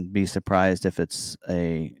wouldn't be surprised if it's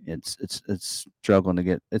struggling to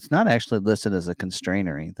get. It's not actually listed as a constraint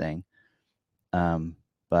or anything.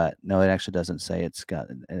 But no, it actually doesn't say it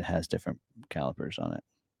has different calipers on it.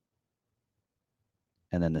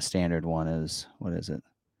 and then the standard one is, what is it?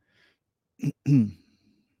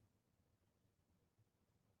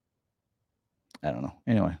 I don't know.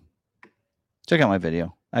 Anyway, check out my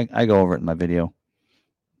video. I go over it in my video.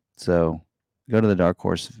 So go to the Dark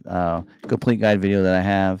Horse complete guide video that I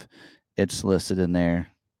have. It's listed in there.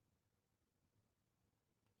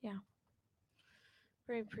 Yeah.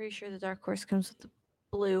 Pretty sure the dark horse comes with the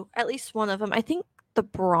blue. At least one of them. I think the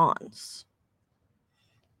bronze.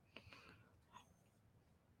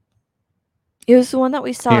 It was the one that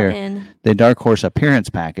we saw Here, in. the Dark Horse appearance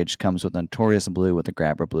package comes with a Notorious blue with the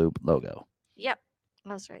Grabber blue logo. Yep,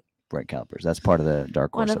 that's right. Bright calipers. That's part of the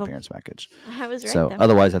Dark One Horse of them. appearance package. I was right. So Then.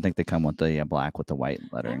 otherwise, I think they come with the black with the white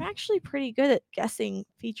lettering. I'm actually pretty good at guessing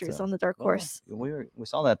features on the dark horse. We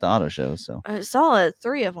saw that at the auto show. So I saw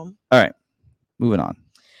 3 of them. all right, moving on.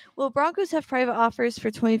 Will Broncos have private offers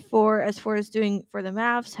for 24 as far as doing for the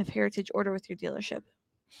Mavs? Have Heritage order with your dealership?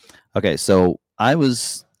 Okay, so I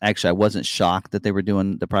wasn't shocked that they were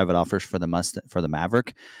doing the private offers for the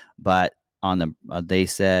Maverick, but on the they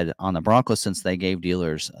said on the Broncos, since they gave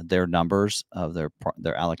dealers their numbers of their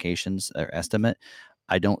allocations, their estimate,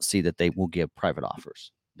 I don't see that they will give private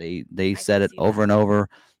offers. They said it over and over.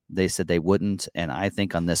 They said they wouldn't, and I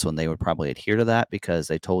think on this one they would probably adhere to that because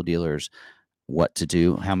they told dealers what to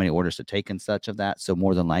do, how many orders to take, and such of that. So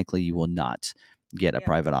more than likely, you will not get a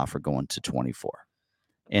private offer going to 24.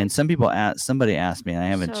 And somebody asked me, and I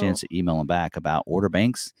haven't a chance to email them back about order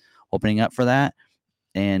banks opening up for that.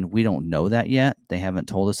 And we don't know that yet. They haven't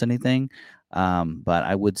told us anything. But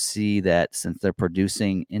I would see that since they're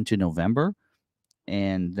producing into November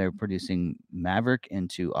and they're producing Maverick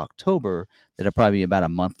into October, that it'll probably be about a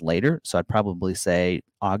month later. So I'd probably say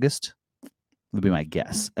August would be my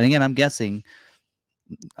guess. And again, I'm guessing.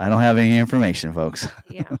 I don't have any information, folks.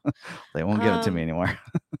 Yeah. They won't give it to me anymore.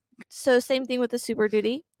 So same thing with the Super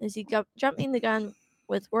Duty. Is he jumping the gun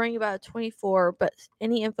with worrying about a 24, but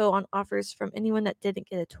any info on offers from anyone that didn't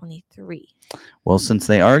get a 23? Well, since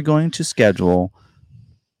they are going to schedule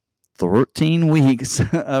 13 weeks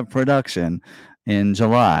of production in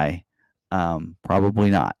July, probably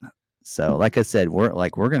not. So, like I said, we're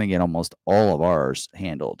going to get almost all of ours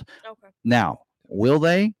handled. Okay. Now, will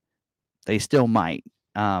they? They still might.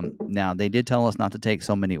 Now, they did tell us not to take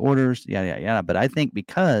so many orders, yada. But I think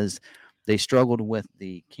because they struggled with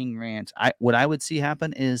the King Ranch, what I would see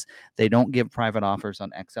happen is they don't give private offers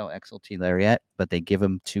on XL, XLT Lariat, but they give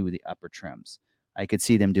them to the upper trims. I could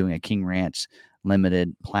see them doing a King Ranch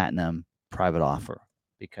Limited Platinum private offer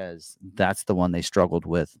because that's the one they struggled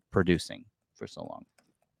with producing for so long.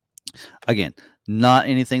 Again, not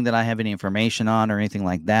anything that I have any information on or anything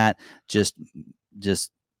like that. Just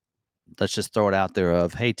let's just throw it out there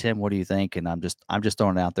of, hey Tim, what do you think? And I'm just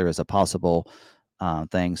throwing it out there as a possible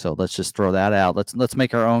thing. So let's just throw that out. Let's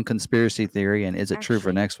make our own conspiracy theory. And is it true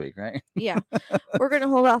for next week? Right? Yeah, we're gonna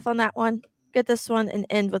hold off on that one. Get this one and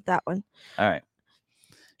end with that one. All right.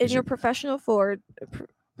 In your professional Ford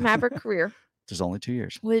Maverick career, there's only 2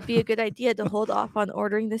 years. Would it be a good idea to hold off on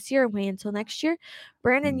ordering this year and wait until next year?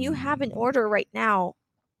 Brandon, you have an order right now.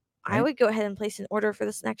 Right? I would go ahead and place an order for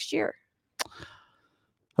this next year.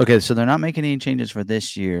 Okay, so they're not making any changes for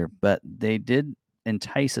this year, but they did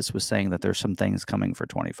entice us with saying that there's some things coming for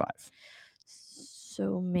 25.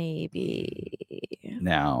 So maybe.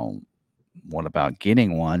 Now, what about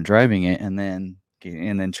getting one, driving it, and then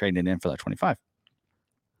trading it in for that 25?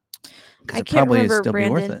 I can't remember,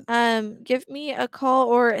 Brandon. Give me a call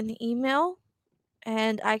or an email,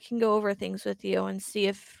 and I can go over things with you and see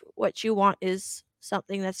if what you want is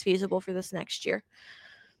something that's feasible for this next year.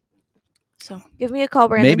 So give me a call,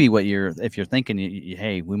 Brandon. Maybe if you're thinking,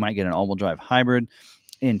 hey, we might get an all-wheel drive hybrid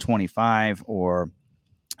in 25, or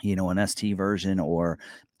an ST version, or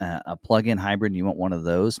a plug-in hybrid, and you want one of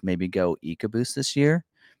those, maybe go EcoBoost this year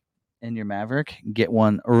in your Maverick. Get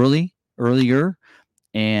one earlier,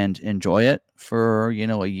 and enjoy it for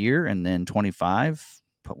a year, and then 25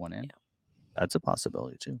 put one in. Yeah. That's a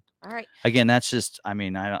possibility too. All right. Again, that's just,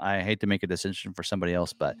 I hate to make a decision for somebody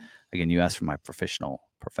else, but again, you asked for my professional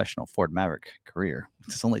Ford Maverick career.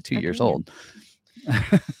 It's only 2 years old.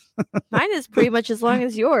 Mine is pretty much as long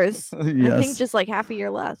as yours. Yes. I think just like half a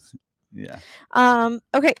year less. Yeah.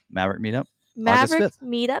 Okay. Maverick meetup. Maverick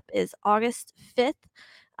meetup is August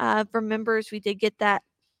 5th. For members, we did get that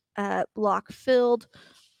block filled.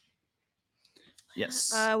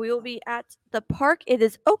 Yes. We will be at the park. It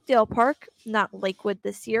is Oakdale Park, not Lakewood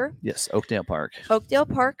this year. Yes, Oakdale Park. Oakdale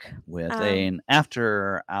Park. With an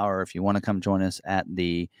after hour, if you want to come join us at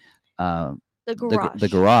the garage. The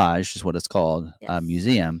garage is what it's called. Yes.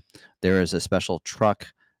 Museum. There is a special truck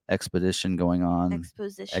expedition going on.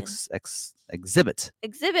 Exposition. Exhibit.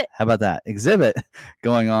 Exhibit. How about that? Exhibit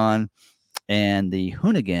going on, and the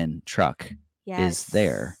Hoonigan truck is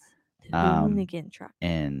there. Yes. The Hoonigan truck.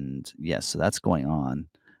 And yes, so that's going on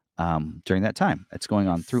during that time. It's going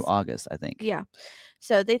on through Yes. August, I think. Yeah.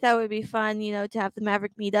 So they thought it would be fun, to have the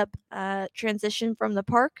Maverick meetup transition from the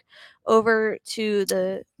park over to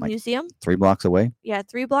the Like museum. 3 blocks away. Yeah,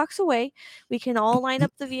 3 blocks away. We can all line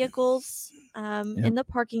up the vehicles Yep. in the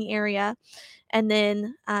parking area, and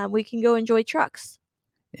then we can go enjoy trucks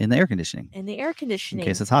In the air conditioning. in the air In conditioning.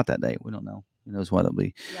 case it's hot that day. We don't know. Who knows what it'll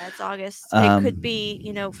be. Yeah, it's August. It could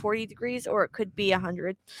be 40 degrees or it could be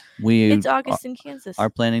 100. We It's August in Kansas. are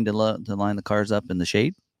planning to line the cars up in the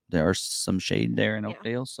shade. There are some shade there in Yeah.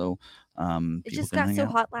 Oakdale, so It people just can got hang so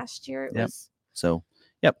out. hot last year. It Yep. was So,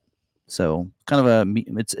 yep. So kind of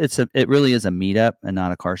it really is a meetup and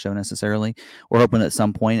not a car show necessarily. We're hoping at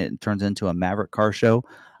some point it turns into a Maverick car show,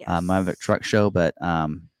 yes. Maverick truck show. But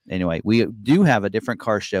anyway, we do have a different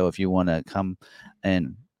car show if you want to come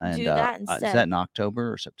and Do that is instead. that in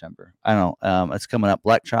October or September? I don't know. It's coming up.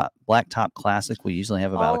 Blacktop Classic. We usually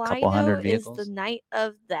have about All a couple I know hundred is vehicles. the night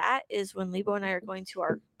of that is when Lebo and I are going to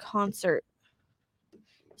our concert.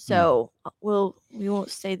 So we won't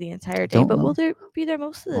stay the entire day, Don't but know. we'll be there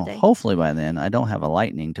most of the Well, day. hopefully by then I don't have a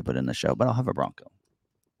Lightning to put in the show, but I'll have a Bronco.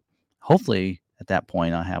 Hopefully at that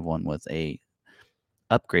point I'll have one with a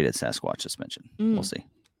upgraded Sasquatch suspension. We'll see.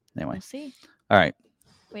 Anyway. We'll see. All right.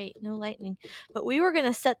 Wait, no lightning. But we were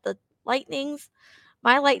gonna set the lightnings,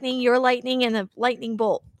 my lightning, your lightning, and a lightning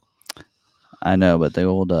bolt. I know, but the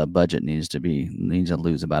old budget needs to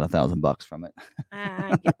lose about $1,000 from it.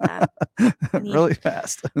 I get that. Really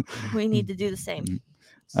fast. We need to do the same.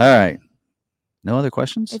 All right. No other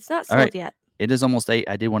questions? It's not All right. sold yet. It is almost 8.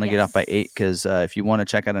 I did want to get off by 8 because if you want to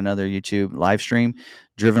check out another YouTube live stream,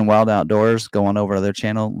 Driven Wild Outdoors, go on over to their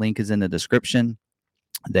channel. Link is in the description.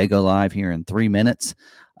 They go live here in 3 minutes.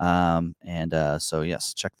 So,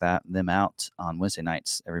 yes, check them out on Wednesday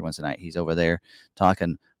nights. Every Wednesday night, he's over there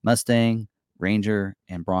talking Mustang, Ranger,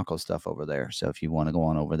 and Bronco stuff over there. So if you want to go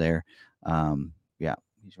on over there, yeah,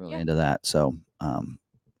 he's really into that. So,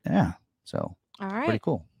 yeah. So, all right. Pretty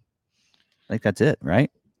cool. I think that's it,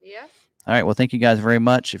 right? Yeah. All right. Well, thank you guys very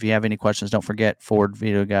much. If you have any questions, don't forget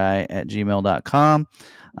FordVideoGuy@gmail.com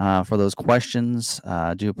for those questions.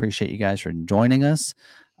 I do appreciate you guys for joining us.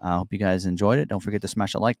 I hope you guys enjoyed it. Don't forget to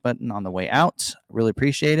smash the like button on the way out. Really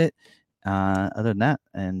appreciate it. Other than that,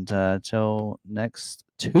 and until next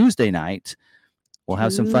Tuesday night, we'll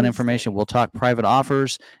have some fun information. We'll talk private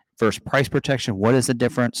offers versus price protection. What is the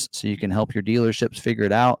difference? So you can help your dealerships figure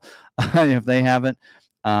it out if they haven't.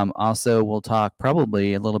 Also, we'll talk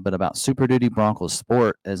probably a little bit about Super Duty Broncos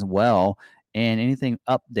Sport as well, and anything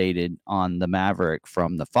updated on the Maverick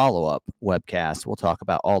from the follow-up webcast. We'll talk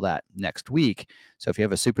about all that next week. So if you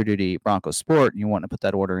have a Super Duty Broncos Sport and you want to put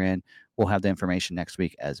that order in, we'll have the information next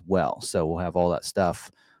week as well. So we'll have all that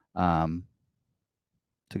stuff to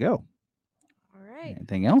go. All right.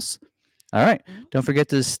 Anything else? All right. Don't forget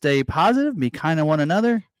to stay positive, be kind to one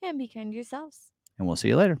another, and be kind to yourselves. and we'll see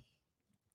you later.